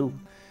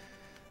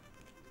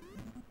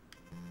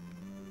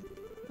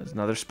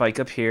another spike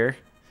up here.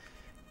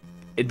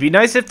 It'd be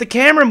nice if the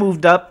camera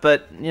moved up,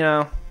 but, you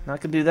know,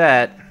 not gonna do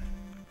that.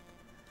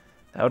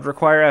 That would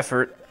require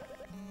effort.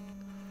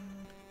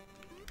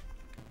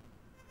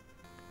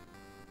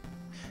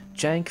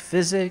 Jank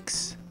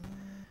physics.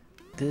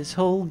 This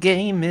whole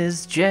game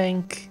is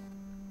jank.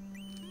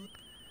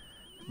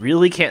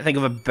 Really can't think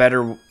of a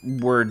better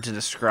word to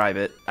describe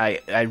it.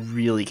 I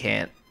really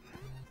can't.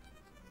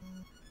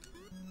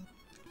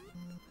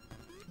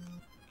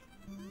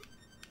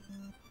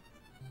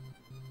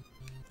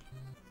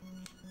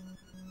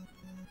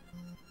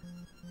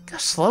 Look how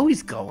slow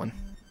he's going.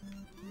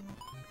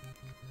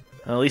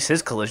 Well, at least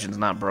his collision's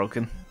not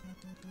broken.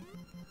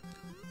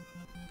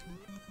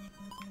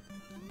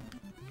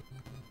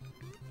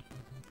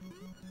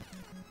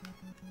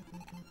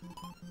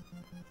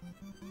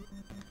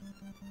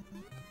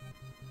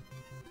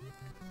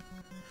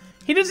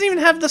 He doesn't even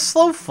have the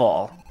slow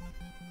fall.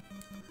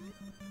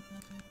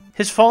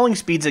 His falling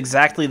speed's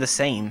exactly the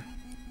same.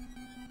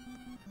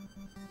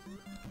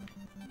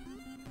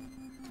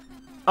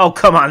 Oh,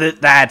 come on.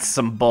 That's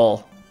some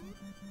bull.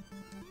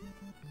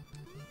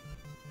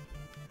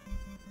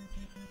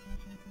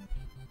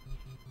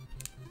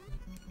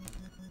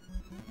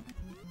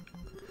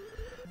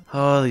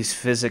 Oh, these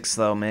physics,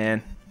 though,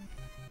 man.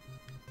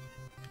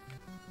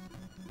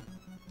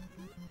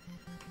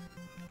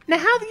 Now,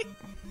 how do you...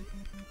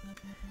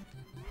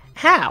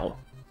 How?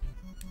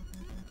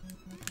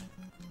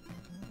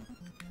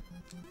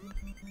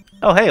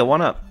 Oh, hey, a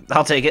 1-up.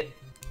 I'll take it.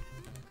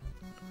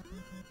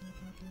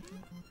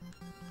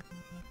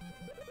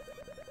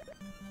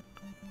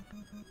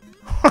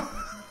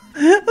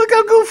 Look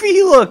how goofy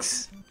he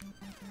looks!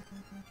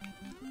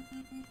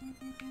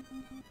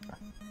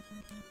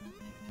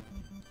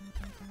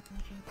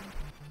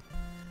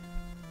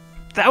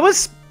 That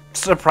was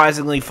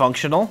surprisingly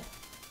functional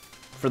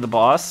for the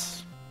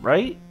boss,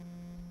 right?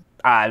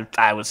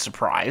 I was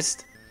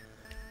surprised.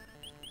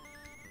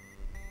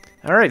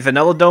 Alright,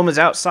 Vanilla Dome is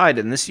outside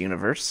in this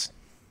universe.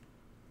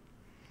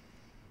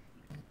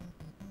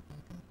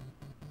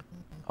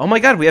 Oh my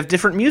god, we have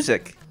different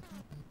music.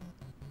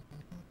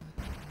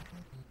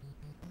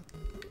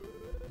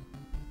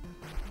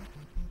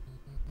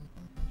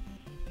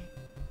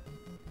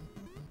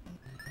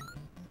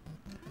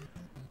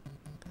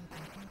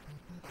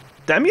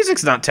 That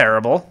music's not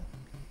terrible.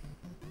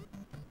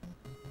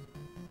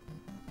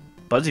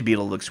 Buzzy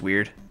Beetle looks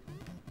weird.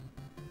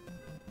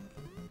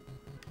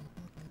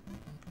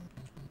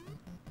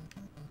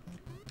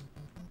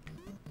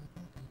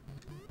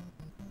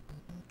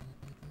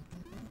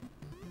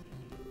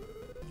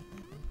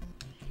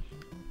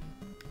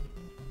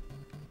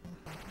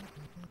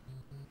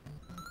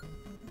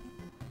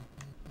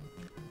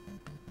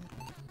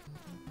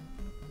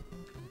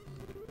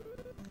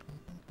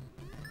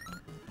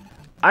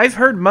 I've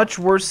heard much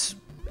worse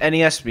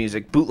NES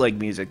music, bootleg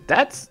music.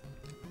 That's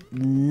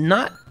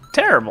not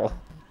terrible.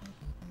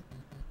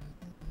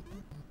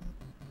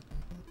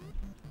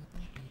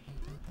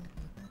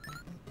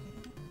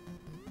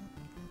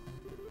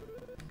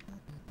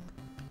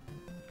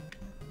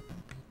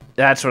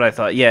 That's what I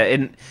thought. Yeah,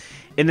 in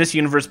this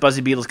universe,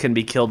 Buzzy Beetles can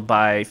be killed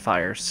by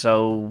fire,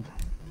 so...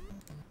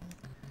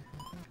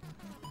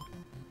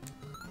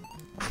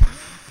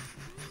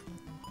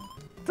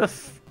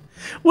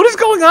 What is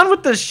going on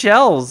with the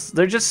shells?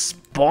 They're just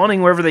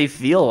spawning wherever they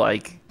feel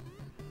like.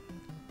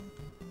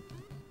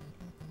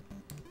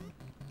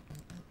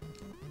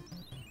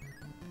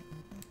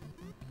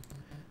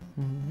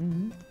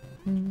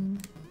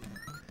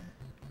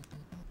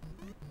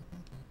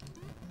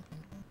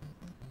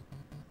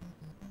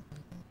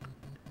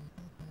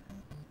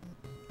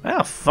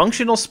 Wow,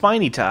 functional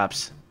spiny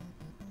tops.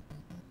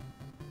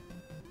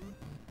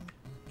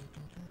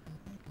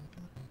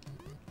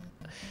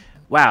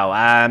 Wow,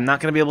 I'm not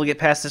going to be able to get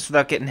past this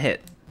without getting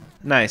hit.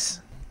 Nice.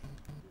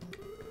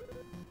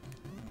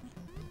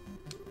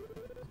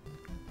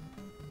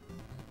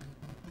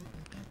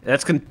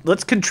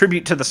 Let's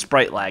contribute to the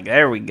sprite lag.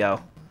 There we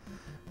go.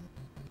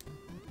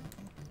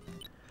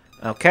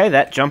 Okay,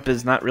 that jump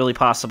is not really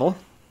possible.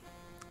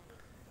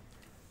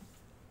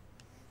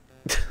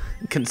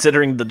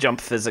 Considering the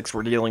jump physics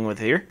we're dealing with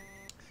here.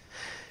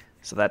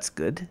 So that's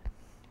good.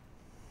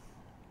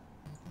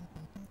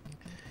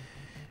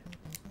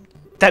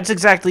 That's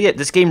exactly it.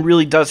 This game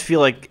really does feel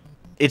like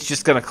it's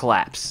just going to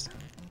collapse.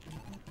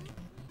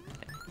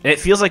 And it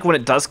feels like when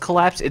it does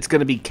collapse, it's going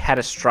to be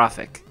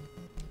catastrophic.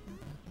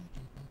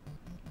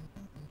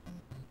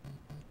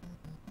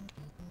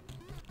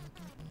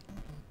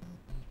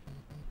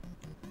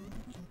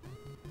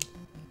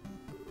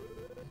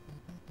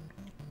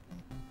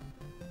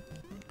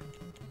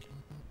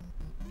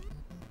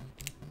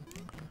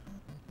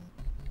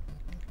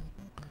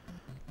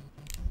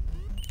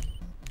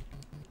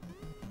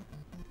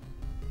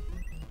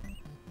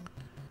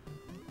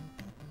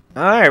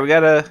 Alright, we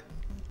got a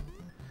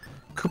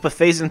Koopa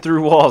phasing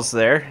through walls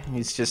there.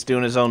 He's just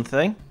doing his own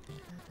thing.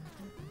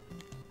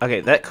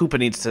 Okay, that Koopa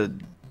needs to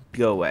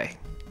go away.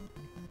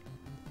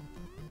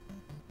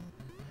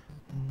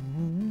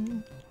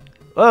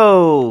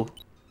 Whoa!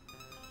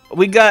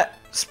 We got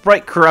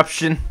sprite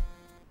corruption.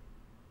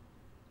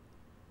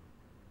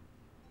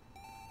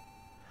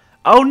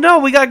 Oh no,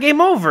 we got game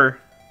over!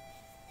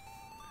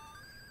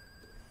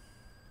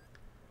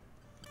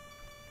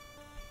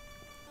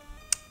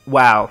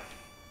 Wow.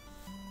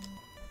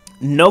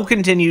 No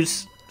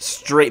continues,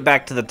 straight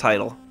back to the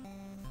title.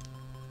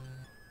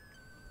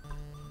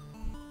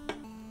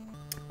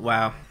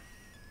 Wow.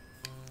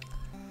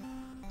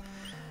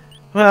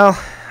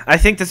 Well, I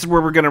think this is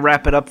where we're going to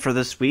wrap it up for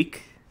this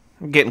week.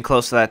 We're getting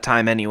close to that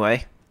time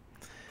anyway.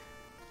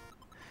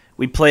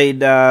 We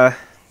played a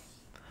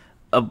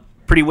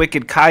pretty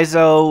wicked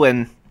Kaizo,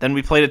 and then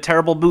we played a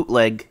terrible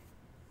bootleg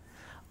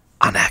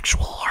on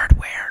actual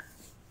hardware.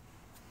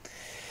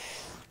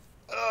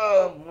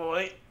 Oh,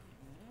 boy.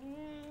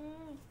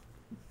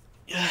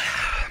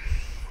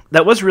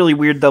 That was really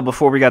weird, though,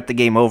 before we got the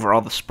game over, all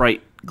the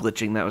sprite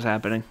glitching that was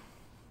happening.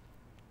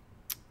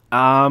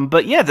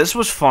 But yeah, this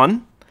was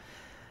fun.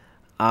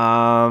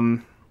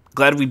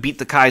 Glad we beat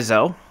the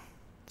Kaizo,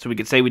 so we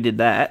could say we did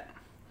that.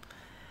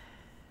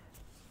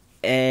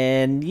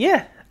 And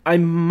yeah, I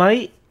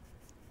might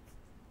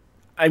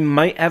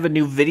have a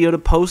new video to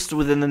post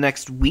within the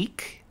next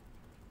week.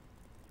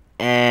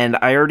 And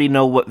I already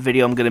know what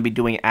video I'm going to be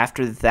doing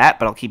after that,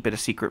 but I'll keep it a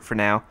secret for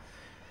now.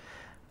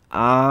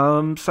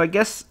 So I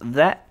guess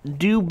that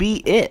do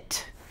be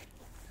it.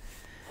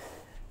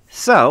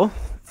 So,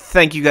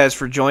 thank you guys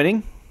for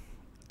joining.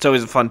 It's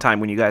always a fun time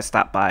when you guys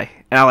stop by,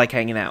 and I like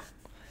hanging out.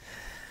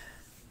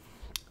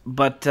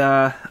 But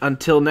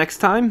until next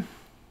time,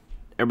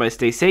 everybody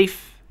stay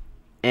safe,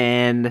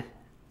 and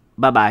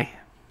bye-bye.